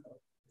just,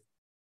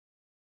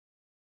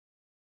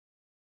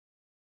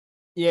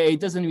 yeah, it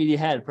doesn't really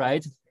help,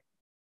 right?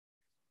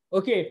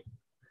 Okay,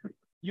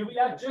 you will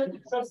have just,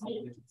 trust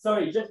me,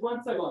 sorry, just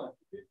 1 second.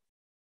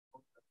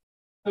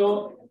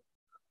 So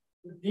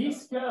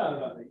this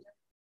curve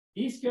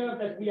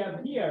that we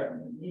have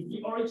here is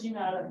the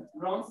original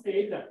ground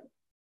state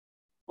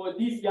for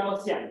this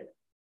Gaussian,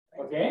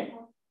 okay?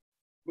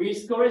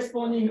 With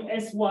corresponding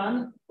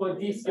S1 for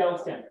this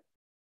Gaussian.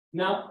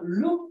 Now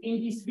look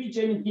in this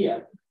region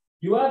here.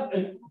 You have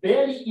a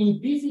barely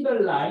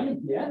invisible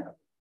line here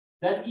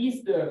that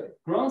is the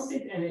ground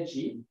state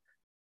energy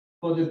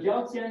for the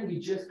Gaussian we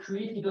just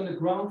created on the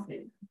ground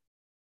state.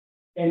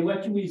 And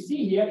what you will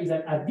see here is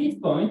that at this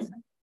point,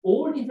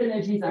 all these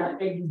energies are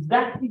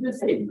exactly the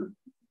same.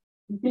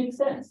 It makes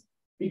sense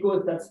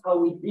because that's how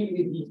we deal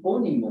with the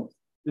spawning mode.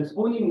 The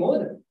spawning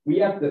mode, we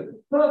have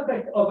the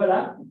perfect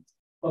overlap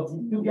of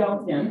the two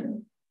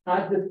Gaussians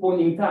at the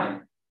spawning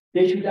time.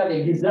 They should have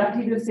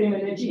exactly the same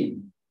energy,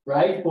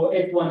 right? For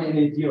S1 and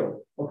S0.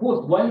 Of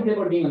course, one is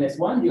evolving on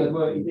S1, the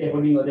other is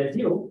evolving on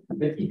S0.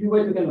 But if you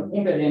were to kind of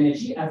compare the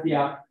energy as they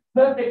are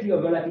perfectly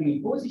overlapping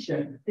in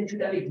position, they should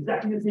have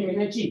exactly the same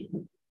energy.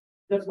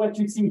 That's what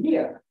you see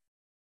here.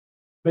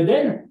 But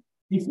then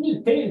this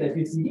little tail that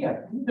you see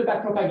here is the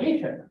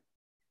backpropagation.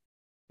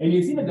 And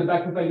you see that the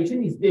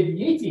backpropagation is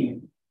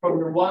deviating from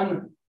the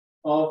one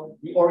of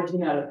the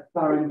original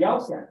parent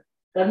Gaussian.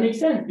 That makes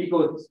sense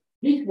because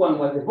this one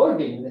was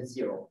evolving in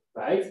S0,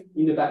 right?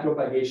 In the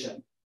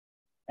backpropagation.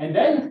 And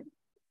then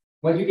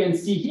what you can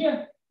see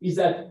here is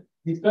that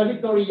this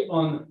trajectory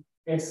on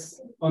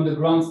the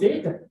ground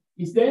state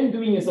is then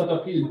doing a sort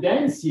of little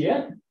dance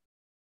here,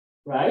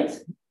 right?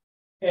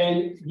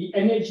 And the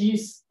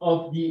energies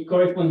of the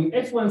corresponding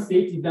S1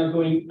 state is now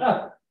going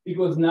up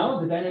because now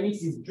the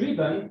dynamics is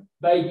driven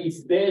by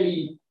this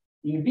barely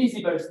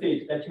invisible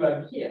state that you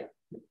have here,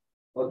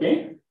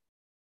 okay?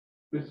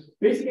 But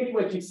basically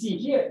what you see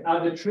here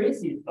are the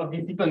traces of the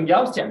different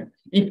Gaussian.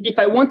 If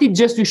I wanted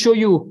just to show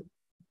you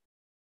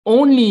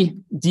only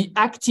the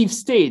active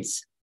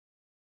states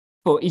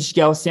for each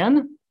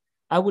Gaussian,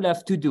 I would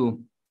have to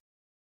do.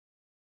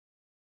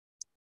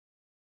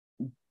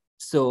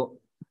 So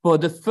for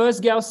the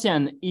first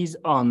Gaussian is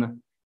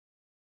on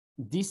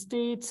this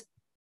state,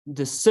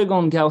 the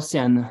second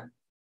Gaussian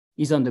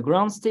is on the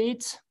ground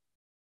state.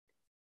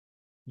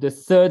 The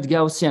third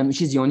Gaussian,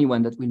 which is the only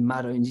one that will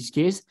matter in this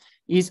case,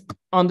 is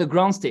on the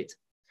ground state.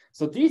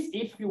 So this,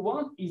 if you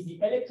want, is the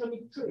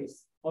electronic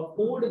trace of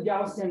all the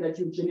Gaussian that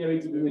you've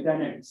generated in your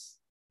dynamics,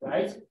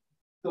 right?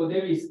 So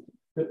there is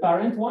the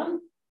parent one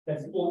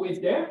that's always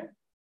there.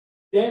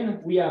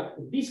 Then we have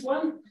this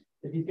one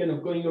that is kind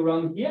of going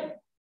around here.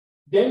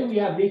 Then we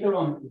have later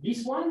on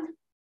this one,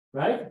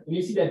 right? And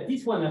you see that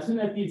this one, as soon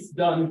as it's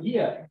done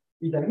here,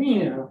 is like,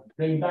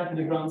 going back to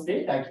the ground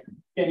state. Like,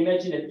 you can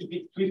imagine that if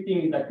it's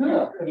drifting, it's like,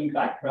 coming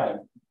back, right?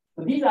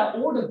 So these are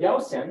all the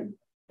Gaussian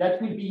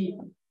that will be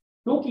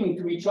talking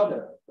to each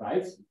other,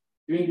 right?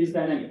 During this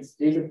dynamics.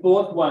 There's a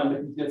fourth one,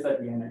 but it's just at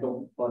the end. I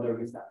don't bother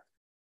with that.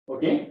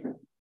 Okay?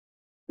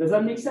 Does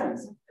that make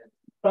sense?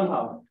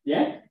 Somehow,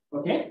 yeah?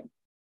 Okay?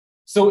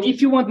 So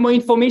if you want more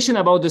information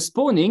about the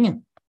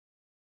spawning,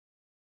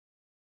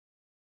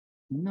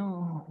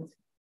 no.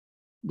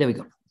 There we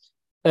go.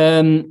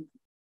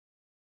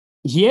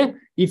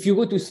 Here, if you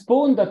go to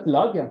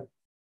spawn.log,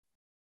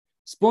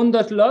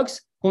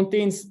 spawn.logs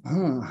contains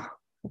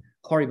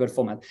horrible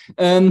format.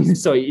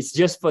 Sorry, it's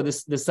just for the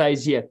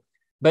size here,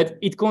 but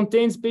it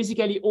contains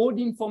basically all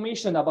the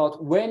information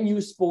about when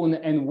you spawn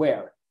and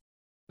where.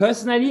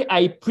 Personally,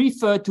 I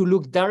prefer to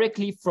look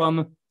directly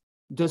from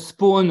the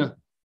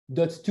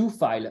spawn.to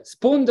file.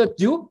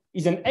 Spawn.to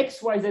is an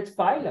XYZ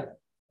file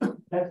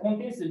that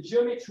contains the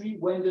geometry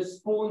when the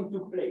spawn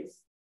took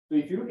place. So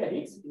if you look at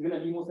it, it's going to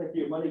be most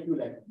likely a molecule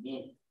like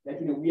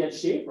in a weird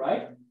shape,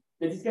 right?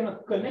 That is kind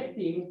of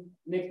connecting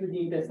next to the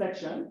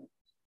intersection.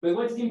 But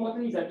what's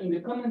important is that in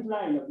the command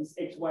line of this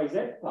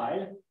XYZ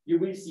file, you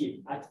will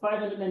see at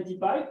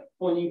 595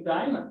 point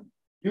time,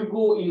 you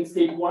go in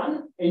state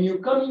 1, and you're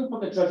coming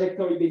from the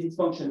trajectory basis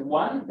function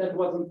 1 that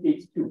was in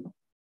state 2.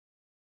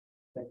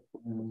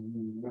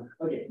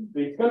 Okay, so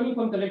it's coming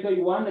from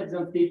trajectory 1 that's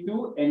on state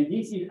 2, and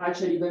this is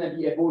actually going to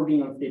be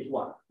evolving on state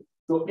 1.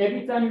 So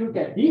every time you look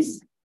at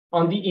this,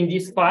 in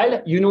this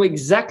file, you know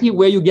exactly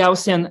where your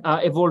Gaussian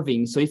are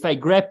evolving. So if I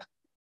grab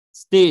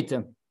state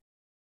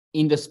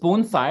in the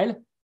spawn file,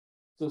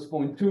 so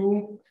spawn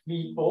 2,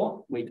 3,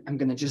 4, wait, I'm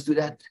going to just do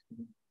that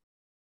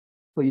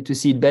for you to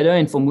see it better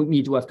and for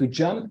me to have to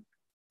jump.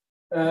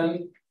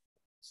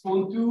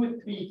 Spawn 2,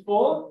 3,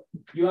 4,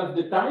 you have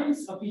the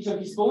times of each of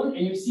these spawn,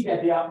 and you see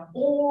that they are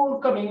all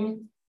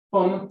coming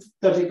from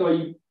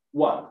trajectory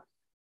 1.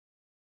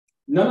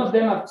 None of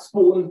them have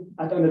spawned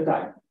at another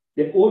time.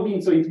 They've all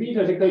been, so in 3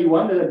 trajectory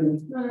 1, that has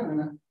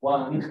been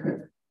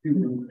 1,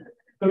 2,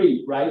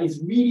 3, right? It's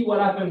really what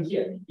happened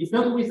here. It's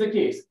not always the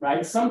case,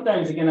 right?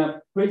 Sometimes you can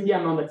have crazy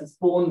amount that is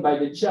spawned by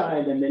the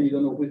child, and then you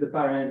don't know who's the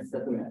parents,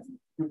 that's a mess.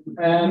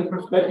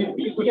 But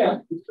yeah,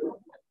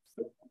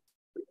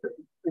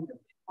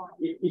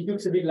 it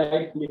looks a bit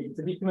like it's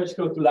a bit too much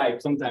close to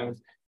life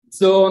sometimes.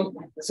 So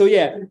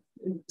yeah,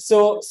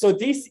 so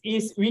this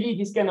is really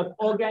this kind of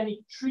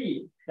organic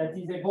tree that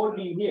is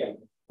evolving here.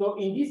 So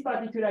in this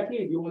particular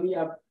case, you only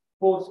have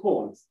 4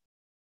 spawns.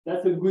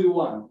 That's a good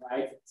one,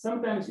 right?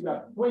 Sometimes you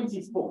have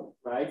 20 spawns,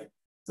 right?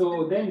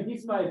 So then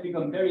this file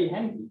becomes very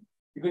handy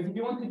because if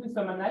you want to do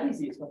some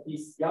analysis of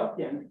this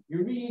Gaussian, you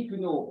really need to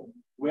know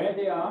where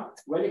they are,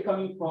 where they're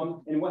coming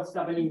from, and what's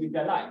happening with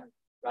their life,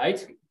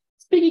 right?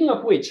 Speaking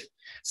of which,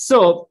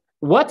 so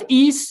what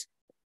is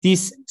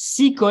this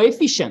C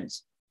coefficient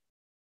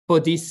for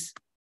this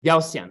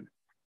Gaussian?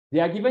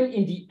 They are given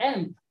in the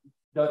end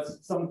dot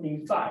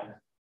something file.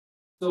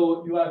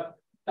 So you have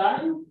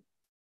time,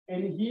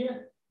 and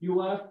here you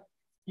have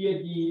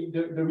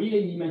the real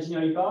and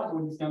imaginary part.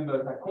 All these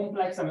numbers are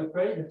complex, I'm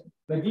afraid,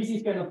 but this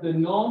is kind of the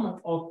norm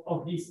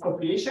of this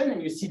population,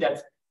 and you see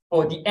that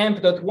for the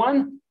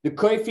amp.1, the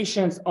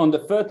coefficients on the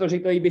first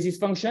trajectory basis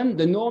function,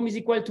 the norm is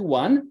equal to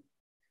 1.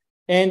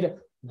 And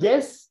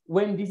guess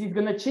when this is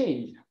going to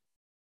change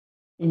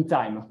in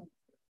time?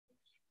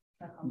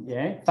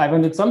 Yeah,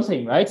 500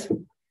 something, right?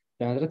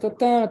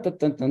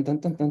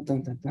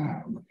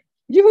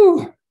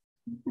 Yoo-hoo!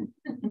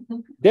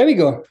 There we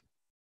go.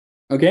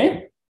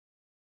 Okay.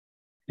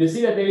 You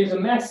see that there is a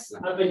mess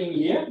happening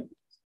here.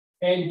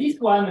 And this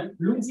one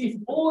loses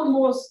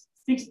almost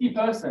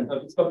 60%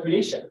 of its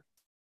population.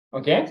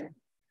 Okay.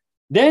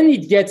 Then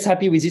it gets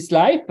happy with its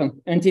life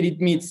until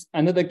it meets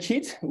another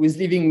kid who is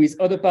living with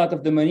other part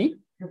of the money.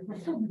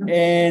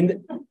 And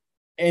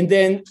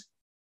then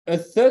a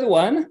third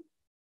one,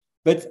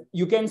 but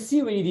you can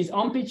see really these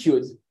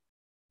amplitudes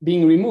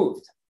being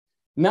removed.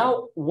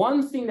 Now,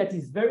 one thing that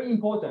is very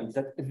important is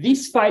that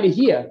this file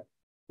here,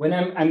 when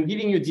I'm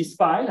giving you this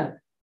file,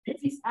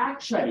 this is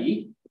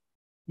actually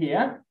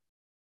here,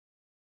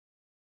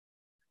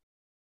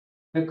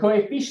 the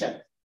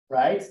coefficient,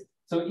 right?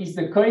 So it's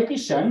the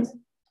coefficient.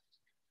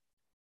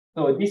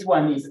 So this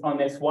one is on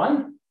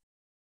S1,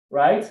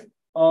 right?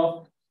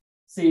 Of,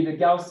 say, the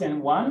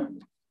Gaussian 1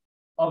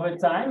 over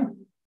time.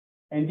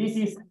 And this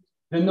is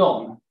the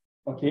norm,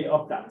 okay,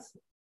 of that.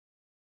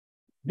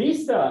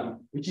 This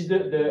term, which is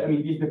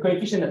the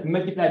coefficient that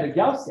multiplies the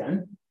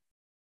Gaussian,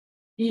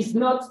 is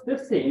not the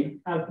same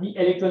as the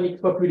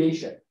electronic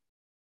population.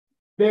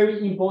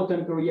 Very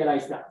important to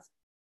realize that.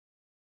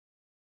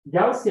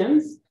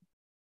 Gaussians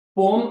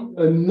form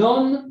a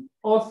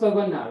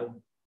non-orthogonal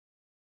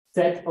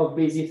set of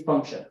basis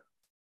functions.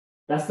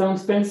 That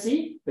sounds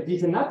fancy, but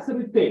it's an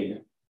absolute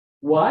pain.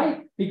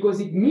 Why? Because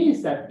it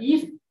means that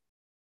if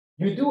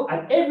you do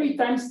at every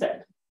time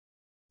step,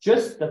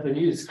 just that's a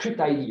little script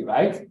ID,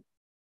 right?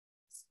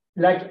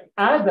 Like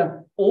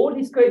add all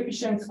these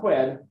coefficients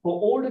squared for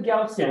all the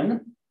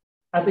Gaussian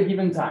at a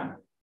given time.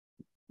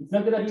 It's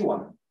not going to be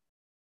 1.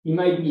 It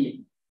might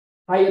be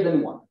higher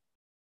than 1.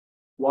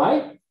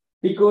 Why?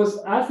 Because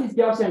as these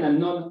Gaussian are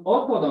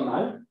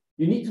non-orthogonal,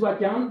 you need to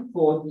account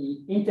for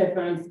the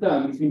interference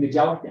term between the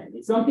Gaussian.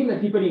 It's something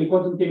that people in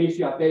quantum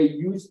chemistry are very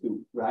used to,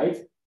 right?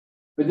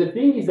 But the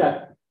thing is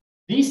that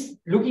this,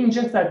 looking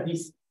just at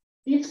this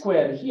t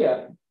squared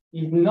here,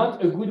 is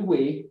not a good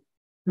way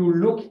to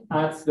look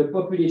at the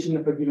population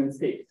of a given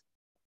state.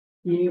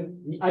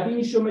 In the ab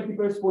initio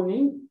multiple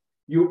spawning,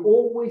 you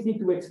always need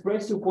to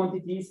express your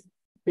quantities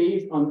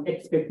based on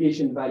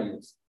expectation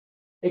values.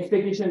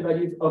 Expectation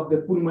values of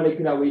the full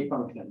molecular weight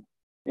function.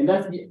 And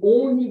that's the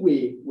only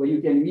way where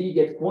you can really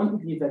get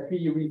quantities that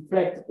really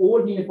reflect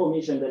all the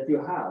information that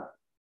you have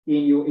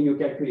in your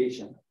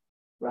calculation,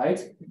 right?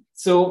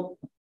 So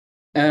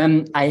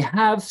I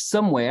have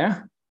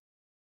somewhere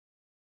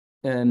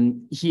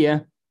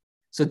here.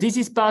 So this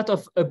is part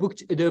of a book,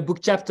 the book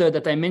chapter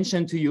that I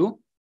mentioned to you.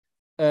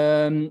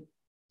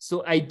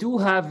 So I do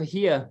have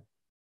here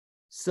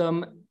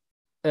some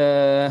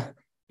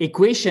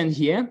equation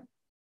here.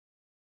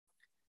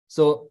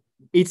 So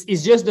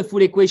it's just the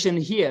full equation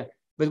here.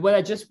 But what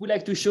I just would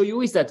like to show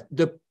you is that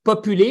the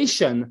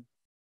population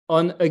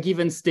on a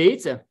given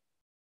state,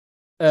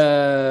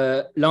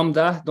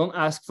 lambda, don't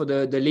ask for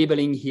the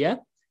labeling here,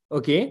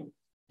 okay,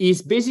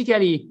 is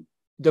basically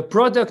the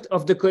product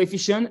of the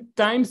coefficient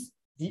times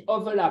the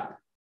overlap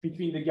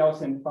between the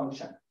Gaussian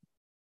function.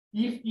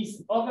 If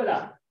this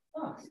overlap,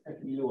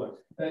 slightly lower,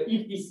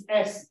 if this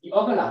S, the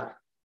overlap,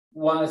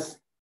 was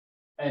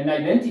an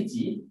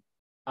identity,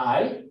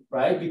 I,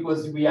 right,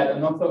 because we had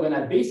an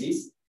orthogonal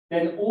basis,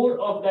 then all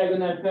of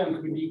diagonal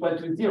terms will be equal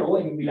to 0,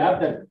 and we'll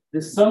have that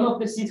the sum of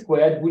the C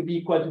squared will be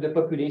equal to the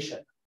population.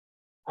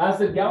 As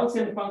the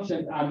Gaussian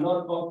functions are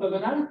not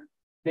orthogonal,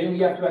 then we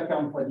have to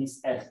account for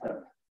this S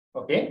term,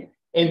 okay?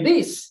 And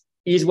this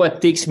is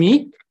what takes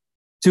me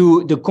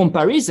to the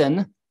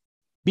comparison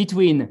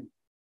between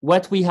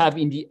what we have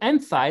in the M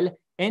file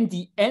and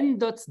the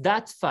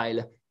n.dat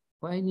file.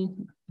 Why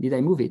did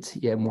I move it?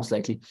 Yeah, most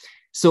likely.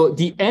 So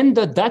the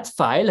n.dat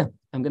file,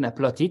 I'm gonna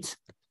plot it.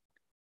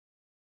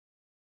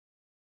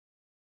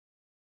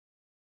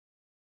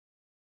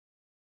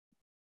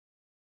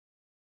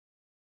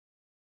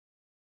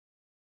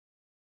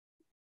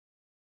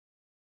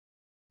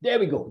 There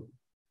we go.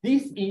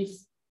 This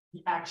is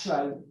the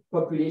actual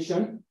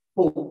population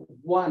for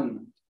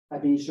one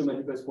ab initio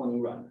multiple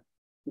spawning run.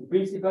 In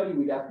principle, you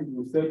will have to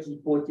do 30,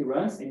 40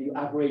 runs, and you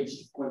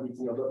average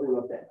quantity of all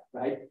of them,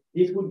 right?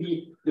 This would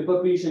be the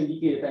population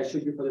decay that I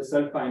showed you for the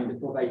sulfine and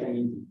for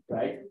vitamin D,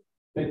 right?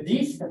 But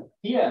this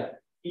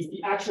here is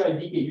the actual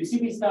decay. You see,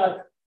 we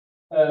start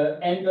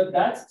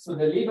n.dat. So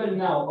the label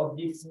now of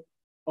these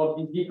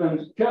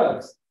different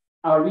curves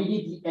are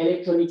really the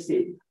electronic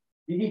state.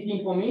 This is the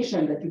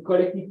information that you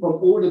collected from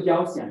all the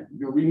Gaussian.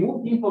 You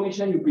remove the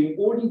information, you bring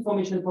all the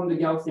information from the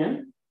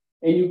Gaussian,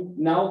 and you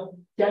now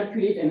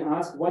calculate and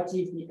ask what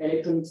is the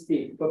electronic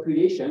state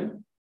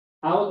population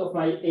out of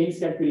my Ames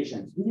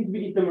calculations. This is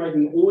really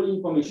summarizing all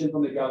information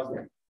from the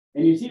Gaussian.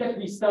 And you see that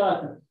we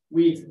start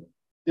with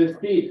the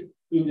state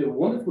in the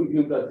wonderful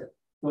blue plot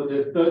for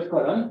the third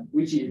column,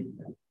 which is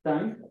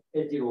times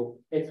S0,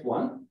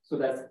 S1. So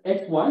that's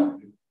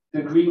S1,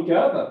 the green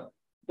curve,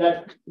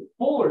 that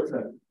falls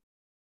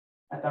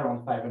at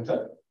around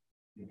 500,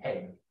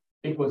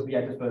 because we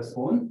had the first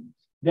spawn.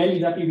 Then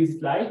exactly we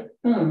slide,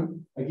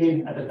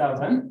 again at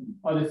 1,000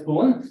 on the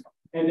spawn,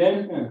 and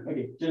then,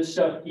 okay, just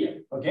short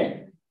here,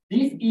 okay?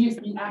 This is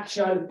the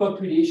actual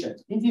population.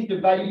 This is the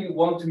value you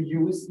want to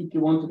use if you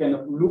want to kind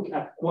of look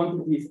at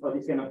quantities for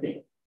this kind of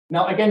thing.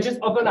 Now I can just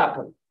overlap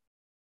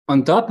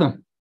on top.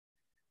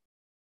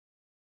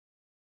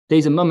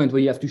 There's a moment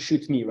where you have to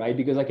shoot me, right?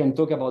 Because I can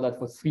talk about that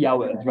for 3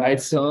 hours, right?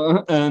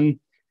 So,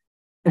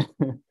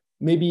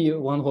 maybe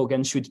one row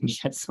can shoot me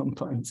at some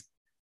point.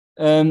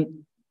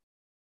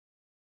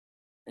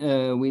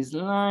 With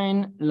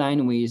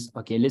line with,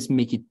 okay, let's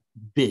make it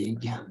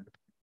big.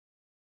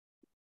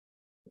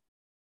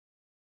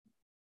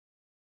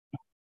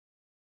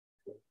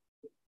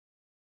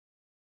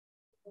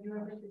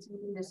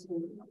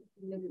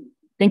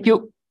 Thank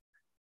you.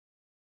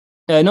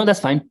 No,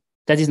 that's fine.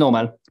 That is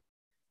normal.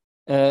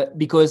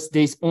 Because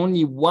there's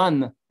only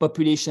one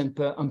population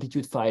per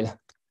amplitude file.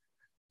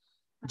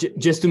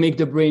 Just to make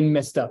the brain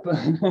messed up.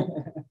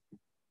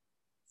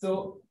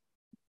 So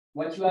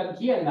what you have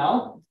here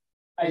now,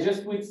 I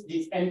just put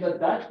this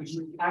n.dat, which is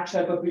the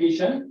actual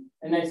population,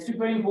 and I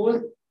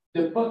superimpose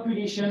the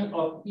population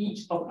of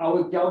each of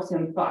our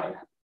Gaussian file,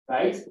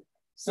 right?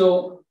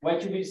 So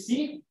what you will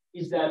see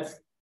is that,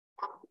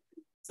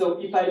 so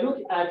if I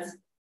look at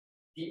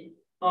the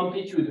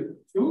amplitude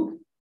 2,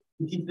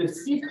 it is the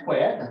C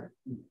squared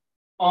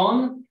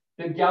on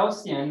the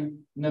Gaussian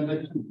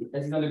number 2,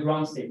 that is on the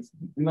ground state.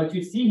 And what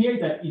you see here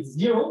is that it's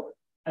 0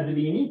 at the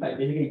beginning, but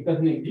basically it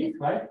doesn't exist,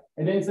 right?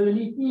 And then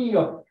suddenly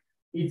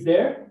it's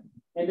there.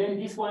 And then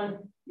this one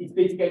is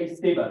basically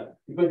stable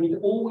because it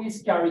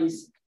always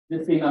carries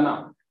the same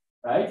amount,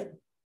 right?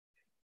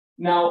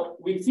 Now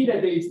we see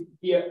that there is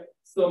here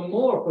some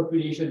more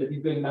population that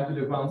is going back to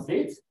the ground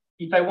state.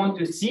 If I want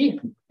to see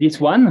this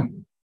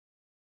one,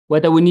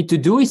 what I will need to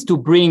do is to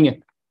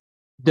bring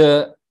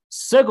the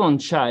second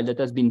child that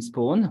has been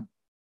spawned.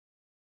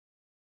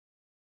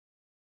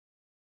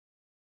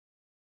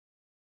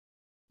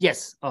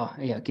 Yes. Oh,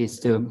 yeah. Okay. It's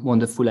the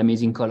wonderful,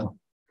 amazing color,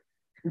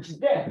 which is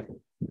there.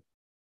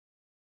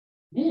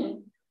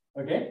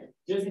 Okay.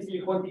 Just this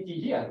little quantity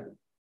here.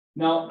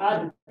 Now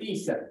add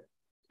this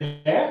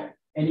there,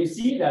 and you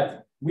see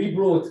that we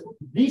brought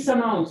this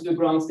amount to the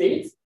ground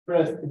state,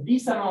 plus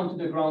this amount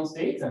to the ground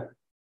state,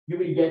 you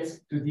will get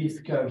to this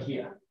curve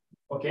here.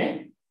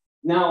 Okay?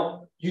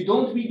 Now, you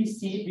don't really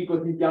see it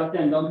because the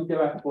Gaussian don't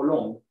interact for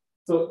long.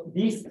 So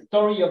this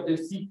story of the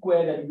C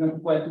squared that is not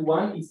equal to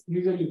 1 is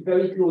usually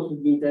very close to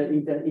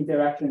the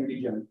interaction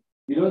region.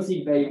 You don't see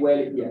it very well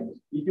here.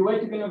 If you were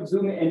to kind of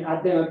zoom and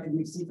add them up, you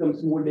will see some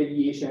small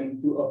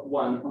deviation of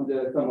 1 on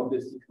the sum of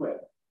the C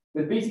squared.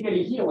 But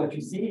basically here, what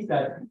you see is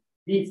that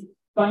this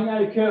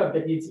final curve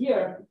that is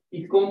here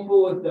is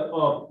composed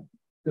of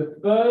the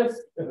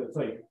first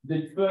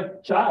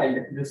child,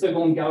 the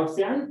second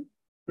Gaussian,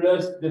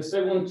 plus the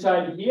second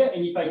child here.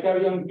 And if I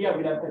carry on here,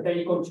 we'll have a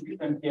tiny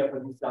contribution here for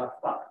this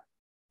last part.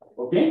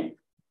 Okay?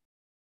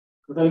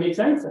 Does that make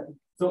sense?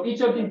 So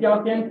each of these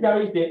Gaussians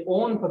carries their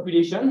own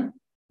population.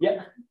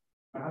 Yeah.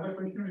 I have a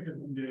question because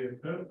in the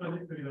third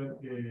trajectory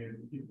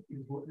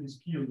that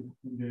is killed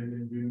in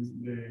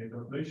the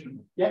calculation.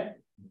 Yeah.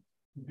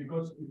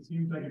 Because it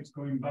seems like it's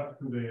going back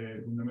to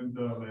the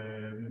fundamental,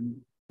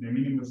 the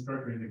minimum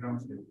structure in the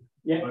ground state.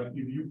 Yeah. But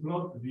if you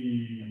plot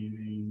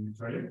the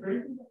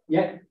trajectory,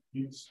 yeah,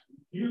 it's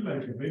feels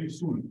like very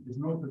soon. It's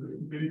not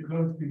very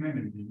close to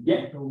energy.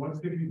 Yeah. So what's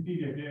the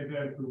criteria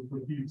there to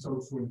kill so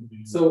soon?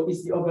 So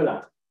it's the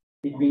overlap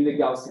between the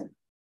Gaussian.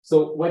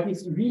 So what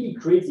is really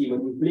crazy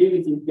when you play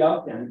with this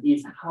Gaussian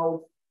is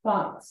how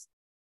fast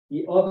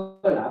the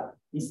overlap,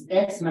 this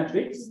X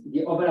matrix,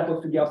 the overlap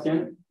of the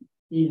Gaussian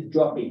is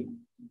dropping.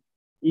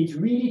 It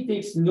really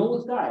takes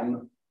no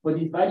time for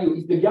this value.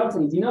 If the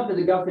Gaussian is enough that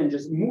the Gaussian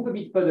just move a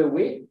bit further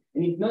away,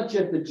 and it's not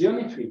just the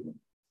geometry,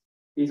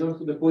 there's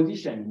also the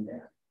position in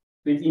there.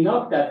 So it's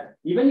enough that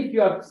even if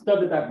you have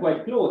stuff that are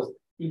quite close,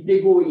 if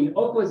they go in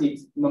opposite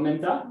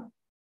momenta,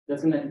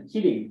 that's going to be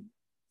killing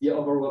the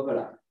overall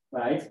overlap,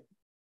 right?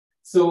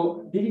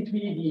 So this is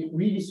really the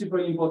really super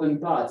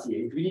important part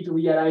here. It's really to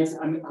realize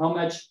how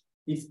much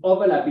this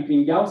overlap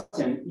between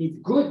Gaussian is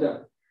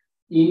good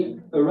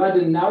in a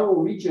rather narrow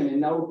region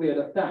and narrow period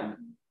of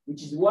time,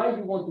 which is why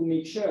you want to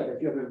make sure that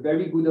you have a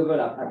very good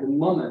overlap at the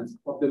moment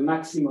of the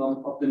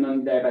maximum of the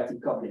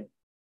non-diabatic coupling.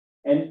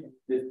 And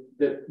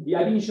the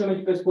ab initio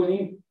geometric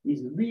postponing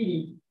is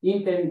really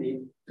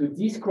intended to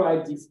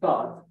describe this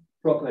part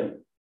properly.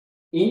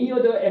 Any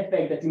other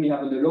effect that you may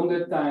have on the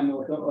longer time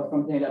or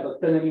something like that, or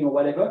tunneling or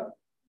whatever,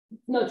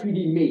 it's not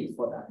really made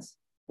for that,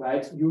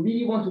 right? You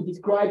really want to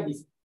describe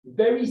this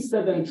very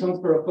sudden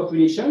transfer of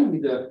population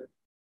with a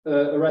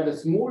rather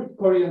small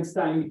covariance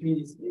time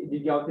between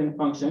the Gaussian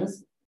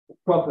functions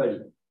properly.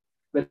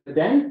 But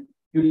then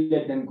you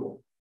let them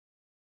go.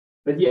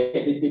 But yeah,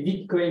 they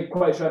did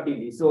quite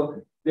rapidly.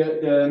 So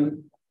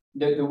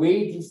the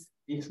way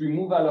this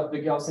removal of the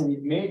Gaussian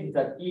is made is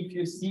that if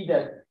you see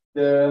that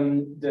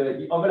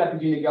the overlap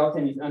between the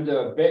Gaussian is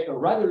under a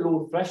rather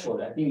low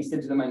threshold, I think it's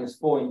 10 to the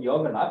 -4 in the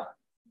overlap,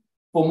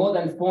 for more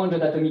than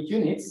 400 atomic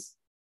units,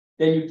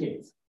 then you kill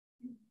it.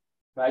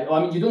 Right? Or I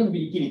mean, you don't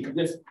really kill it, you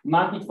just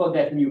mark it for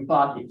that new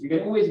park it. You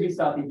can always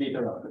restart it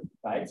later on,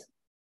 right?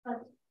 But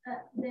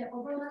the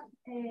overlap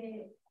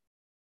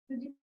to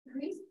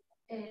decrease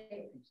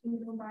in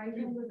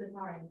comparison with the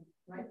parent,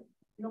 right?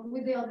 Not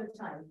with the other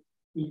child.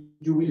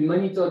 You will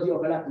monitor the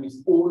overlap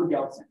with all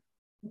Gaussian.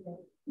 Okay.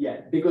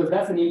 Yeah, because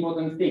that's an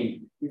important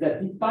thing, is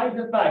that despite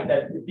the fact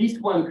that this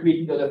one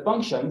created other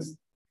functions,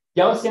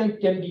 Gaussian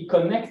can be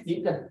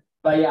connected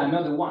by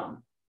another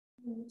one.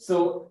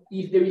 So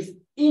if there is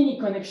any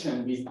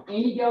connection with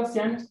any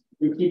Gaussian,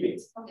 you keep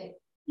it. Okay.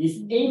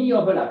 Is any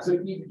overlap. So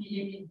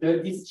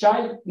this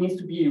child needs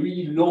to be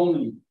really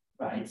lonely,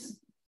 right?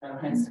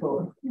 And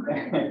so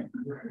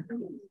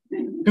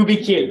to be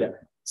killed.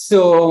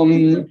 So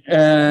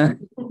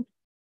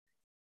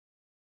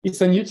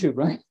it's on YouTube,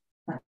 right?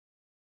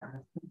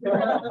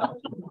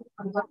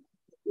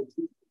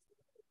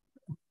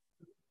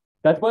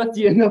 That was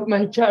the end of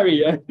my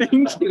career.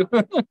 Thank you.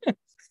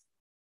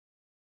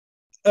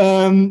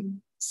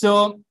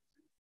 So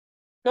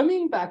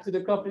coming back to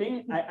the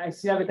coupling, I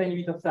still have a tiny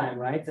bit of time,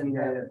 right? And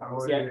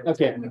yeah,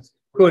 okay,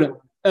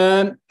 cool.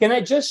 Can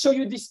I just show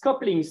you this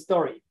coupling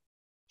story?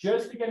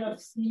 Just to kind of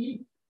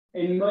see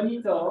and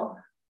monitor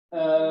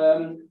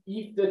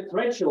if the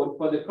threshold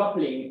for the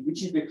coupling,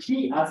 which is the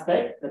key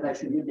aspect that I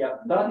should really have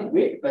started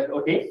with, but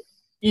okay,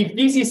 if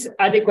this is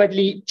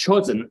adequately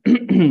chosen.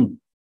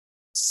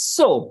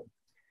 So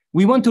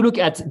we want to look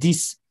at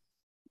this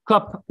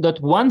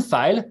cup.1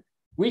 file,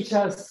 which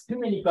has too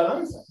many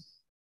columns.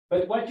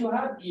 But what you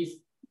have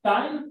is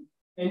time,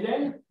 and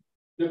then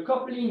the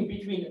coupling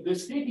between the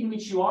state in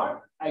which you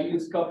are. I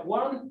use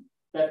cup1,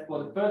 that's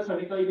for the first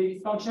trajectory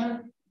basis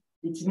function.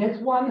 It's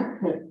net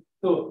 1.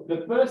 So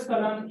the first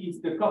column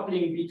is the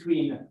coupling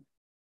between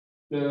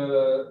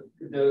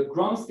the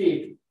ground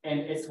state and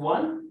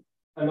S1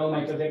 along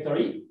my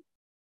trajectory.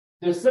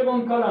 The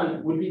second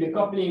column will be the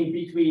coupling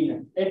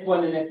between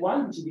F1 and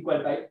F1, which is equal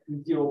to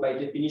 0 by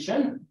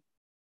definition.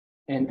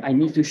 And I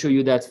need to show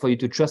you that for you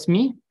to trust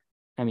me.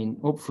 I mean,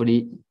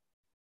 hopefully.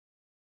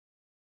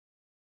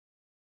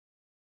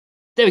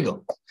 There we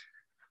go.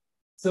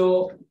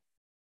 So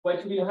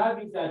what we'll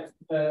have is that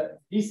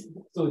this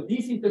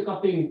is the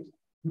coupling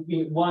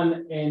between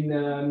one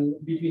and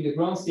between the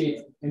ground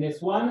state and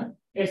S1,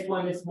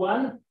 S1,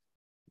 S1,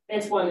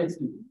 S1,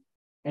 S2.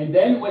 And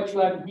then what you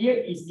have here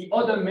is the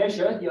other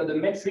measure, the other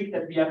metric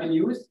that we haven't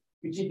used,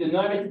 which is the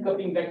non-erratic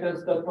coupling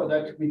vectors dot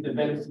product with the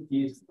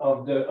velocities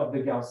of the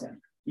Gaussian.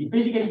 It's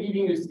basically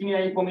giving you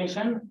similar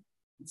information.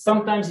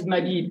 Sometimes it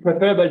might be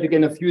preferable to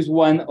kind of use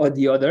one or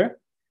the other.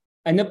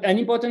 And an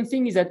important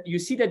thing is that you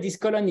see that this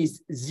column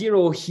is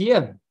 0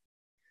 here.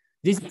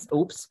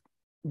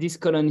 This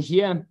column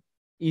here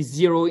is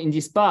 0 in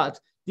this part.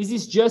 This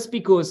is just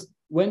because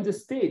when the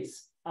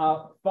states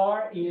are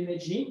far in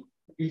energy,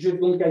 you just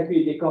don't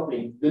calculate the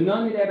coupling. The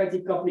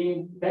non-adiabatic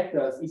coupling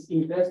vectors is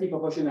inversely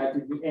proportional to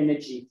the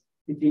energy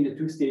between the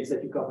two states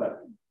that you couple.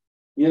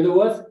 In other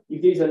words,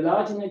 if there is a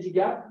large energy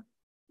gap,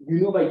 you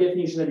know by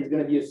definition that it's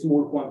going to be a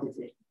small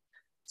quantity.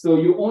 So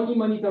you only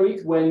monitor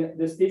it when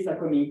the states are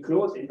coming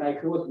close, and by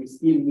close we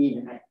still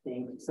mean, I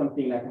think,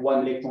 something like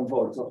 1 electron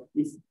volt. So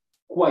it's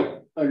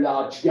quite a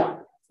large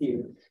gap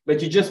still,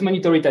 but you just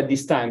monitor it at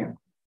this time.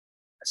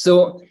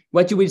 So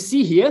what you will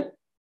see here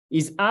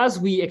is, as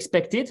we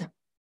expected,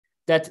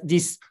 that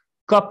this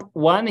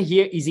COP1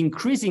 here is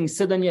increasing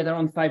suddenly at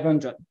around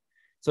 500.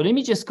 So let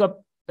me just plot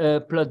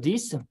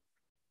this.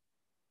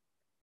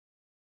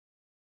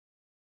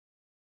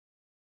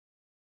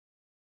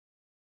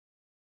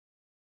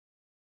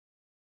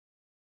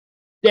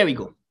 There we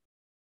go.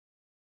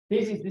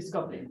 This is this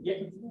coupling.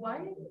 Yeah.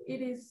 Why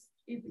it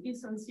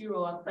is on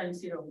 0 at time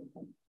 0,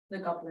 the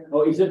coupling?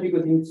 Oh, it's just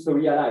because it needs to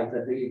realize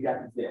that the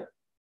gap is there.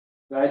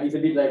 Right? It's a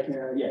bit like,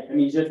 yeah, I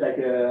mean, it's just like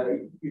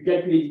you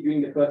calculate it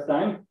during the first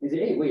time, and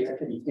say, hey, wait,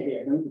 actually,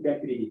 hey, I don't need to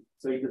calculate it.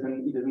 So it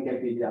doesn't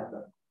calculate it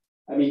after.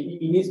 I mean,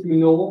 it needs to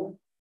know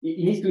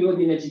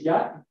the energy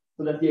gap,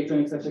 so that the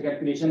electronic structure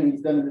calculation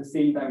is done at the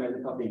same time as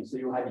the coupling. So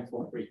you have it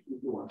for free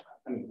if you want.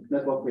 I mean,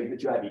 not for free,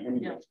 but you have it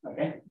anyway. Yeah.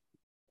 Okay.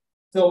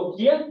 So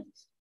here,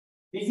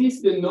 this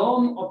is the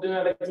norm of the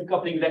non-erratic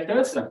coupling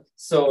vectors.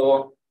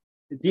 So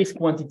this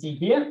quantity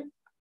here,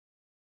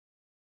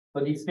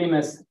 for this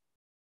famous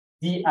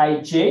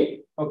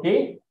Dij,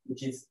 okay,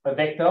 which is a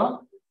vector,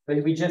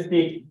 but we just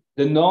take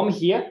the norm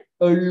here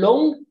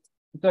along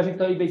the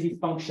trajectory basis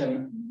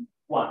function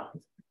 1.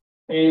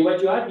 And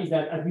what you have is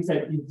that, as we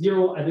said, it's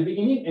 0 at the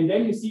beginning, and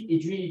then you see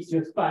it really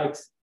just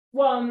spikes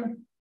 1,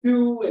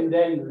 2, and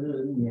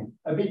then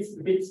a bit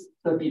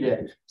sloppy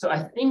there. So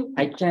I think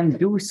I can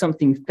do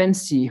something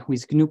fancy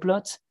with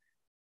GNU-plot.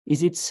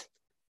 Is it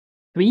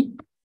 3?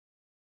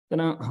 Can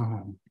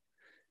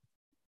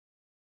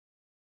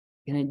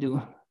I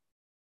do?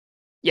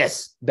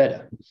 Yes,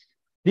 better.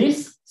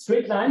 This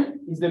straight line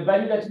is the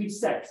value that we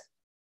set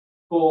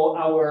for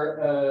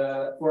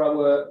our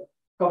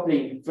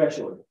coupling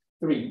threshold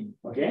 3.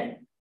 Okay,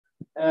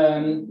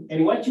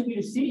 and what you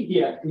will see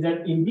here is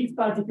that in this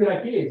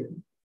particular case,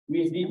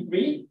 with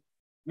D3,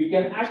 we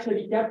can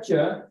actually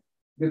capture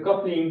the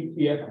coupling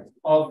here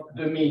of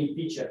the main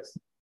features.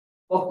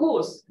 Of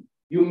course,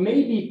 you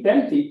may be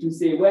tempted to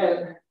say,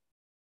 well,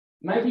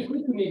 might be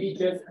good to maybe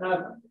just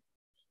have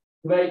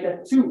it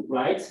at 2,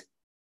 right?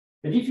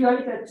 But if you have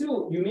it at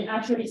 2, you may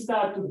actually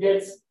start to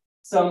get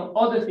some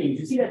other things.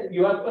 You see that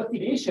you have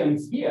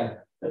oscillations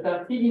here that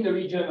are still in the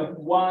region of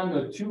 1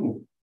 or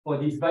 2 for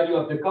this value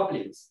of the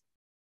couplings.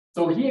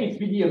 So here it's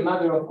really a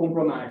matter of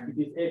compromise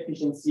between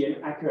efficiency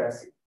and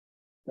accuracy,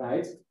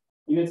 right?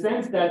 In a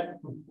sense that,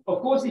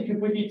 of course, if you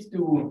put it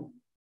to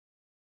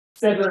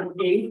 7,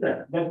 8,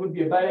 that would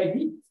be a bad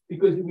idea,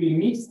 because you will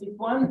miss this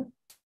one,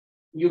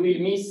 you will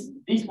miss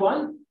this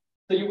one,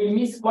 so you will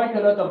miss quite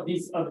a lot of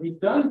these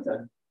terms.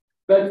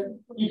 But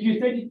if you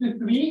set it to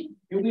 3,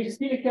 you will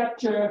still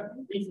capture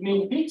these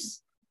main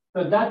peaks,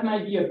 so that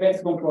might be a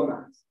best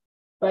compromise.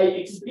 By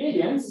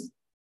experience,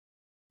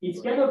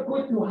 it's kind of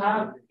good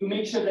to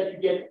make sure that you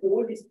get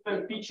all these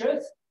different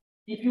features.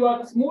 If you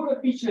have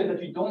smaller features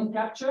that you don't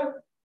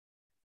capture,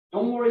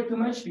 don't worry too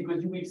much,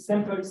 because you will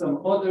sample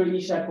some other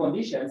initial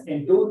conditions,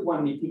 and those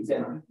one will fix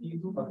them.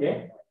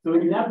 Okay? So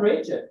in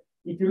average,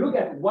 if you look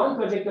at one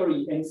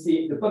trajectory and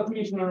say the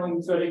population along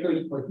this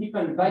trajectory for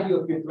different value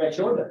of your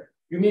threshold,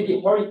 you may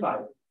be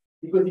horrified,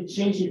 because it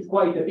changes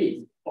quite a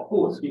bit, of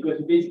course, because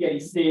you basically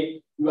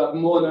say you have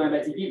more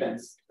non-erratic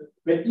events.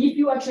 But if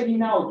you actually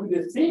now do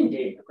the same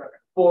game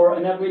for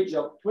an average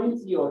of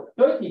 20 or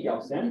 30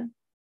 Gaussian,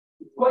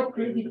 it's quite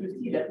crazy to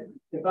see that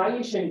the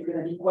variation is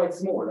going to be quite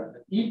small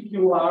if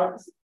you are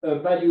a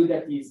value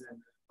that is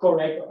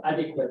correct,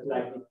 adequate,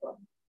 like this one.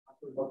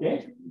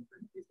 Okay?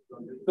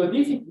 So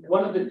this is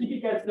one of the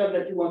typical stuff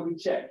that you want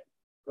to check,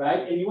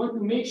 right? And you want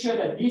to make sure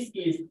that this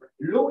is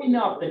low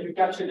enough that you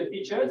capture the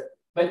features,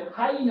 but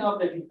high enough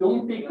that you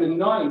don't take the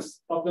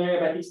noise of the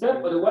non-erratic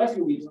stuff, otherwise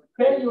you will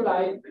spend your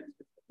life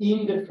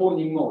in the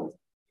folding mode,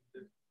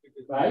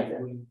 right?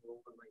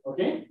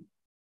 Okay?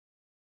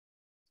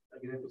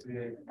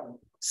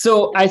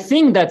 So I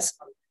think that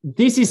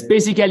this is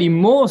basically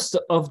most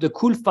of the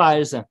cool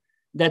files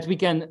that we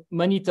can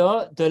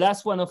monitor. The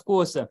last one, of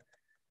course,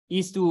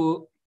 is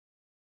to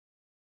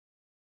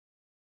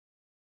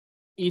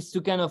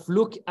kind of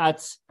look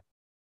at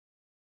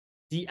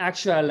the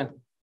actual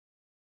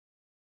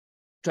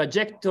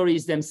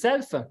trajectories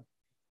themselves.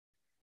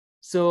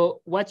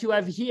 So what you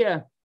have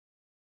here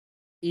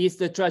is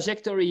the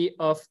trajectory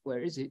of, where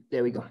is it?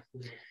 There we go.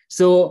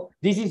 So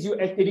this is your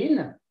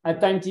ethylene at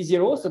time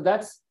t0. So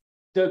that's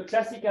the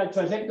classical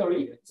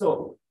trajectory.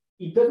 So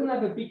it doesn't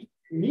have a big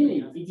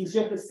meaning. It is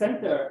just the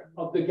center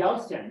of the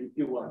Gaussian, if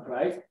you want,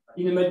 right?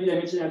 In a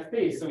multidimensional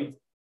space. So it's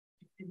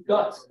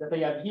dots that I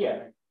have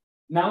here.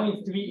 Now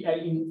in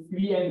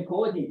 3n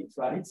coordinates,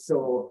 right?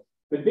 So,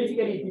 but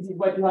basically this is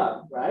what you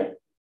have, right?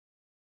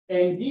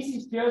 And this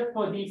is just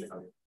for this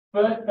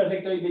first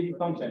trajectory basis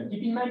function.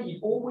 Keep in mind, it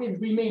always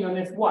remains on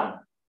S1,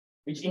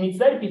 which in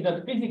itself is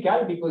not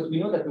physical because we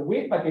know that the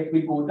wave packet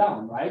will go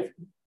down, right?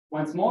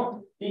 Once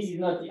more, this is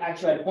not the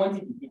actual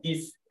quantity, it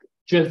is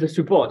just the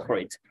support for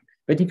it.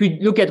 But if you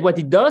look at what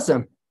it does,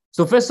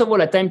 so first of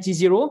all, at time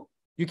t0,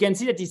 you can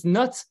see that it's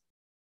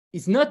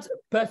not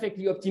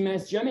perfectly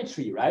optimized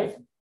geometry, right?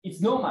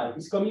 It's normal.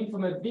 It's coming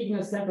from a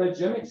bigness sample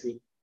geometry.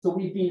 So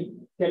we've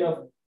been kind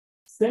of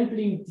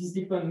sampling these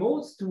different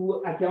modes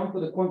to account for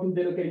the quantum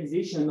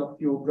delocalization of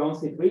your ground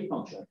state wave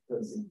function.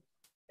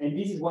 And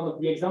this is one of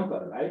the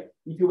examples, right?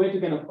 If you were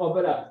to kind of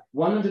overlap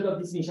 100 of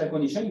this initial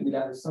condition, you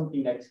will have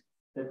something like that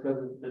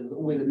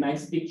with a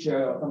nice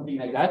picture or something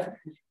like that,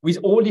 with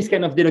all this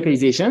kind of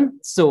delocalization.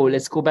 So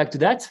let's go back to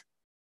that.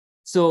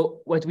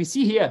 So what we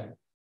see here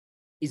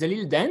is a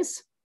little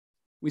dance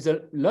with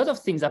a lot of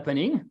things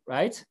happening,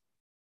 right?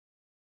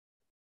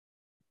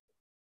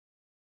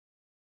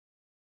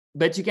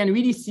 But you can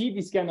really see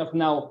this kind of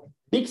now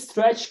big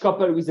stretch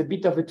coupled with a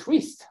bit of a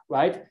twist,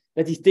 right?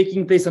 That is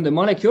taking place on the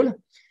molecule.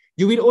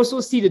 You will also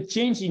see the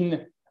change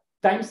in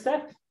time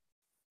step.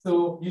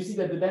 So you see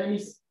that the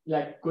dynamics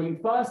like going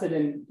fast and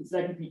then it's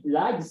like if it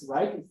lags,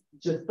 right?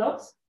 It just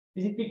stops.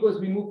 This is because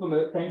we move from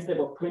a time step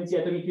of 20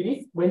 atomic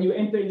units. When you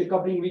enter in the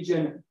coupling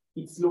region,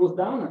 it slows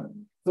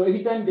down. So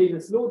every time there's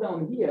a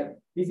slowdown here,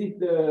 this is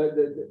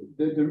the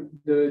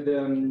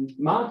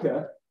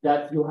marker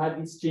that you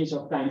had this change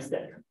of time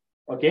step.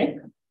 Okay,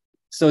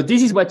 so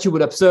this is what you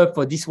would observe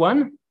for this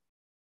one.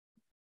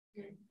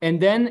 And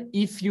then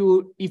if we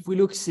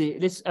look, say,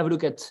 let's have a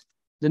look at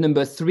the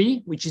number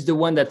 3, which is the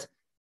one that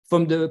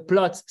from the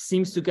plot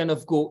seems to kind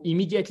of go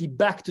immediately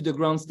back to the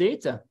ground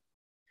state.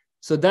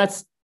 So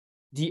that's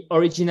the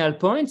original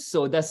point.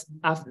 So that's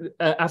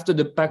after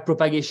the back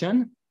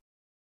propagation.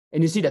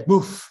 And you see that,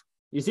 poof,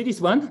 you see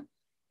this one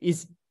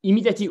is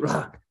immediately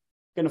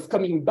kind of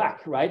coming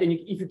back, right? And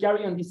if you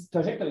carry on this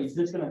trajectory, it's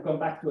just going to come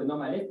back to a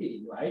normal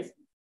ethylene, right?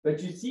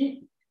 But you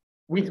see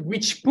with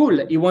which pull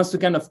it wants to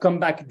kind of come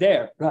back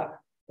there.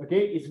 Okay,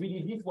 it's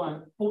really this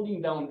one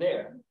pulling down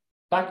there,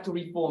 back to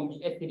reform the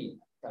ethylene,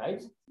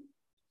 right?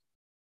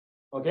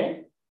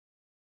 Okay.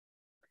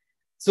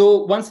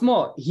 So once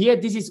more, here,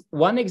 this is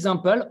one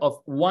example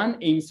of one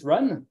Ames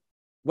run.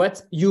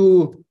 What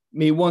you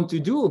may want to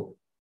do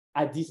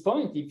at this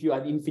point, if you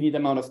had infinite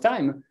amount of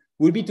time,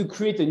 would be to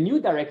create a new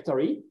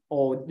directory,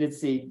 or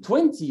let's say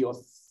 20 or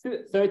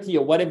 30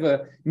 or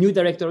whatever new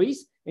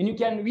directories, and you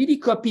can really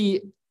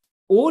copy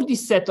all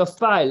this set of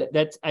files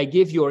that I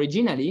gave you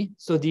originally.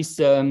 So this,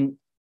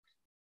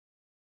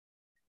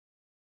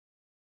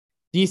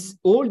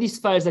 all these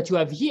files that you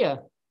have here,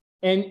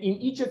 and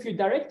in each of your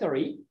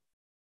directory,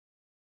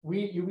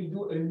 you will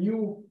do a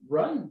new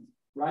run,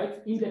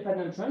 right?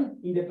 Independent run,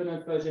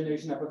 independent first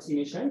generation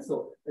approximation.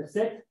 So a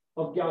set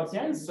of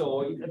Gaussians.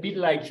 So it's a bit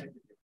like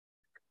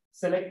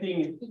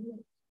selecting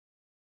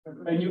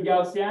a new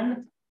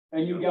Gaussian, a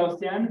new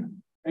Gaussian,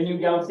 a new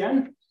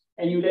Gaussian,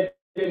 and you let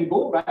them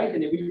go, right?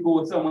 And they will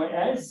go somewhere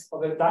else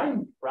over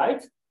time,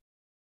 right?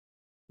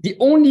 The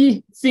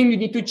only thing you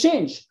need to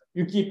change,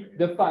 you keep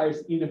the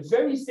files in the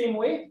very same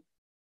way.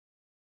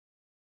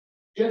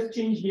 Just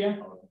change here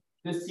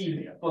the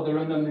seed for the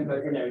random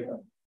number generator.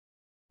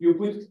 You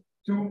put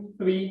 2,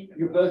 3,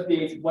 your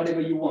birthday,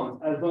 whatever you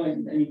want, as long as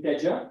it's an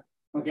integer,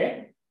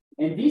 okay?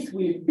 And this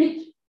will pick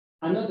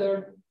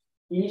another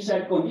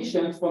initial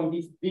conditions from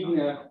this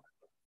Wigner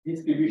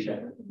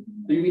distribution.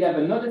 So you will have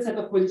another set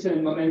of position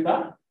and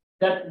momenta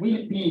that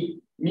will be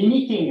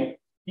mimicking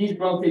this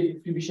ground state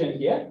distribution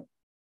here.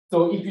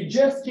 So if you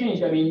just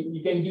change, I mean,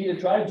 you can give it a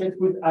try, just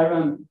put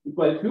iron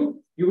equal to,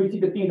 you will see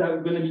the things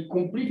are going to be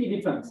completely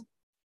different.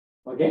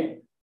 Okay?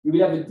 You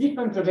will have a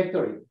different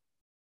trajectory.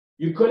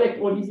 You collect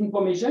all this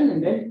information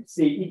and then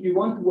say, if you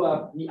want to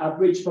have the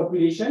average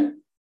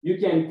population, you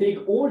can take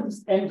all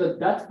this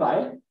m.dat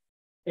file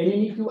and you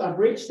need to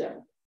average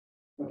them.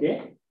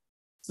 Okay?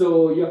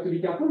 So you have to be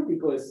careful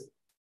because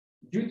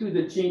due to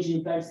the change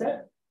in time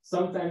step,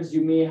 sometimes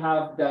you may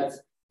have that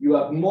you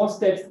have more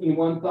steps in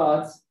one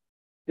part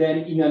than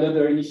in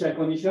another initial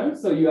condition.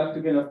 So you have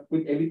to kind of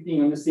put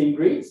everything on the same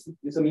grid.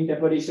 There's some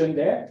interpolation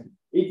there.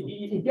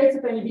 It gets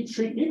a tiny bit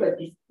tricky, but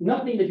it's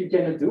nothing that you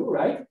cannot do,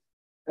 right?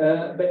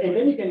 And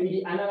then you can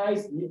really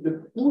analyze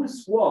the full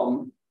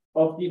swarm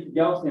of this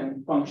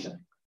Gaussian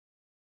function.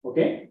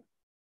 Okay?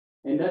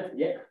 And that,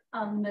 yeah.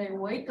 And the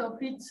weight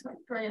of each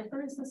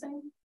trajectory is the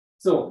same?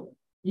 So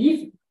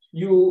if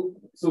you,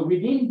 so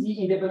within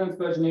the independent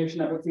first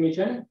generation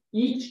approximation,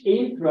 each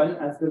Ames run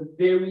has the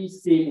very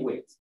same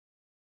weight.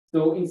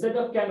 So instead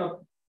of kind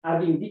of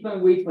having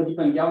different weights for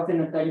different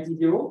Gaussian at time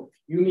t0,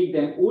 you make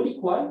them all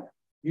equal.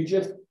 You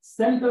just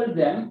sample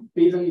them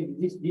based on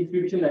this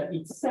distribution that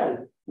itself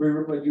will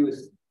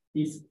reproduce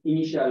these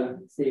initial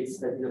states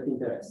that is of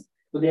interest.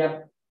 So they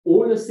have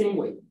all the same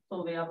weight.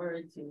 So the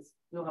average is,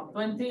 you have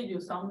 20, you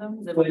sum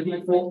them, the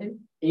 20,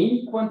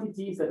 any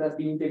quantities that has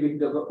been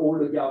integrated over all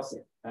the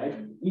Gaussian, right?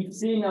 If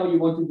say now you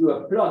want to do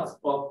a plot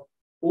of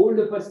all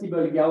the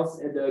possible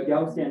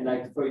Gaussian,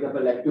 like for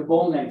example, like the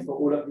bond length for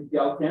all of these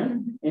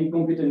Gaussian and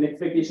compute an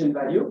expectation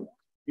value,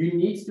 you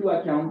need to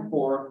account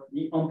for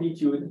the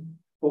amplitude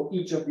for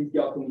each of these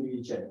Gaussian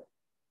individuals.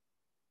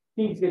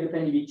 Things get a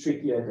tiny bit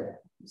trickier there.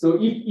 So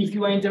if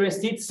you are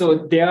interested,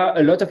 so there are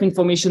a lot of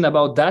information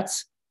about that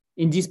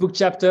in this book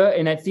chapter,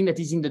 and I think that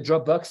is in the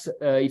Dropbox,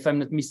 if I'm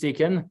not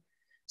mistaken.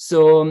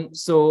 So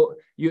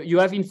you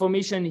have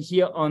information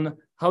here on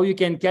how you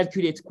can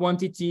calculate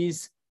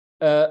quantities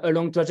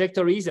along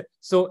trajectories.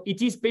 So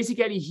it is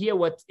basically here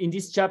what in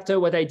this chapter,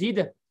 what I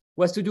did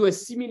was to do a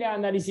similar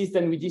analysis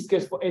than we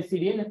discussed for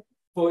ethylene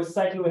for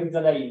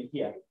cyclohexadiene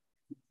here,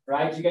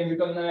 right? You can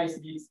recognize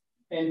this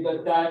and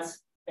that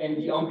and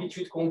the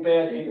amplitude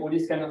compared and all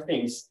these kind of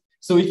things.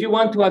 So if you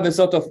want to have a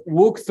sort of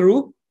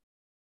walkthrough,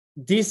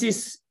 this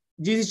is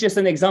just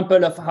an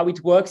example of how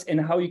it works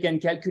and how you can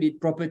calculate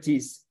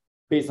properties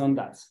based on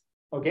that.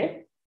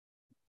 Okay?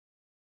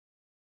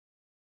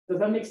 Does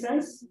that make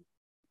sense?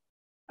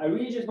 I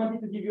really just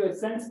wanted to give you a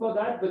sense for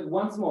that, but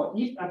once more,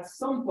 if at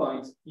some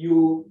point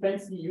you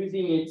fancy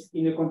using it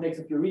in the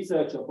context of your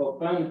research or for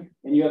fun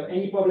and you have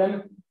any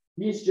problem,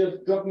 please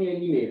just drop me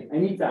an email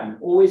anytime.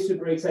 Always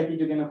super excited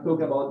to kind of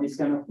talk about this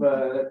kind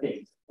of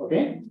things.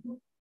 Okay?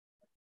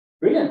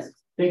 Brilliant.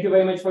 Thank you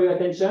very much for your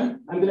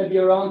attention. I'm going to be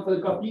around for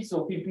the coffee,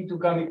 so feel free to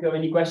come if you have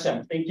any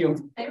questions. Thank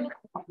you.